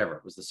 months or whatever.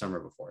 It was the summer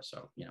before.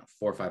 So,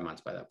 4 or 5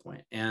 months by that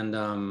point.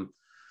 And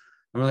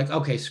we're like,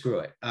 okay, screw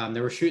it.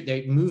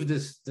 They moved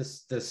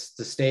the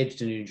stage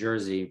to New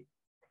Jersey.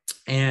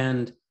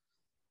 And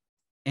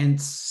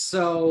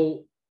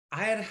so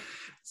I had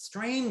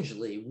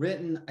strangely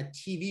written a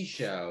TV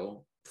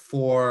show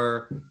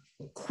for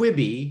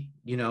Quibi,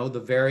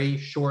 the very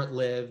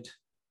short-lived,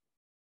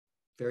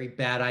 very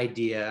bad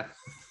idea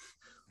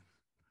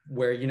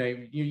where, you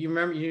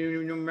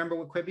remember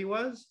what Quibi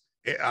was?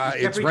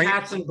 Jeffrey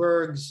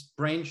Katzenberg's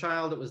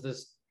brainchild. It was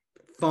this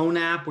phone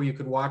app where you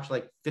could watch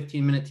like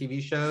 15-minute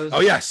TV shows. Oh,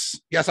 yes.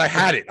 Yes, I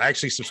had it. I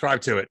actually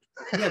subscribed to it.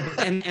 Yeah,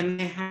 and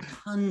they had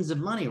tons of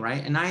money,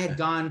 right? And I had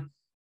gone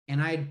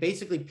and I had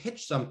basically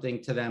pitched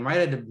something to them, right?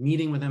 I had a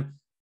meeting with them.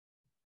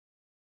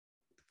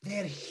 They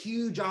had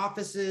huge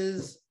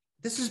offices.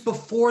 This is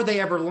before they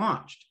ever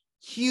launched.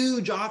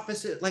 Huge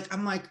offices. Like,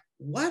 I'm like,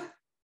 what?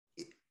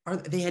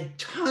 They had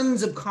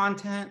tons of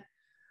content,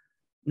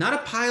 not a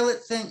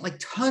pilot thing, like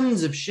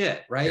tons of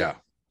shit, right? Yeah.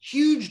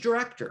 Huge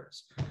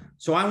directors.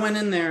 So I went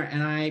in there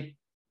and I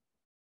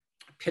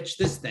pitched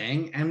this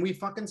thing and we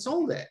fucking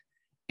sold it.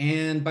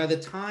 And by the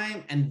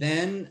time,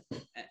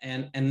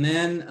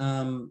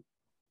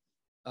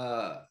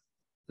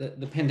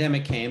 the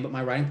pandemic came, but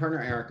my writing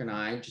partner, Eric, and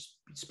I just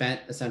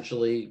spent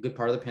essentially a good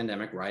part of the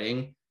pandemic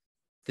writing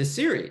this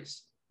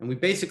series. And we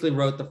basically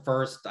wrote the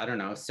first, I don't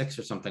know, 6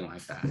 or something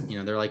like that. You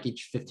know, they're like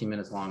each 15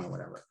 minutes long or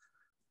whatever.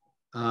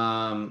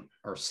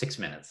 Or 6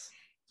 minutes.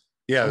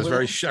 Yeah, it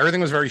was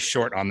everything was very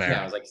short on there.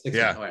 Yeah, it was like 6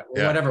 minutes,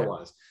 whatever it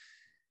was.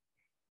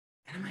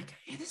 And I'm like,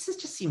 hey, this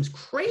just seems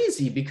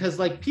crazy because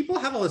like people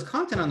have all this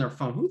content on their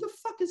phone. Who the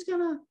fuck is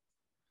gonna?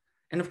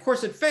 And of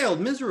course it failed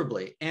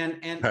miserably.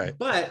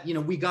 But you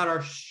know, we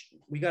got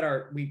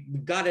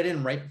it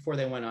in right before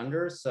they went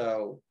under.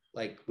 So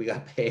like we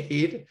got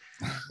paid,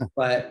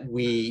 but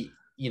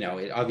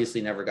it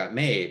obviously never got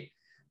made.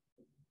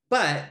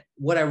 But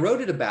what I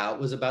wrote it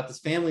about was about this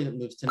family that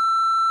moves to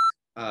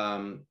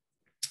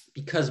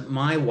because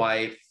my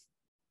wife,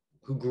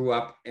 who grew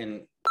up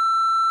in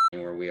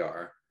where we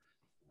are,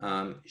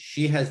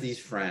 she has these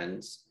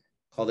friends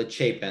called the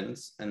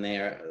Chapins, and they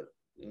are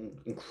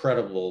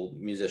incredible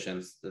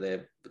musicians.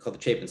 They're called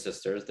the Chapin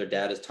sisters. Their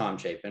dad is Tom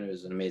Chapin,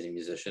 who's an amazing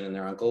musician, and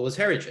their uncle was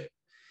Harry Chapin.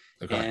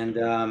 Okay.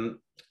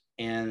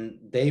 And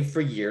they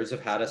for years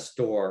have had a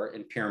store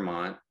in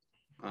Piermont,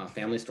 a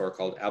family store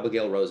called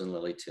Abigail Rose and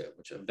Lily 2,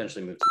 which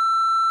eventually moved to.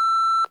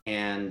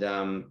 And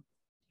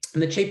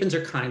the Chapins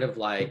are kind of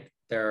like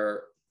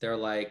they're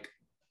like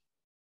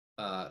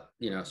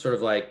sort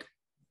of like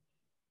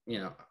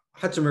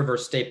Hudson River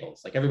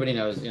staples. Like everybody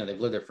knows, they've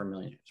lived there for a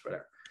million years,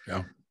 whatever.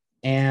 Yeah.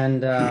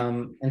 And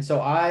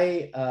so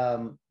I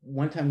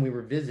one time we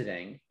were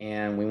visiting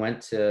and we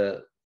went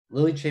to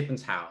Lily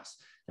Chapin's house,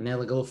 and they had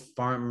like a little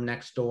farm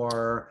next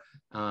door.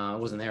 It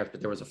wasn't theirs,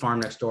 but there was a farm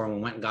next door, and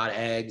we went and got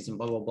eggs and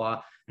blah blah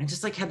blah. And I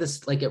just like had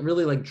this like it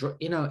really like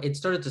it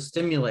started to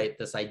stimulate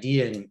this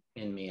idea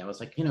in me. I was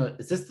like,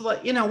 is this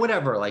the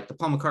whatever, like the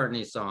Paul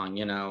McCartney song,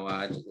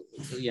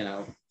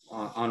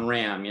 on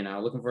Ram,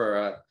 looking for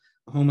a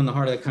home in the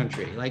heart of the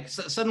country. Like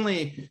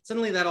suddenly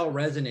that all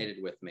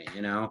resonated with me,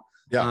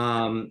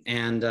 Yeah.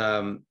 And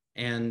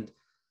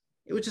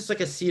it was just like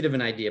a seed of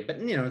an idea, but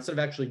instead of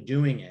actually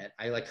doing it,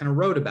 I like kind of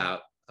wrote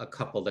about a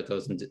couple that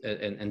goes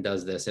and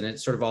does this, and it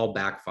sort of all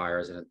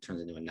backfires and it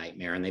turns into a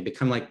nightmare, and they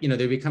become like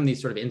they become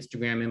these sort of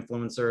Instagram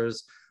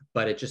influencers,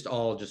 but it just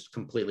all just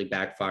completely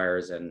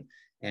backfires and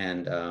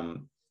it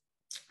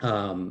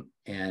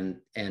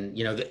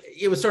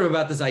was sort of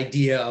about this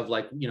idea of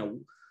like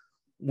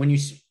when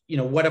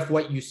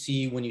what you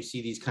see when you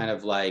see these kind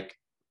of like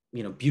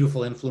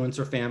beautiful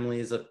influencer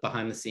families of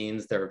behind the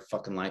scenes, their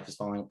fucking life is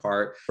falling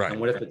apart, right?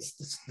 And what if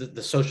it's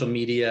the social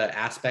media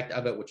aspect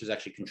of it, which is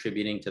actually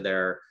contributing to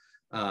their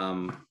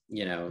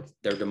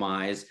their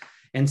demise?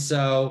 And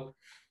so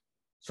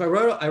I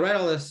write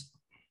all this,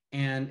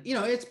 and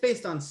it's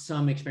based on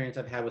some experience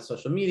I've had with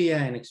social media,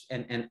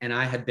 and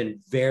I have been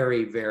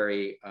very,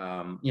 very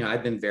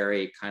I've been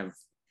very kind of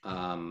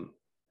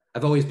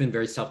I've always been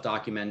very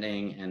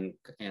self-documenting, and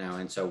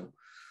so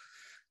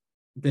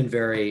been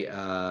very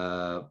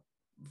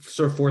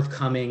sort of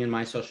forthcoming in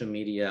my social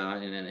media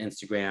and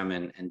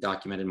Instagram, and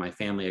documented my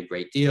family a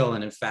great deal.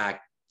 And in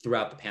fact,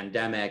 throughout the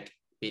pandemic,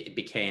 it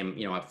became,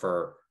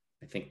 for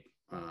I think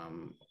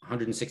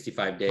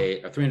 165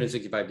 days or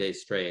 365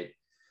 days straight,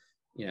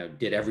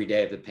 did every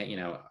day of the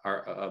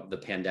of the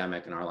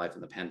pandemic and our life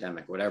in the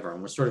pandemic, whatever.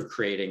 And we're sort of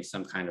creating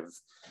some kind of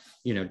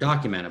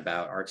document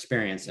about our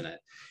experience in it.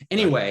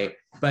 Anyway,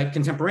 but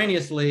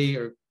contemporaneously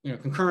or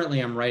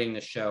concurrently, I'm writing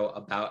this show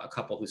about a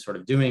couple who's sort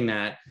of doing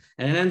that,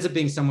 and it ends up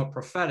being somewhat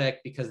prophetic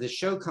because this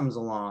show comes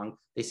along.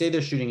 They say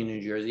they're shooting in New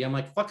Jersey. I'm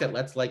like, fuck it,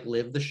 let's like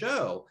live the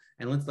show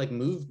and let's like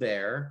move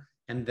there.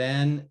 And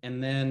then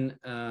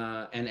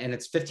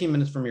it's 15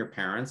 minutes from your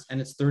parents, and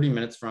it's 30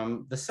 minutes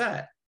from the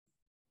set.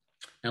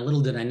 And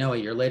little did I know, a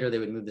year later they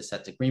would move the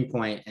set to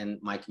Greenpoint, and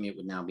my commute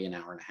would now be an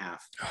hour and a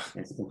half.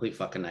 And it's a complete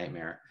fucking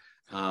nightmare.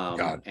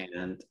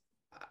 And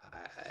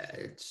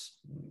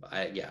that's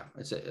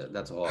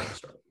a whole other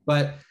story.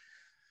 But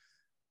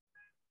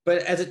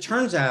as it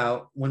turns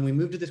out, when we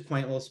moved to this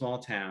quaint little small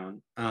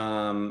town,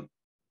 and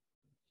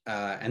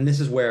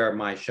this is where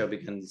my show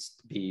begins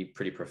to be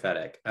pretty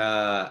prophetic.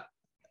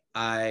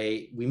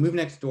 We moved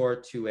next door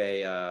to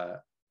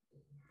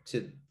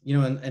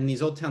and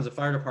these old towns, the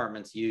fire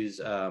departments use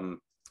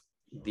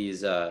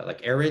these like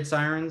air raid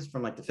sirens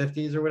from like the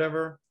 50s or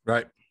whatever,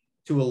 right,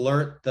 to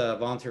alert the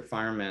volunteer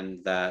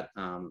firemen that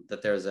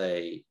that there's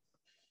a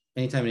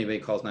anytime anybody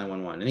calls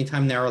 911,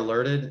 anytime they're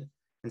alerted,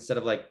 instead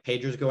of like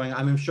pagers going,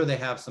 I'm sure they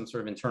have some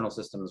sort of internal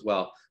system as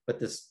well, but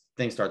this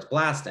thing starts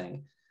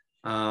blasting.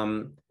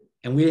 And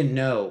we didn't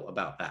know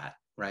about that,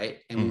 right?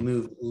 And we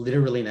moved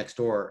literally next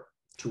door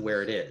to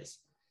where it is.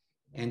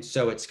 And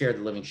so it scared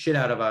the living shit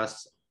out of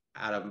us,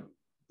 out of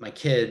my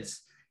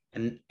kids.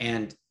 And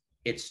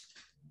it's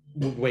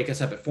would wake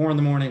us up at 4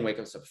 a.m, wake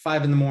us up at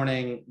 5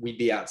 a.m. We'd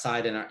be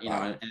outside in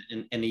our,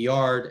 in the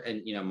yard,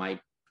 and, my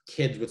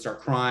kids would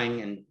start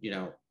crying, and,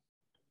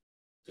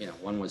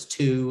 one was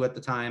 2 at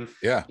the time,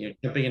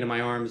 jumping into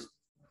my arms.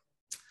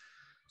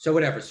 So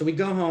whatever. So we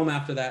go home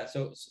after that.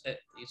 So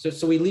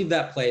we leave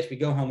that place, we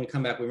go home, we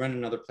come back, we run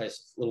another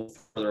place a little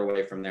further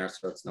away from there,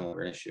 so it's no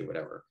longer an issue,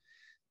 whatever.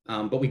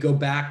 But we go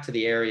back to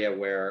the area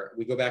where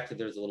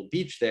there's a little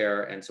beach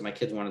there. And so my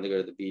kids wanted to go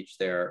to the beach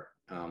there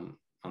on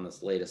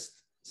this latest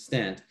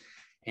stint.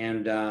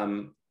 And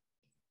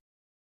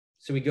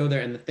so we go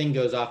there, and the thing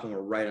goes off, and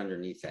we're right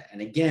underneath it.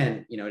 And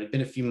again, it had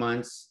been a few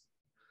months.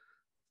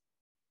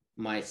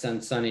 My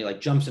son, Sonny,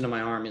 like jumps into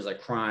my arm. He's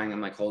like crying. I'm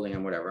like holding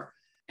him, whatever.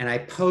 And I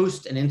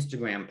post an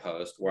Instagram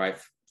post where I'm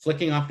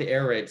flicking off the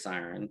air raid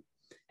siren,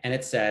 and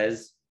it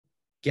says,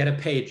 "Get a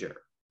pager,"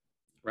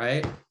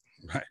 right?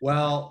 Right.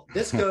 Well,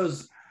 this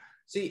goes,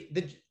 see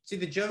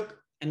the joke,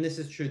 and this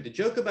is true. The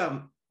joke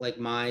about like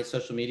my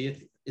social media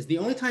is the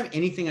only time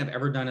anything I've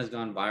ever done has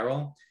gone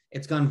viral.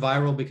 It's gone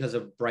viral because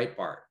of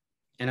Breitbart.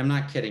 And I'm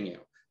not kidding you.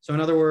 So in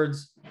other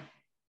words,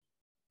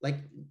 like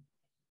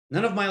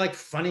none of my like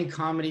funny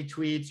comedy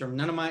tweets, or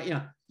none of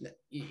my,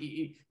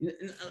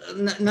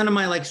 none of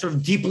my like sort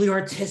of deeply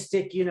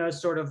artistic,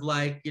 sort of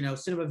like,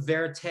 cinema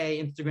verite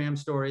Instagram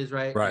stories,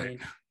 right? Right.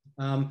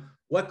 I mean,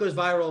 what goes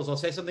viral is I'll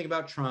say something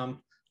about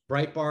Trump,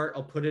 Breitbart,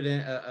 I'll put it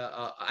in,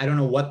 I don't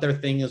know what their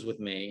thing is with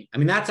me. I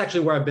mean, that's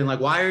actually where I've been like,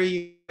 why do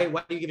you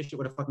give a shit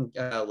what a fucking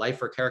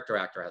life or character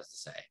actor has to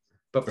say?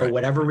 But for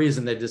whatever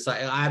reason,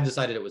 I've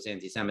decided it was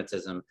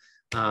anti-Semitism.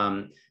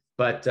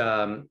 But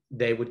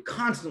they would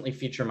constantly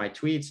feature my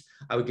tweets.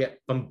 I would get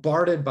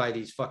bombarded by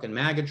these fucking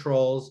MAGA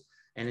trolls.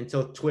 And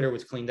until Twitter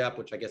was cleaned up,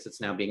 which I guess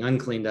it's now being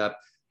uncleaned up,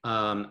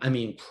 I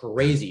mean,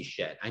 crazy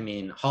shit. I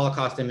mean,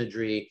 Holocaust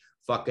imagery,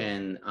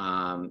 fucking,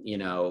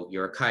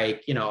 you're a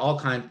kike, all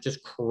kinds,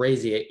 just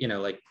crazy,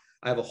 like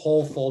I have a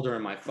whole folder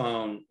in my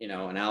phone,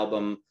 an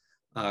album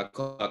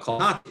called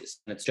Nazis,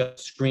 and it's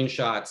just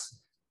screenshots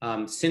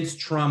since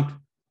Trump,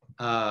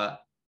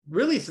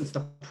 really since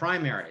the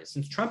primaries,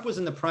 since Trump was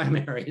in the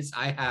primaries,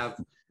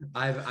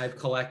 I've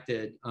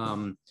collected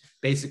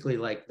basically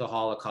like the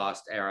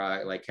Holocaust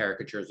era, like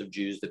caricatures of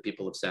Jews that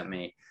people have sent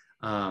me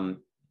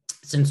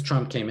since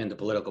Trump came into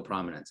political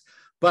prominence.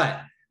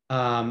 But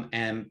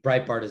and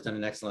Breitbart has done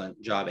an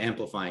excellent job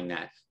amplifying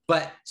that.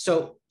 But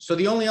so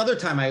the only other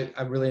time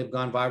I really have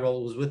gone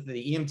viral was with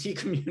the EMT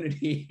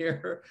community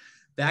here.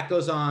 That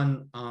goes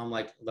on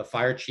like the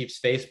fire chief's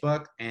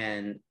Facebook,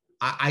 and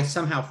I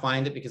somehow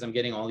find it because I'm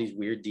getting all these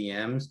weird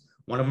DMs.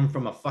 One of them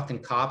from a fucking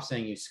cop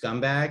saying, "You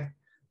scumbag."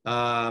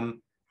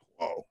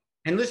 Whoa.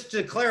 And just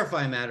to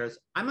clarify matters,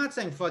 I'm not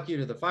saying fuck you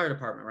to the fire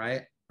department,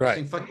 right? Right. I'm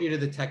saying fuck you to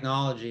the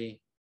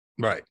technology,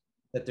 right,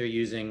 that they're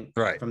using,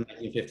 right, from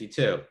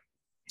 1952.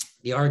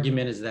 The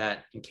argument is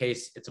that in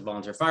case it's a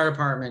volunteer fire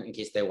department, in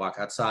case they walk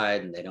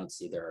outside and they don't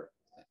see their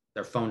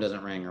phone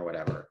doesn't ring or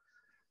whatever.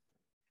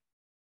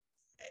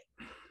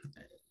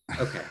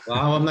 Okay,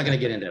 well, I'm not going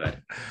to get into it,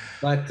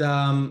 but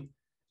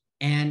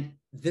and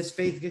this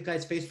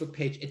guy's Facebook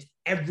page, it's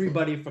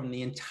everybody from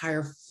the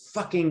entire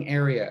fucking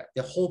area,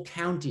 the whole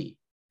county,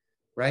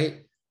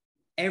 right?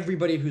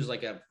 Everybody who's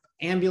like a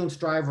ambulance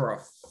driver, a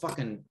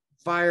fucking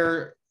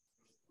fire,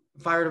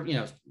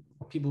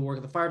 people who work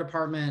at the fire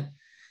department,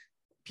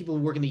 people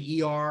who work in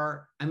the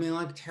ER. I mean,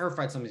 I'm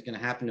terrified something's going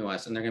to happen to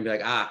us, and they're going to be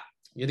like,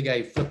 you're the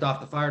guy who flipped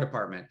off the fire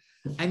department.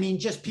 I mean,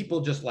 just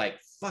people just like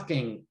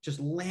fucking just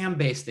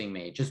lambasting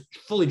me, just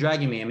fully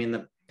dragging me. I mean,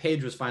 the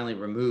page was finally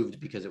removed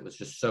because it was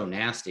just so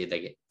nasty.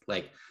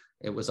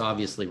 It was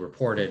obviously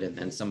reported, and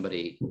then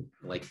somebody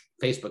like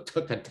Facebook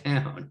took it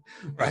down.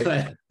 Right.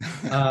 But,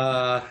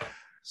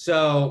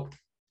 so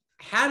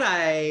had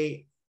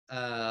I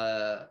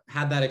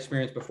had that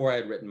experience before I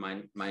had written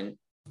my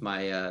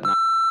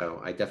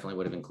I definitely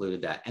would have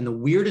included that. And the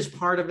weirdest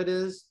part of it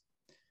is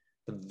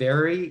the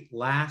very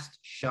last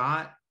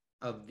shot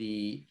of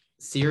the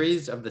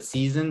series of the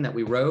season that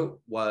we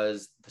wrote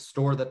was the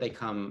store that they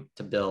come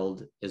to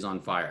build is on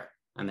fire,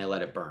 and they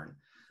let it burn.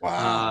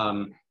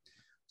 Wow.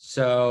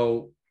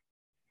 So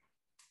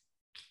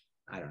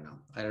I don't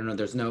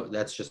know.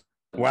 That's just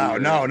wow.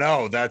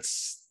 No,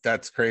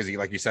 that's crazy.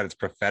 Like you said, it's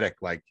prophetic.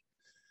 Like,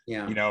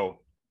 yeah,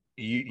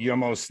 you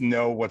almost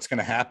know what's going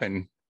to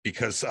happen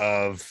because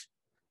of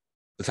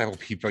the type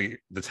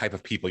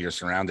of people you're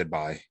surrounded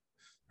by,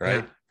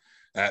 right?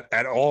 Yeah.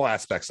 At all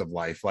aspects of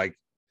life. Like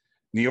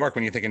New York,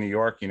 when you think of New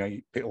York,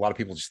 a lot of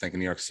people just think of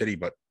New York City,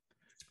 but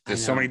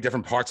there's so many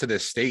different parts of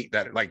this state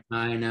that, like,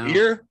 I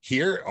know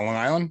here on Long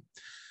Island,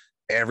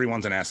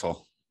 everyone's an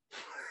asshole.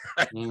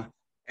 Yeah.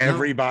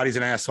 Everybody's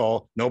an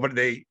asshole.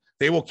 Nobody,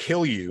 they will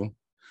kill you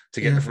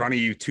to get in front of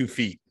you 2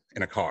 feet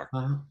in a car.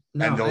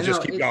 No, and they'll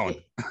just keep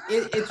going.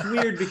 It's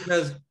weird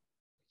because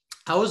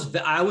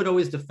I would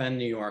always defend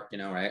New York, you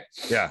know, right?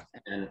 Yeah.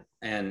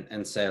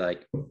 And say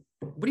like,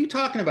 what are you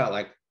talking about?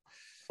 Like,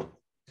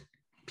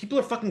 people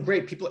are fucking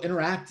great. People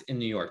interact in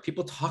New York.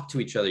 People talk to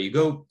each other. You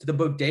go to the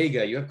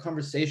bodega, you have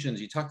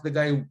conversations. You talk to the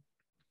guy who,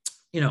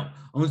 you know,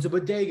 owns the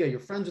bodega. You're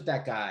friends with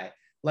that guy.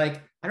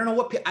 Like, I don't know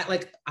what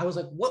I was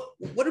like,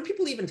 what are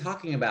people even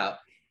talking about?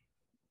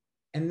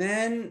 And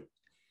then,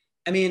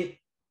 I mean,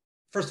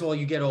 first of all,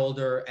 you get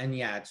older, and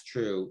yeah, it's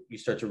true. You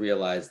start to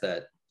realize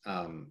that,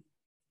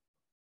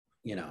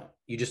 you know,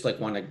 you just like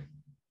want to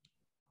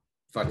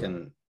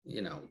fucking,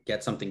 you know,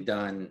 get something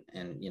done,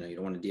 and, you know, you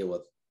don't want to deal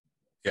with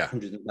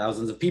hundreds of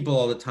thousands of people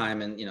all the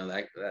time, and, you know,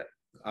 that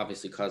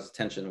obviously causes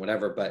tension,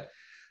 whatever. But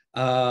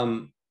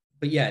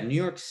yeah, New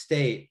York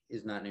State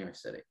is not New York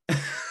City.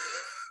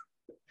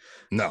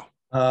 No,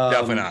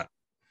 definitely not.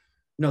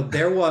 No,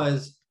 there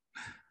was.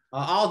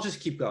 I'll just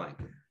keep going.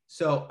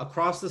 So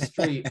across the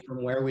street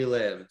from where we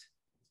lived,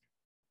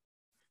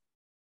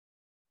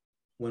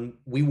 when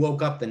we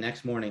woke up the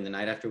next morning, the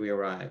night after we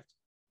arrived,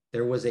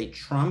 there was a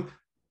Trump.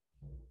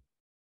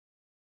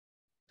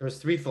 There was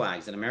 3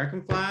 flags: an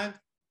American flag.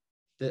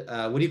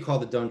 What do you call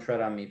the "Don't Tread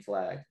on Me"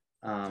 flag?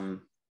 The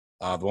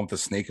one with the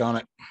snake on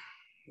it.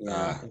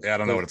 Yeah, I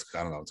don't know what it's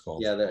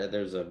called. Yeah,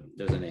 there's a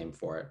name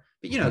for it.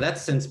 But, you know,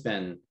 that's since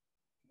been.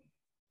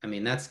 I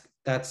mean,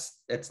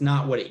 it's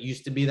not what it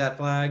used to be, that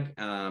flag.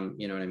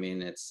 You know what I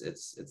mean? It's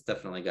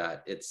definitely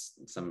got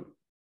some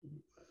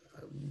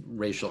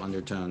racial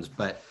undertones,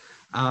 but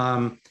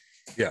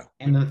yeah.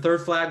 And the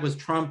 3rd flag was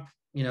Trump.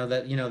 You know,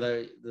 that, you know,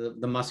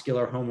 the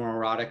muscular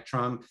homoerotic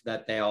Trump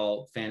that they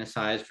all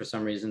fantasize for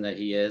some reason that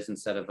he is,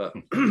 instead of a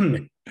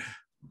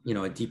you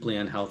know, a deeply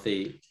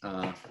unhealthy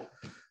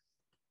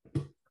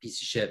piece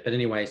of shit. But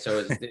anyway,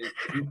 so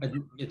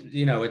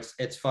you know,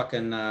 it's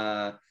fucking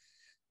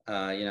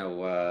you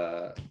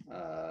know,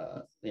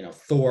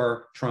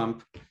 Thor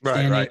Trump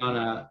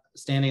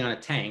standing on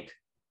a tank,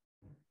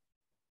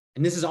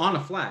 and this is on a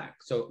flag.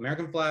 So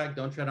American flag,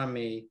 "Don't Tread on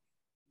Me,"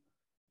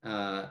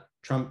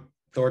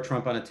 Thor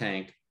Trump on a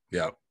tank.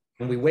 Yeah.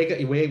 And we wake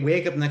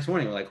up the next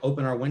morning, we like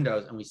open our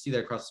windows, and we see that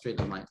across the street.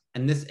 And I'm like,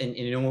 and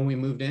you know, when we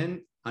moved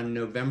in on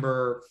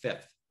November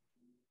 5th,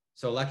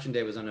 so election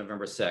day was on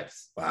November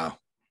 6th. Wow.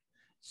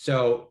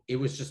 So it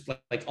was just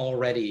like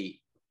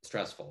already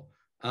stressful.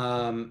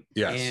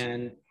 Yes.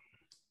 And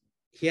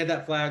he had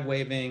that flag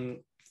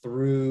waving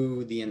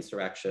through the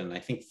insurrection. I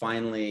think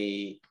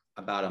finally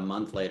about a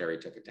month later he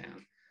took it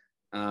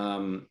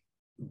down.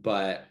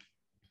 But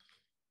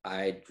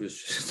I was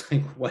just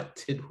like,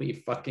 what did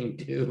we fucking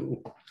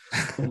do?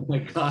 Oh my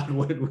God,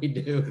 what did we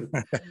do?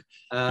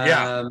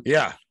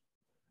 Yeah.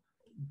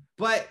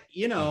 But,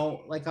 you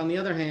know, like, on the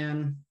other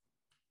hand,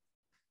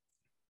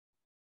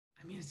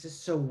 I mean, it's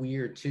just so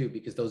weird too,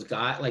 because those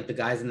guys, like the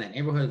guys in that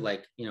neighborhood,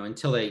 like, you know,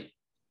 until they,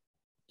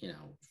 you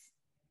know,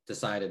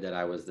 decided that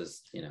I was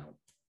this, you know,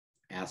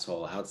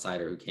 asshole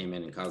outsider who came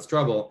in and caused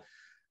trouble,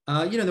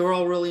 you know, they were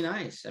all really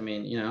nice. I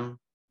mean, you know,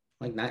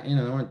 like, not, you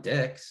know, they weren't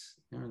dicks.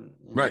 They were,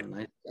 right.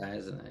 Nice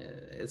guys. And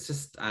it's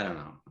just, I don't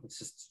know. It's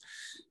just,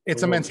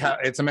 it's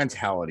a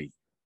mentality,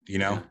 you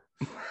know? Yeah.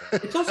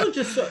 It's also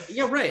just so,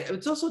 yeah, right.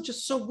 It's also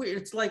just so weird.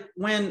 It's like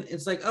when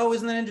it's like, oh,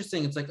 isn't that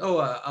interesting? It's like, oh,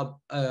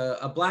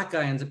 a black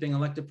guy ends up being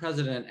elected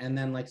president, and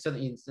then like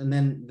suddenly, and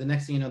then the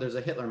next thing you know, there's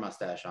a Hitler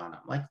mustache on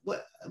him. Like,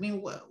 what? I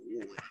mean, what?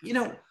 You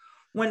know,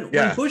 when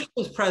Bush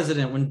was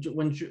president,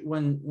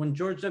 when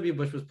George W.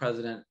 Bush was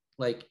president,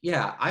 like,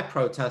 yeah, I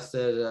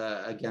protested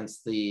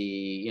against the,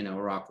 you know,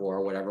 Iraq War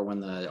or whatever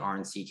when the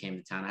RNC came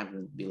to town. I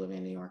happened to be living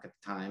in New York at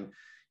the time.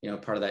 You know,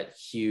 part of that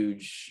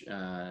huge,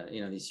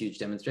 you know, these huge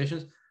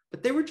demonstrations.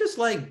 But they were just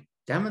like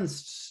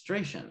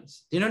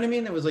demonstrations. Do you know what I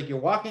mean? It was like you're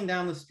walking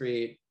down the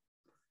street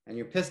and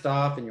you're pissed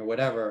off and you're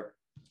whatever,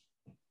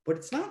 but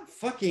it's not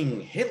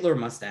fucking Hitler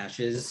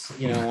mustaches,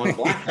 you know, on a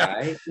black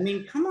guy. I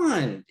mean, come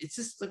on. It's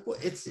just like,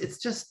 it's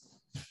just.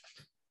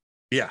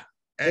 Yeah.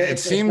 It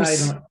seems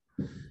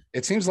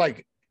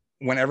like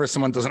whenever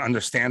someone doesn't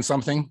understand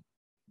something,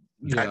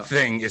 that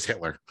thing is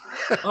Hitler.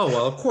 Oh,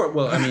 well, of course.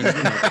 Well, I mean,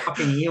 you know,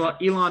 fucking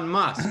Elon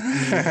Musk. I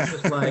mean, it's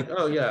just like,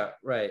 oh yeah,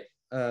 right.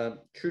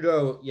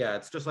 Trudeau, yeah,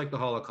 it's just like the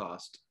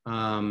Holocaust.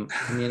 I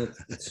mean,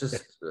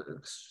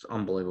 it's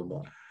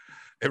unbelievable.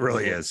 It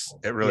really is.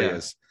 It really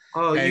is.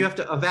 Oh, and you have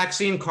to, a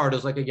vaccine card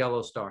is like a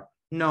yellow star.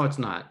 No, it's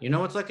not. You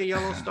know what's like a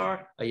yellow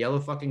star? A yellow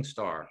fucking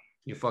star.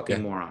 You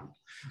fucking moron.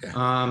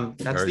 Yeah.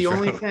 That's very the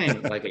only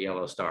thing like a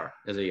yellow star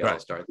is a yellow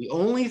star. The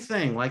only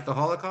thing like the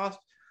Holocaust,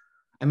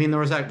 I mean,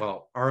 there was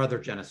our other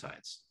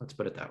genocides. Let's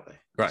put it that way.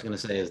 I was going to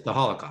say is the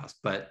Holocaust,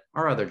 but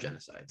our other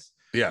genocides.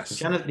 Yes.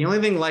 The only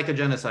thing like a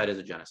genocide is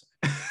a genocide.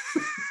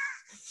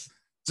 It's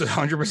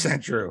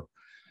 100% true.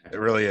 It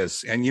really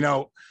is. And, you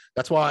know,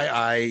 that's why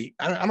I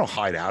don't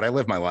hide out. I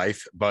live my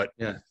life, but,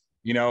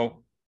 you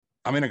know,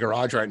 I'm in a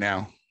garage right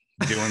now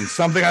doing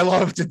something I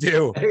love to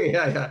do.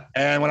 Yeah.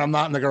 And when I'm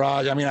not in the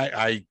garage, I mean,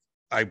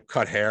 I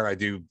cut hair. I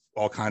do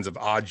all kinds of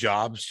odd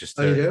jobs just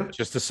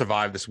to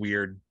survive this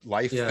weird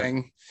life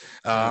thing.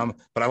 But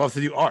I love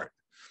to do art.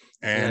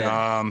 And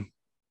I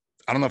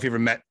don't know if you ever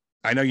met,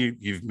 I know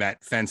you've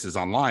met Fences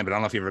online, but I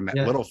don't know if you ever met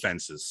Little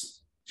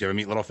Fences. Did you ever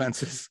meet Little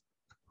Fences?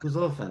 Who's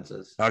Little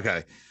Fences?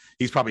 Okay.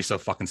 He's probably so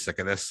fucking sick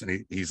of this,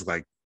 and he's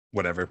like,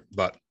 whatever.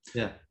 But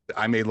yeah,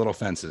 I made Little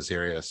Fences.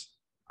 Here he is.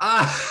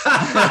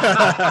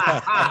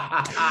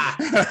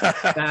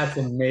 That's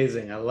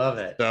amazing. I love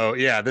it. So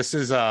yeah, this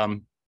is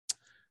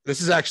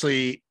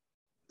actually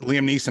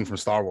Liam Neeson from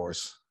Star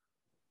Wars.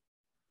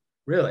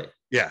 Really?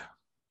 Yeah.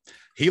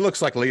 He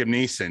looks like Liam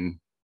Neeson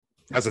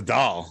as a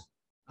doll,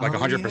 like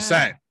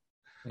 100%.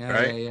 Yeah,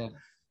 right? Yeah.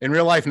 In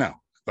real life, no.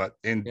 But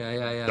in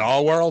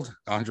doll world,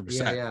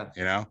 100%,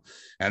 you know.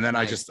 And then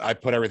nice. I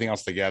put everything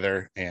else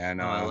together, and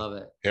I love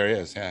it. Here he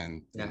is,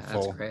 and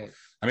that's great.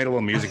 I made a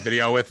little music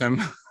video with him.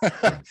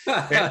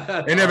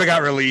 it never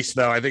got released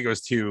though. I think it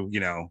was too,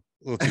 a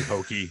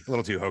little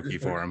too hokey,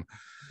 for him.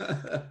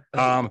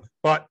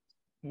 But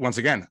once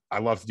again, I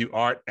love to do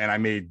art, and I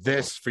made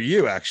this for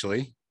you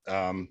actually.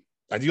 I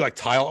do like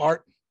tile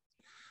art.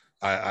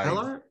 Tile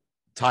art?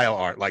 Tile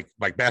art, like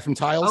bathroom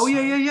tiles. Oh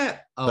yeah.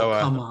 Oh, so,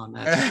 come on,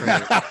 that's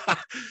great.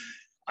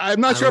 I'm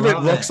not sure if it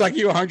looks like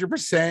you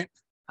 100%.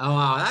 Oh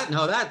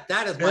wow,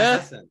 that is my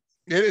essence.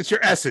 It's your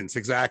essence,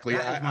 exactly.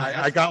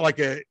 I got like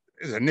a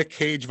Nick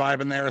Cage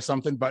vibe in there or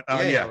something, but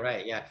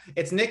right.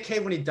 It's Nick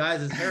Cage when he dyes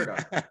his hair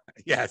dark.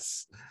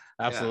 Yes,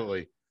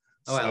 absolutely.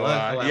 Yeah.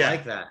 I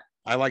like that.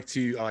 I like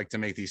to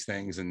make these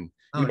things, and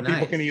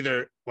people can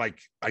either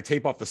I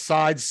tape off the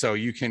sides so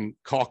you can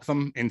caulk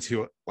them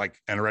into like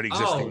an already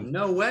existing. Oh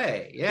no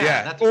way!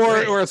 Yeah, that's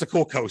or it's a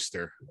cool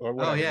coaster. Or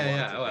oh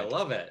yeah. Oh, I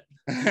love it.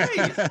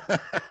 Nice.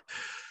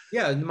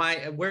 Yeah,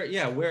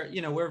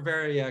 we're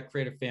very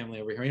creative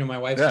family over here. My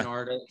wife's an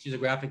artist; she's a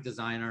graphic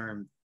designer,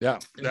 and I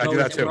do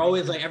that too. We're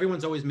always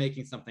everyone's always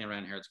making something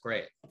around here. It's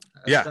great.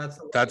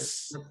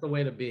 That's the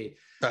way to be.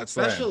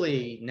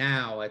 Especially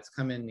now, it's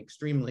come in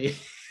extremely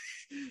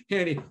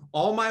handy.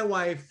 All my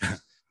wife's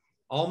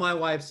my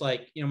wife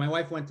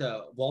went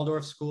to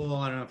Waldorf school.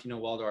 I don't know if you know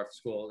Waldorf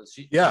school. There's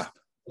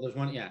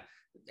one,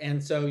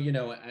 and so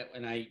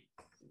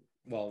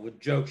would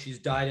joke she's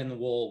dyed in the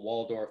wool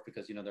Waldorf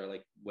because they're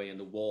like way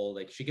into wool,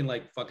 like she can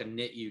fucking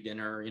knit you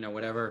dinner,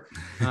 whatever.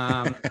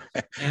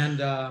 And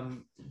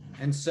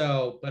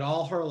so but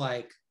all her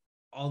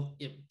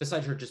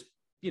besides her just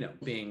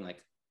being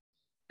like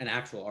an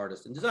actual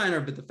artist and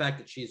designer, but the fact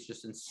that she's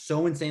just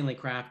so insanely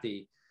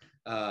crafty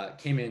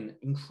came in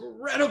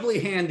incredibly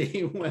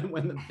handy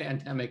when the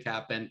pandemic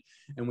happened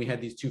and we had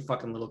these two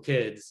fucking little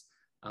kids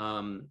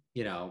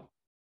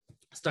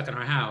stuck in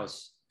our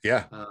house.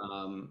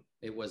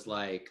 It was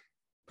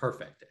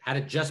perfect. Had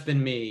it just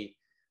been me,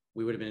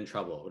 we would have been in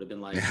trouble. It would have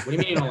been like, what do you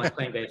mean you don't like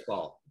playing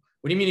baseball?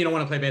 What do you mean you don't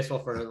want to play baseball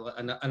for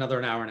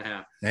another hour and a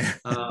half?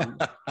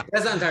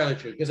 That's not entirely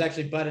true, because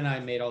actually Bud and I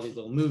made all these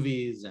little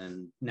movies,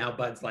 and now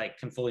Bud's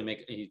can fully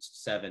make. He's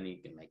 7. He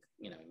can make.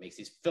 He makes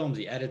these films.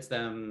 He edits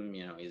them.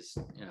 He's.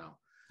 I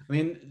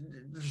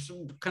mean, there's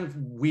some kind of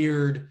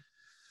weird,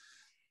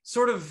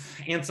 sort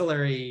of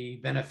ancillary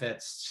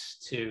benefits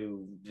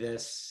to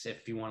this,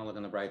 if you want to look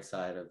on the bright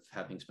side of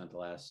having spent the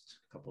last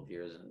couple of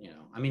years. And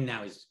I mean,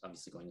 now he's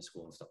obviously going to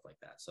school and stuff like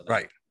that, so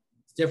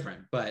it's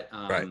different. But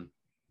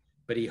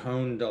but he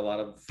honed a lot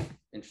of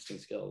interesting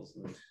skills.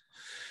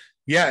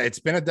 It's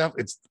been an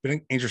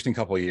interesting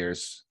couple of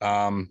years.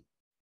 The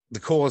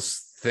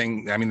coolest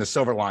thing, I mean, the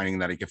silver lining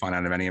that you can find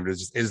out of any of it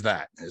is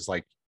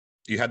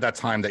you had that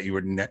time that you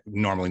would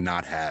normally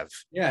not have.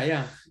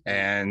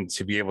 And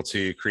to be able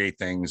to create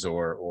things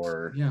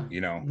or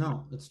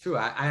no, it's true.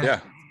 I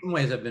in some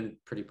ways I've been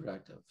pretty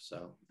productive,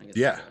 so I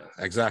guess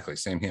exactly,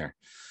 same here.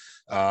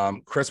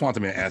 Chris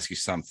wanted me to ask you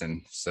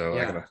something, so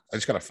I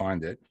just gotta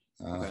find it.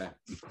 Okay.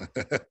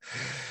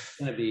 It's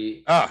gonna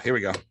be here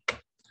we go.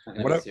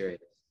 What serious?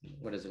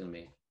 What is it gonna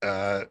be?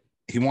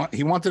 He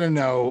wanted to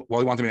know,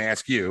 he wanted me to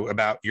ask you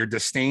about your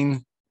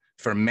disdain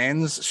for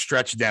men's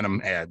stretch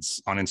denim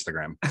ads on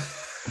Instagram.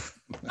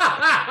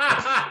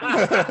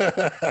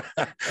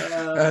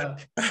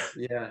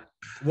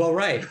 Well,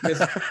 right.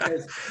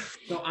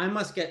 So I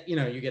must get,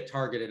 you get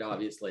targeted,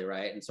 obviously,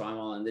 right? And so I'm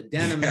all in the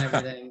denim and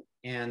everything.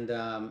 And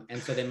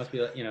so they must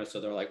be,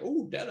 so they're like,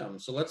 oh, denim.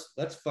 So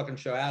let's fucking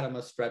show Adam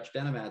a stretch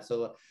denim ad.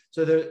 So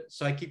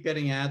I keep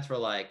getting ads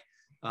for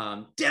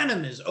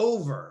denim is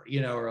over,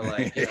 or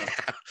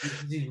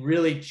these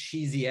really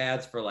cheesy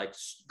ads for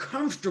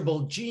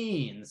comfortable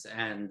jeans.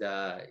 And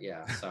I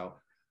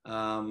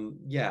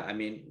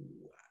mean,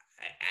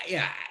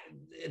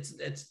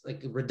 it's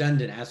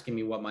redundant asking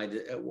me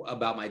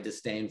about my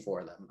disdain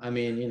for them. I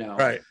mean,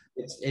 right.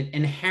 It's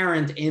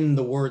inherent in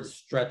the word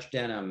stretch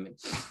denim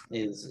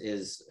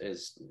is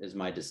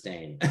my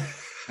disdain.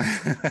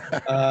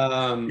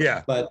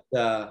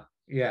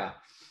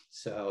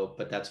 So,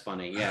 but that's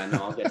funny. Yeah,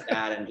 no, I'll get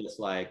that and just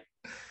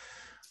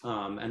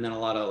and then a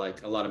lot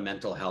of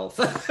mental health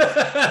products,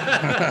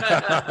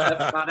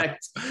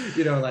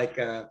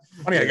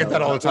 funny, I get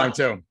that all the time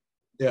too.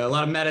 Yeah, a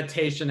lot of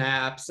meditation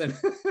apps and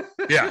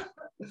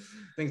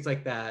things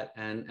like that.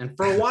 And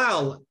for a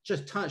while,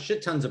 just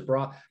shit tons of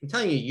bra. I'm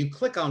telling you, you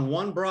click on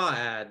one bra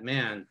ad,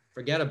 man,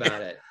 forget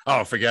about it.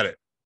 Oh, forget it.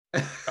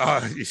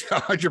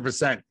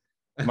 100%.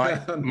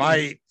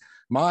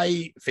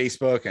 My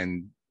Facebook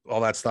and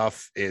all that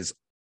stuff is,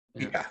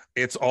 yeah,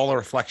 it's all a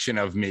reflection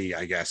of me,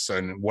 I guess,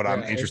 and what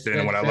I'm interested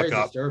in, what I look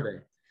up.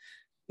 Disturbing.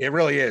 It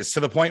really is, to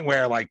the point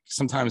where like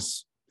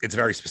sometimes it's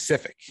very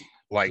specific.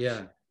 Like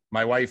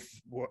my wife,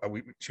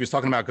 she was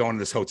talking about going to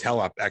this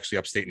hotel actually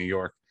upstate New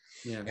York.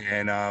 Yeah.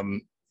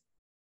 And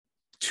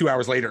 2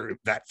 hours later,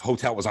 that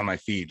hotel was on my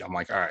feed. I'm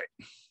like, all right,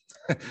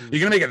 you're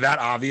gonna make it that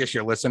obvious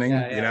you're listening,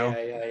 you know?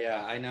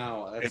 Yeah. I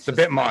know. It's a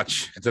bit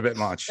much. It's a bit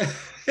much.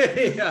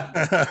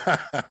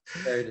 Yeah.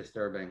 Very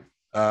disturbing.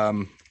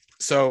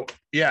 So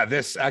yeah,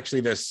 this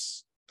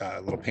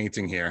little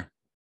painting here.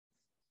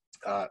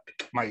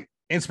 My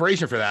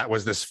inspiration for that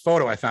was this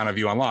photo I found of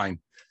you online,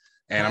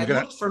 and I'm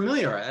gonna. Looks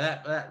familiar.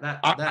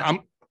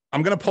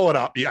 I'm gonna pull it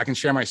up. Yeah, I can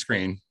share my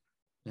screen.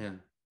 Yeah.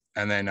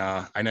 And then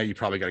I know you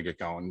probably got to get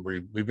going.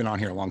 We've been on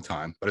here a long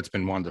time, but it's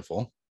been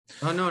wonderful.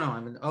 Oh no!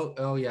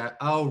 Oh yeah.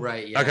 Oh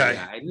right. Yeah. Okay.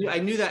 Yeah. I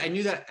knew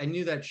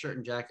that shirt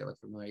and jacket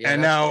looked familiar. Yeah,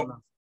 and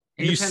now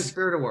Independent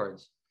Spirit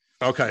Awards.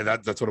 Okay,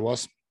 that's what it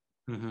was.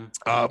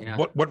 Mm-hmm.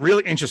 What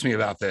really interests me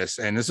about this,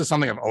 and this is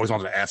something I've always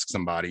wanted to ask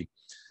somebody.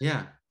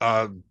 Yeah.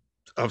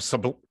 Of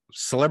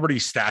celebrity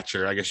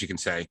stature, I guess you can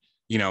say.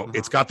 You know,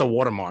 it's got the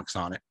watermarks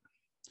on it.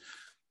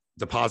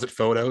 Deposit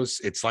photos.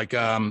 It's like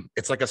a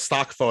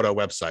stock photo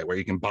website where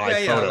you can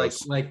buy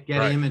photos, like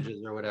Getty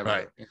Images or whatever.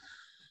 Right. Yeah.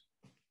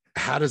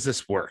 How does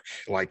this work?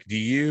 Like, do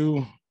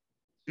you?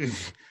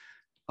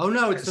 Oh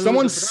no! It's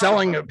someone's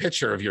selling a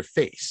picture of your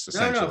face.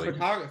 Essentially.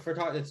 No,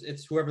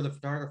 it's whoever the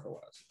photographer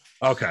was.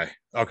 Okay.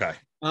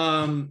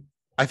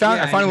 I find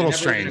it a little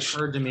strange.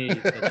 Occurred to me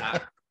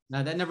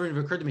that never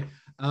even occurred to me.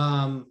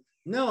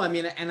 No, I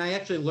mean, and I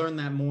actually learned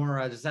that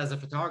more just as a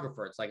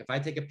photographer. It's like if I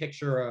take a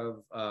picture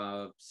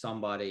of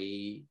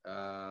somebody,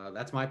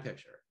 that's my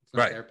picture. It's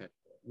not their picture.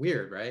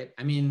 Weird, right?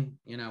 I mean,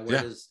 you know,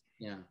 where does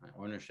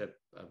ownership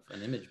of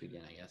an image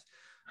begin, I guess,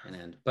 and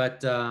end.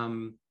 But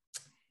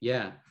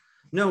yeah,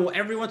 no.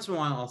 Every once in a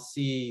while, I'll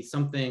see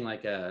something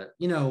like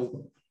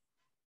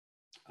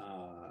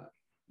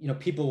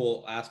people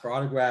will ask for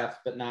autographs,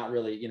 but not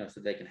really, so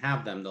they can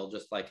have them. They'll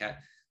just like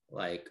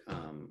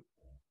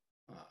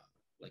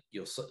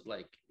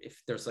if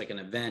there's like an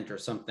event or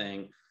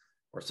something,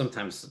 or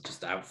sometimes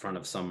just out front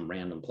of some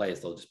random place,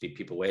 there'll just be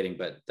people waiting.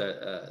 But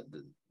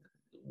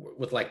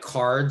with like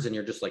cards, and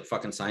you're just like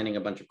fucking signing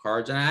a bunch of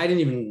cards, and I didn't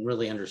even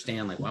really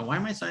understand like why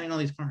am I signing all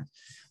these cards?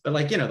 But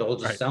like they'll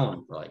just sell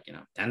them for like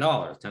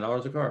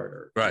 $10 a card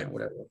or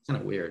whatever. It's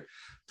kind of weird,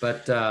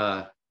 but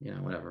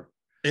whatever.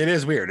 It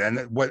is weird,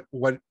 and what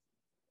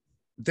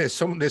there's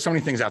so many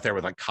things out there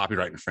with like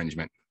copyright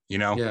infringement.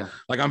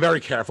 Like I'm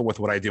very careful with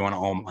what I do on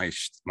all my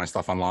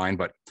stuff online,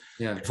 but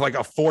if like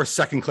a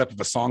 4-second clip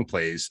of a song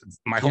plays,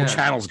 my whole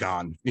channel's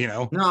gone,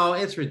 No,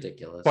 it's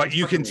ridiculous. But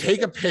you can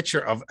take a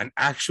picture of an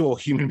actual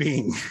human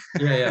being.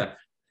 Yeah.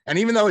 And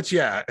even though it's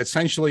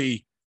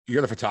essentially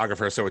you're the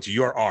photographer, so it's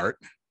your art.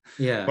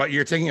 Yeah. But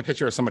you're taking a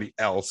picture of somebody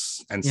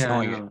else and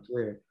selling it.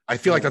 Weird. I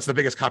feel like that's the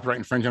biggest copyright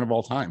infringement of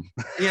all time.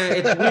 Yeah,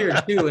 it's weird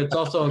too.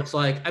 It's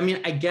like, I mean,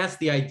 I guess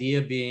the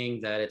idea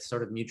being that it's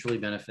sort of mutually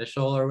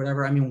beneficial or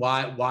whatever. I mean,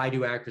 why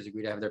do actors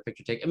agree to have their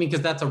picture taken? I mean,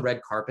 because that's a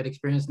red carpet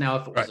experience. Now,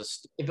 if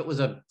it was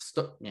a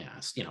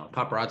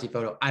paparazzi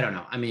photo, I don't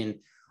know. I mean,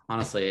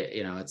 honestly,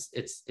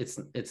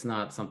 it's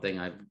not something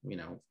I've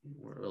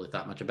really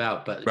thought much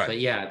about.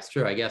 But yeah, it's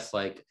true. I guess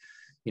like.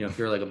 If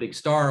you're like a big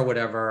star or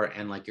whatever,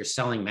 and like you're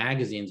selling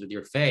magazines with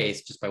your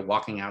face just by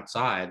walking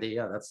outside,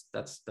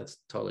 that's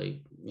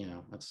totally,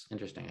 that's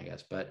interesting, I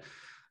guess. But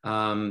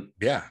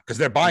because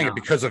they're buying it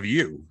because of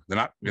you. You're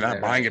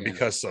not buying it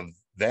because of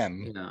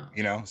them.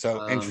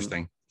 So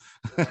interesting.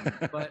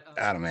 But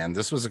Adam, man,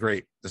 this was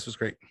great.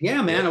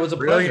 Yeah, man, it was a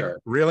pleasure.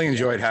 Really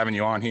enjoyed having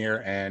you on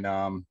here,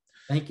 and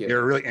thank you.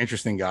 You're a really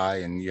interesting guy,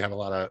 and you have a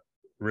lot of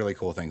really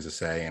cool things to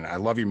say. And I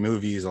love your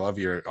movies. I love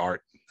your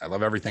art. I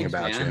love everything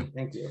about you.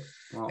 Thank you.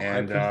 Well,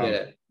 and, I appreciate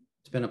it.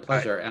 It's been a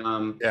pleasure.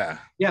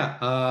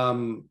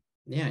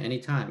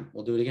 Anytime.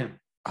 We'll do it again.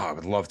 Oh, I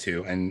would love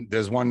to. And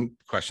there's one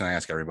question I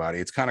ask everybody.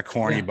 It's kind of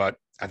corny, but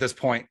at this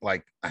point,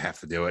 like I have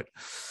to do it.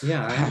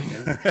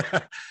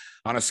 Yeah.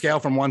 On a scale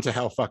from 1 to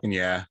hell fucking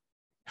yeah,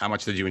 how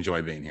much did you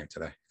enjoy being here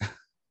today?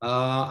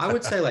 I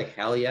would say like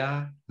hell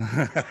yeah. Is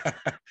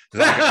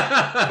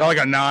that like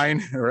a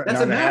 9?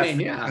 That's a 9,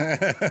 yeah.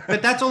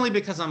 But that's only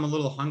because I'm a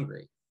little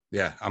hungry.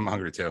 Yeah, I'm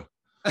hungry too.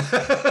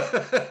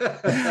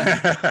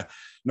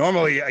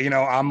 Normally,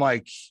 I'm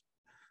like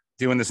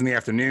doing this in the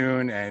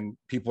afternoon, and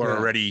people are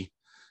already,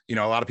 a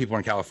lot of people are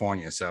in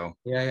California, so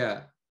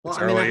yeah. Well,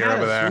 I mean, I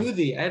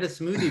had a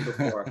smoothie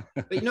before,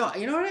 but you know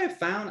what I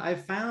found?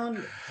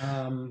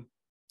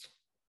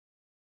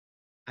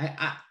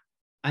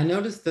 I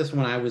noticed this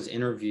when I was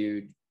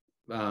interviewed.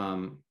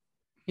 So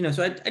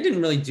I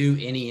didn't really do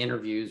any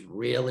interviews,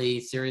 really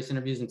serious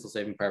interviews, until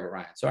Saving Private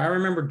Ryan. So I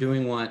remember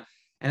doing one,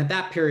 and at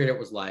that period, it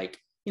was like.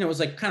 It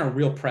was like kind of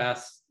real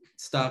press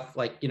stuff,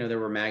 like, you know, there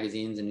were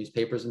magazines and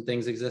newspapers and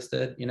things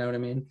existed, you know what I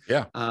mean?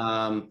 Yeah.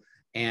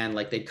 And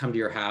like they'd come to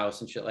your house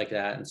and shit like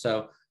that. And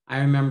so I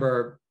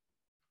remember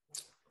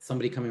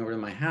somebody coming over to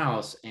my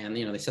house and,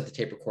 you know, they set the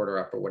tape recorder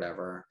up or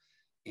whatever.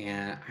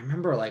 And I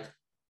remember like,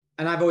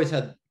 and I've always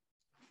had,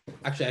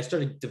 actually, I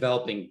started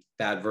developing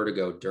bad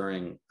vertigo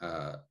during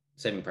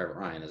Saving Private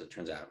Ryan, as it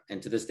turns out.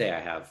 And to this day, I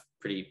have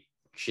pretty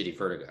shitty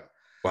vertigo.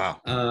 Wow.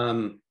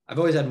 I've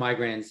always had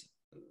migraines,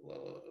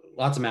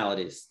 lots of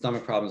maladies,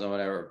 stomach problems and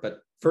whatever, but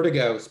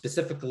vertigo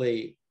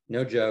specifically,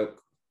 no joke,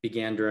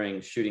 began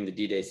during shooting the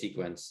D-Day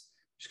sequence,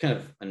 which is kind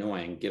of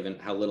annoying given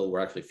how little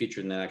we're actually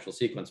featured in that actual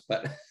sequence,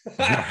 but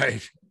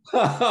right.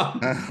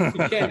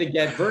 began to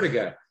get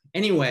vertigo.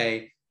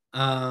 Anyway,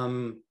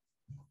 and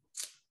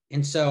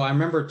so I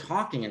remember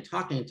talking, and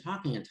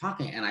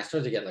I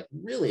started to get like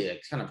really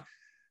like kind of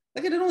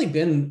like it had only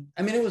been,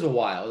 I mean, it was a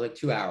while, like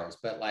 2 hours,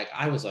 but like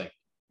I was like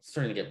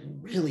starting to get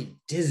really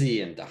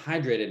dizzy and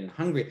dehydrated and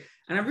hungry.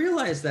 And I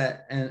realized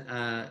that, and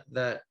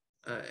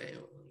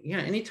yeah,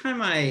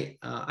 anytime I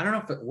don't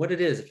know what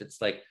it is, if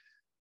it's like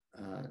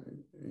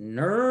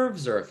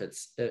nerves or if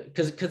it's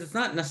because it's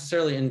not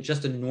necessarily in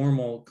just a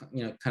normal,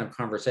 you know, kind of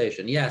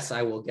conversation. Yes,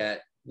 I will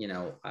get, you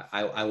know,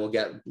 I will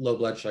get low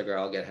blood sugar,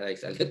 I'll get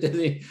headaches, I'll get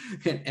dizzy,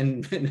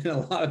 and in a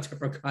lot of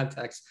different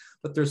contexts.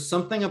 But there's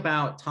something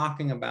about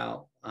talking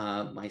about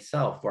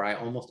myself where I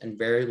almost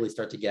invariably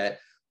start to get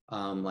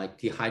like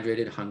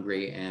dehydrated,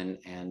 hungry,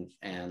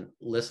 and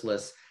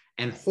listless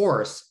and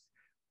hoarse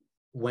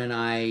when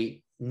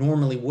I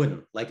normally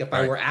wouldn't. Like if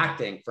I were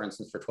acting, for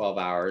instance, for 12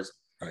 hours,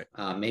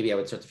 maybe I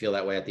would start to feel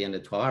that way at the end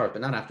of 12 hours,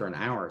 but not after an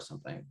hour or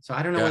something. So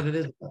I don't know what it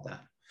is about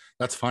that.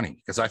 That's funny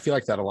because I feel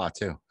like that a lot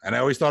too. And I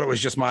always thought it was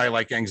just my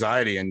like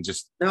anxiety and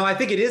just. No, I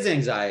think it is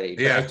anxiety.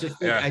 Yeah.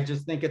 I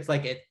just think it's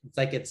like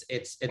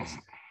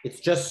it's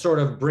just sort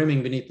of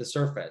brimming beneath the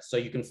surface. So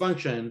you can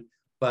function,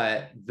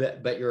 but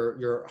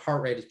your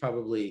heart rate is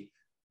probably,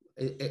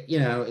 you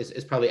know,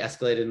 is probably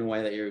escalated in a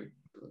way that you're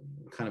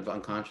kind of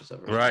unconscious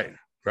of. Right.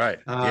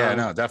 Yeah,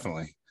 no,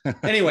 definitely.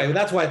 Anyway,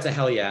 that's why it's a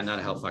hell yeah, not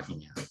a hell fucking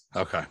yeah.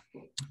 Okay.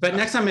 But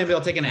next time maybe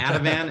I'll take an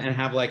Ativan and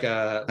have like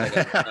a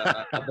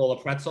bowl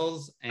of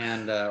pretzels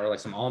and or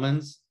like some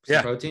almonds,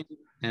 some protein,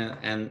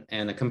 and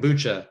a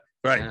kombucha.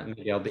 Right.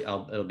 Maybe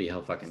it'll be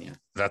hell fucking yeah.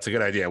 That's a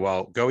good idea.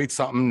 Well, go eat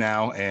something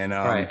now, and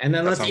right, and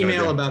then let's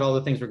email about all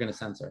the things we're going to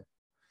censor.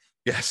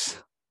 Yes.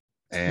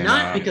 And,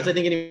 not because I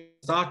think anyone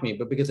stalked me,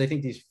 but because I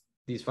think these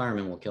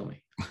firemen will kill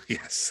me.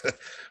 Yes,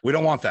 we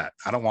don't want that.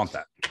 I don't want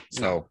that.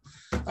 So,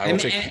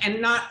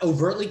 and not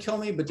overtly kill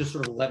me, but just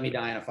sort of let me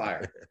die in a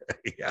fire.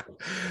 Yeah,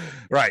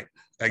 right.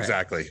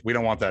 Exactly. Right. We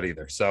don't want that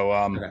either. So,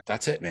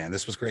 that's it, man.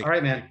 This was great. All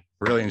right, man.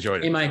 Really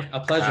enjoyed it. Hey, Mike,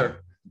 a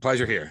pleasure.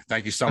 Pleasure here.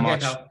 Thank you so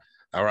much. Pal.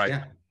 All right.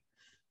 Yeah.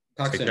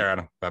 Talk Take soon. care,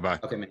 Adam. Bye-bye.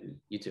 Okay, man.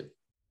 You too.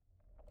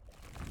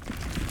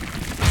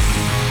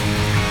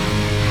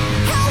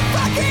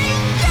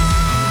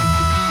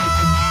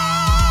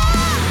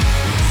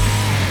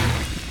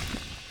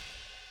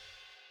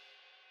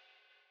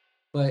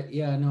 But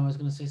yeah, no, I was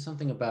going to say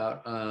something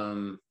about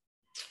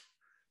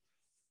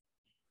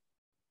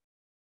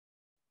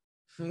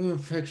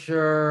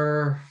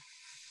picture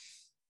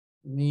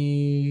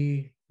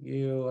me,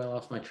 you. I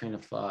lost my train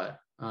of thought.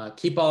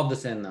 Keep all of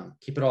this in though.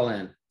 Keep it all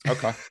in.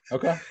 Okay.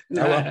 Draw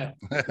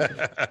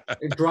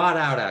it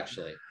out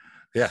actually.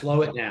 Yeah.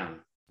 Slow it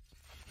down.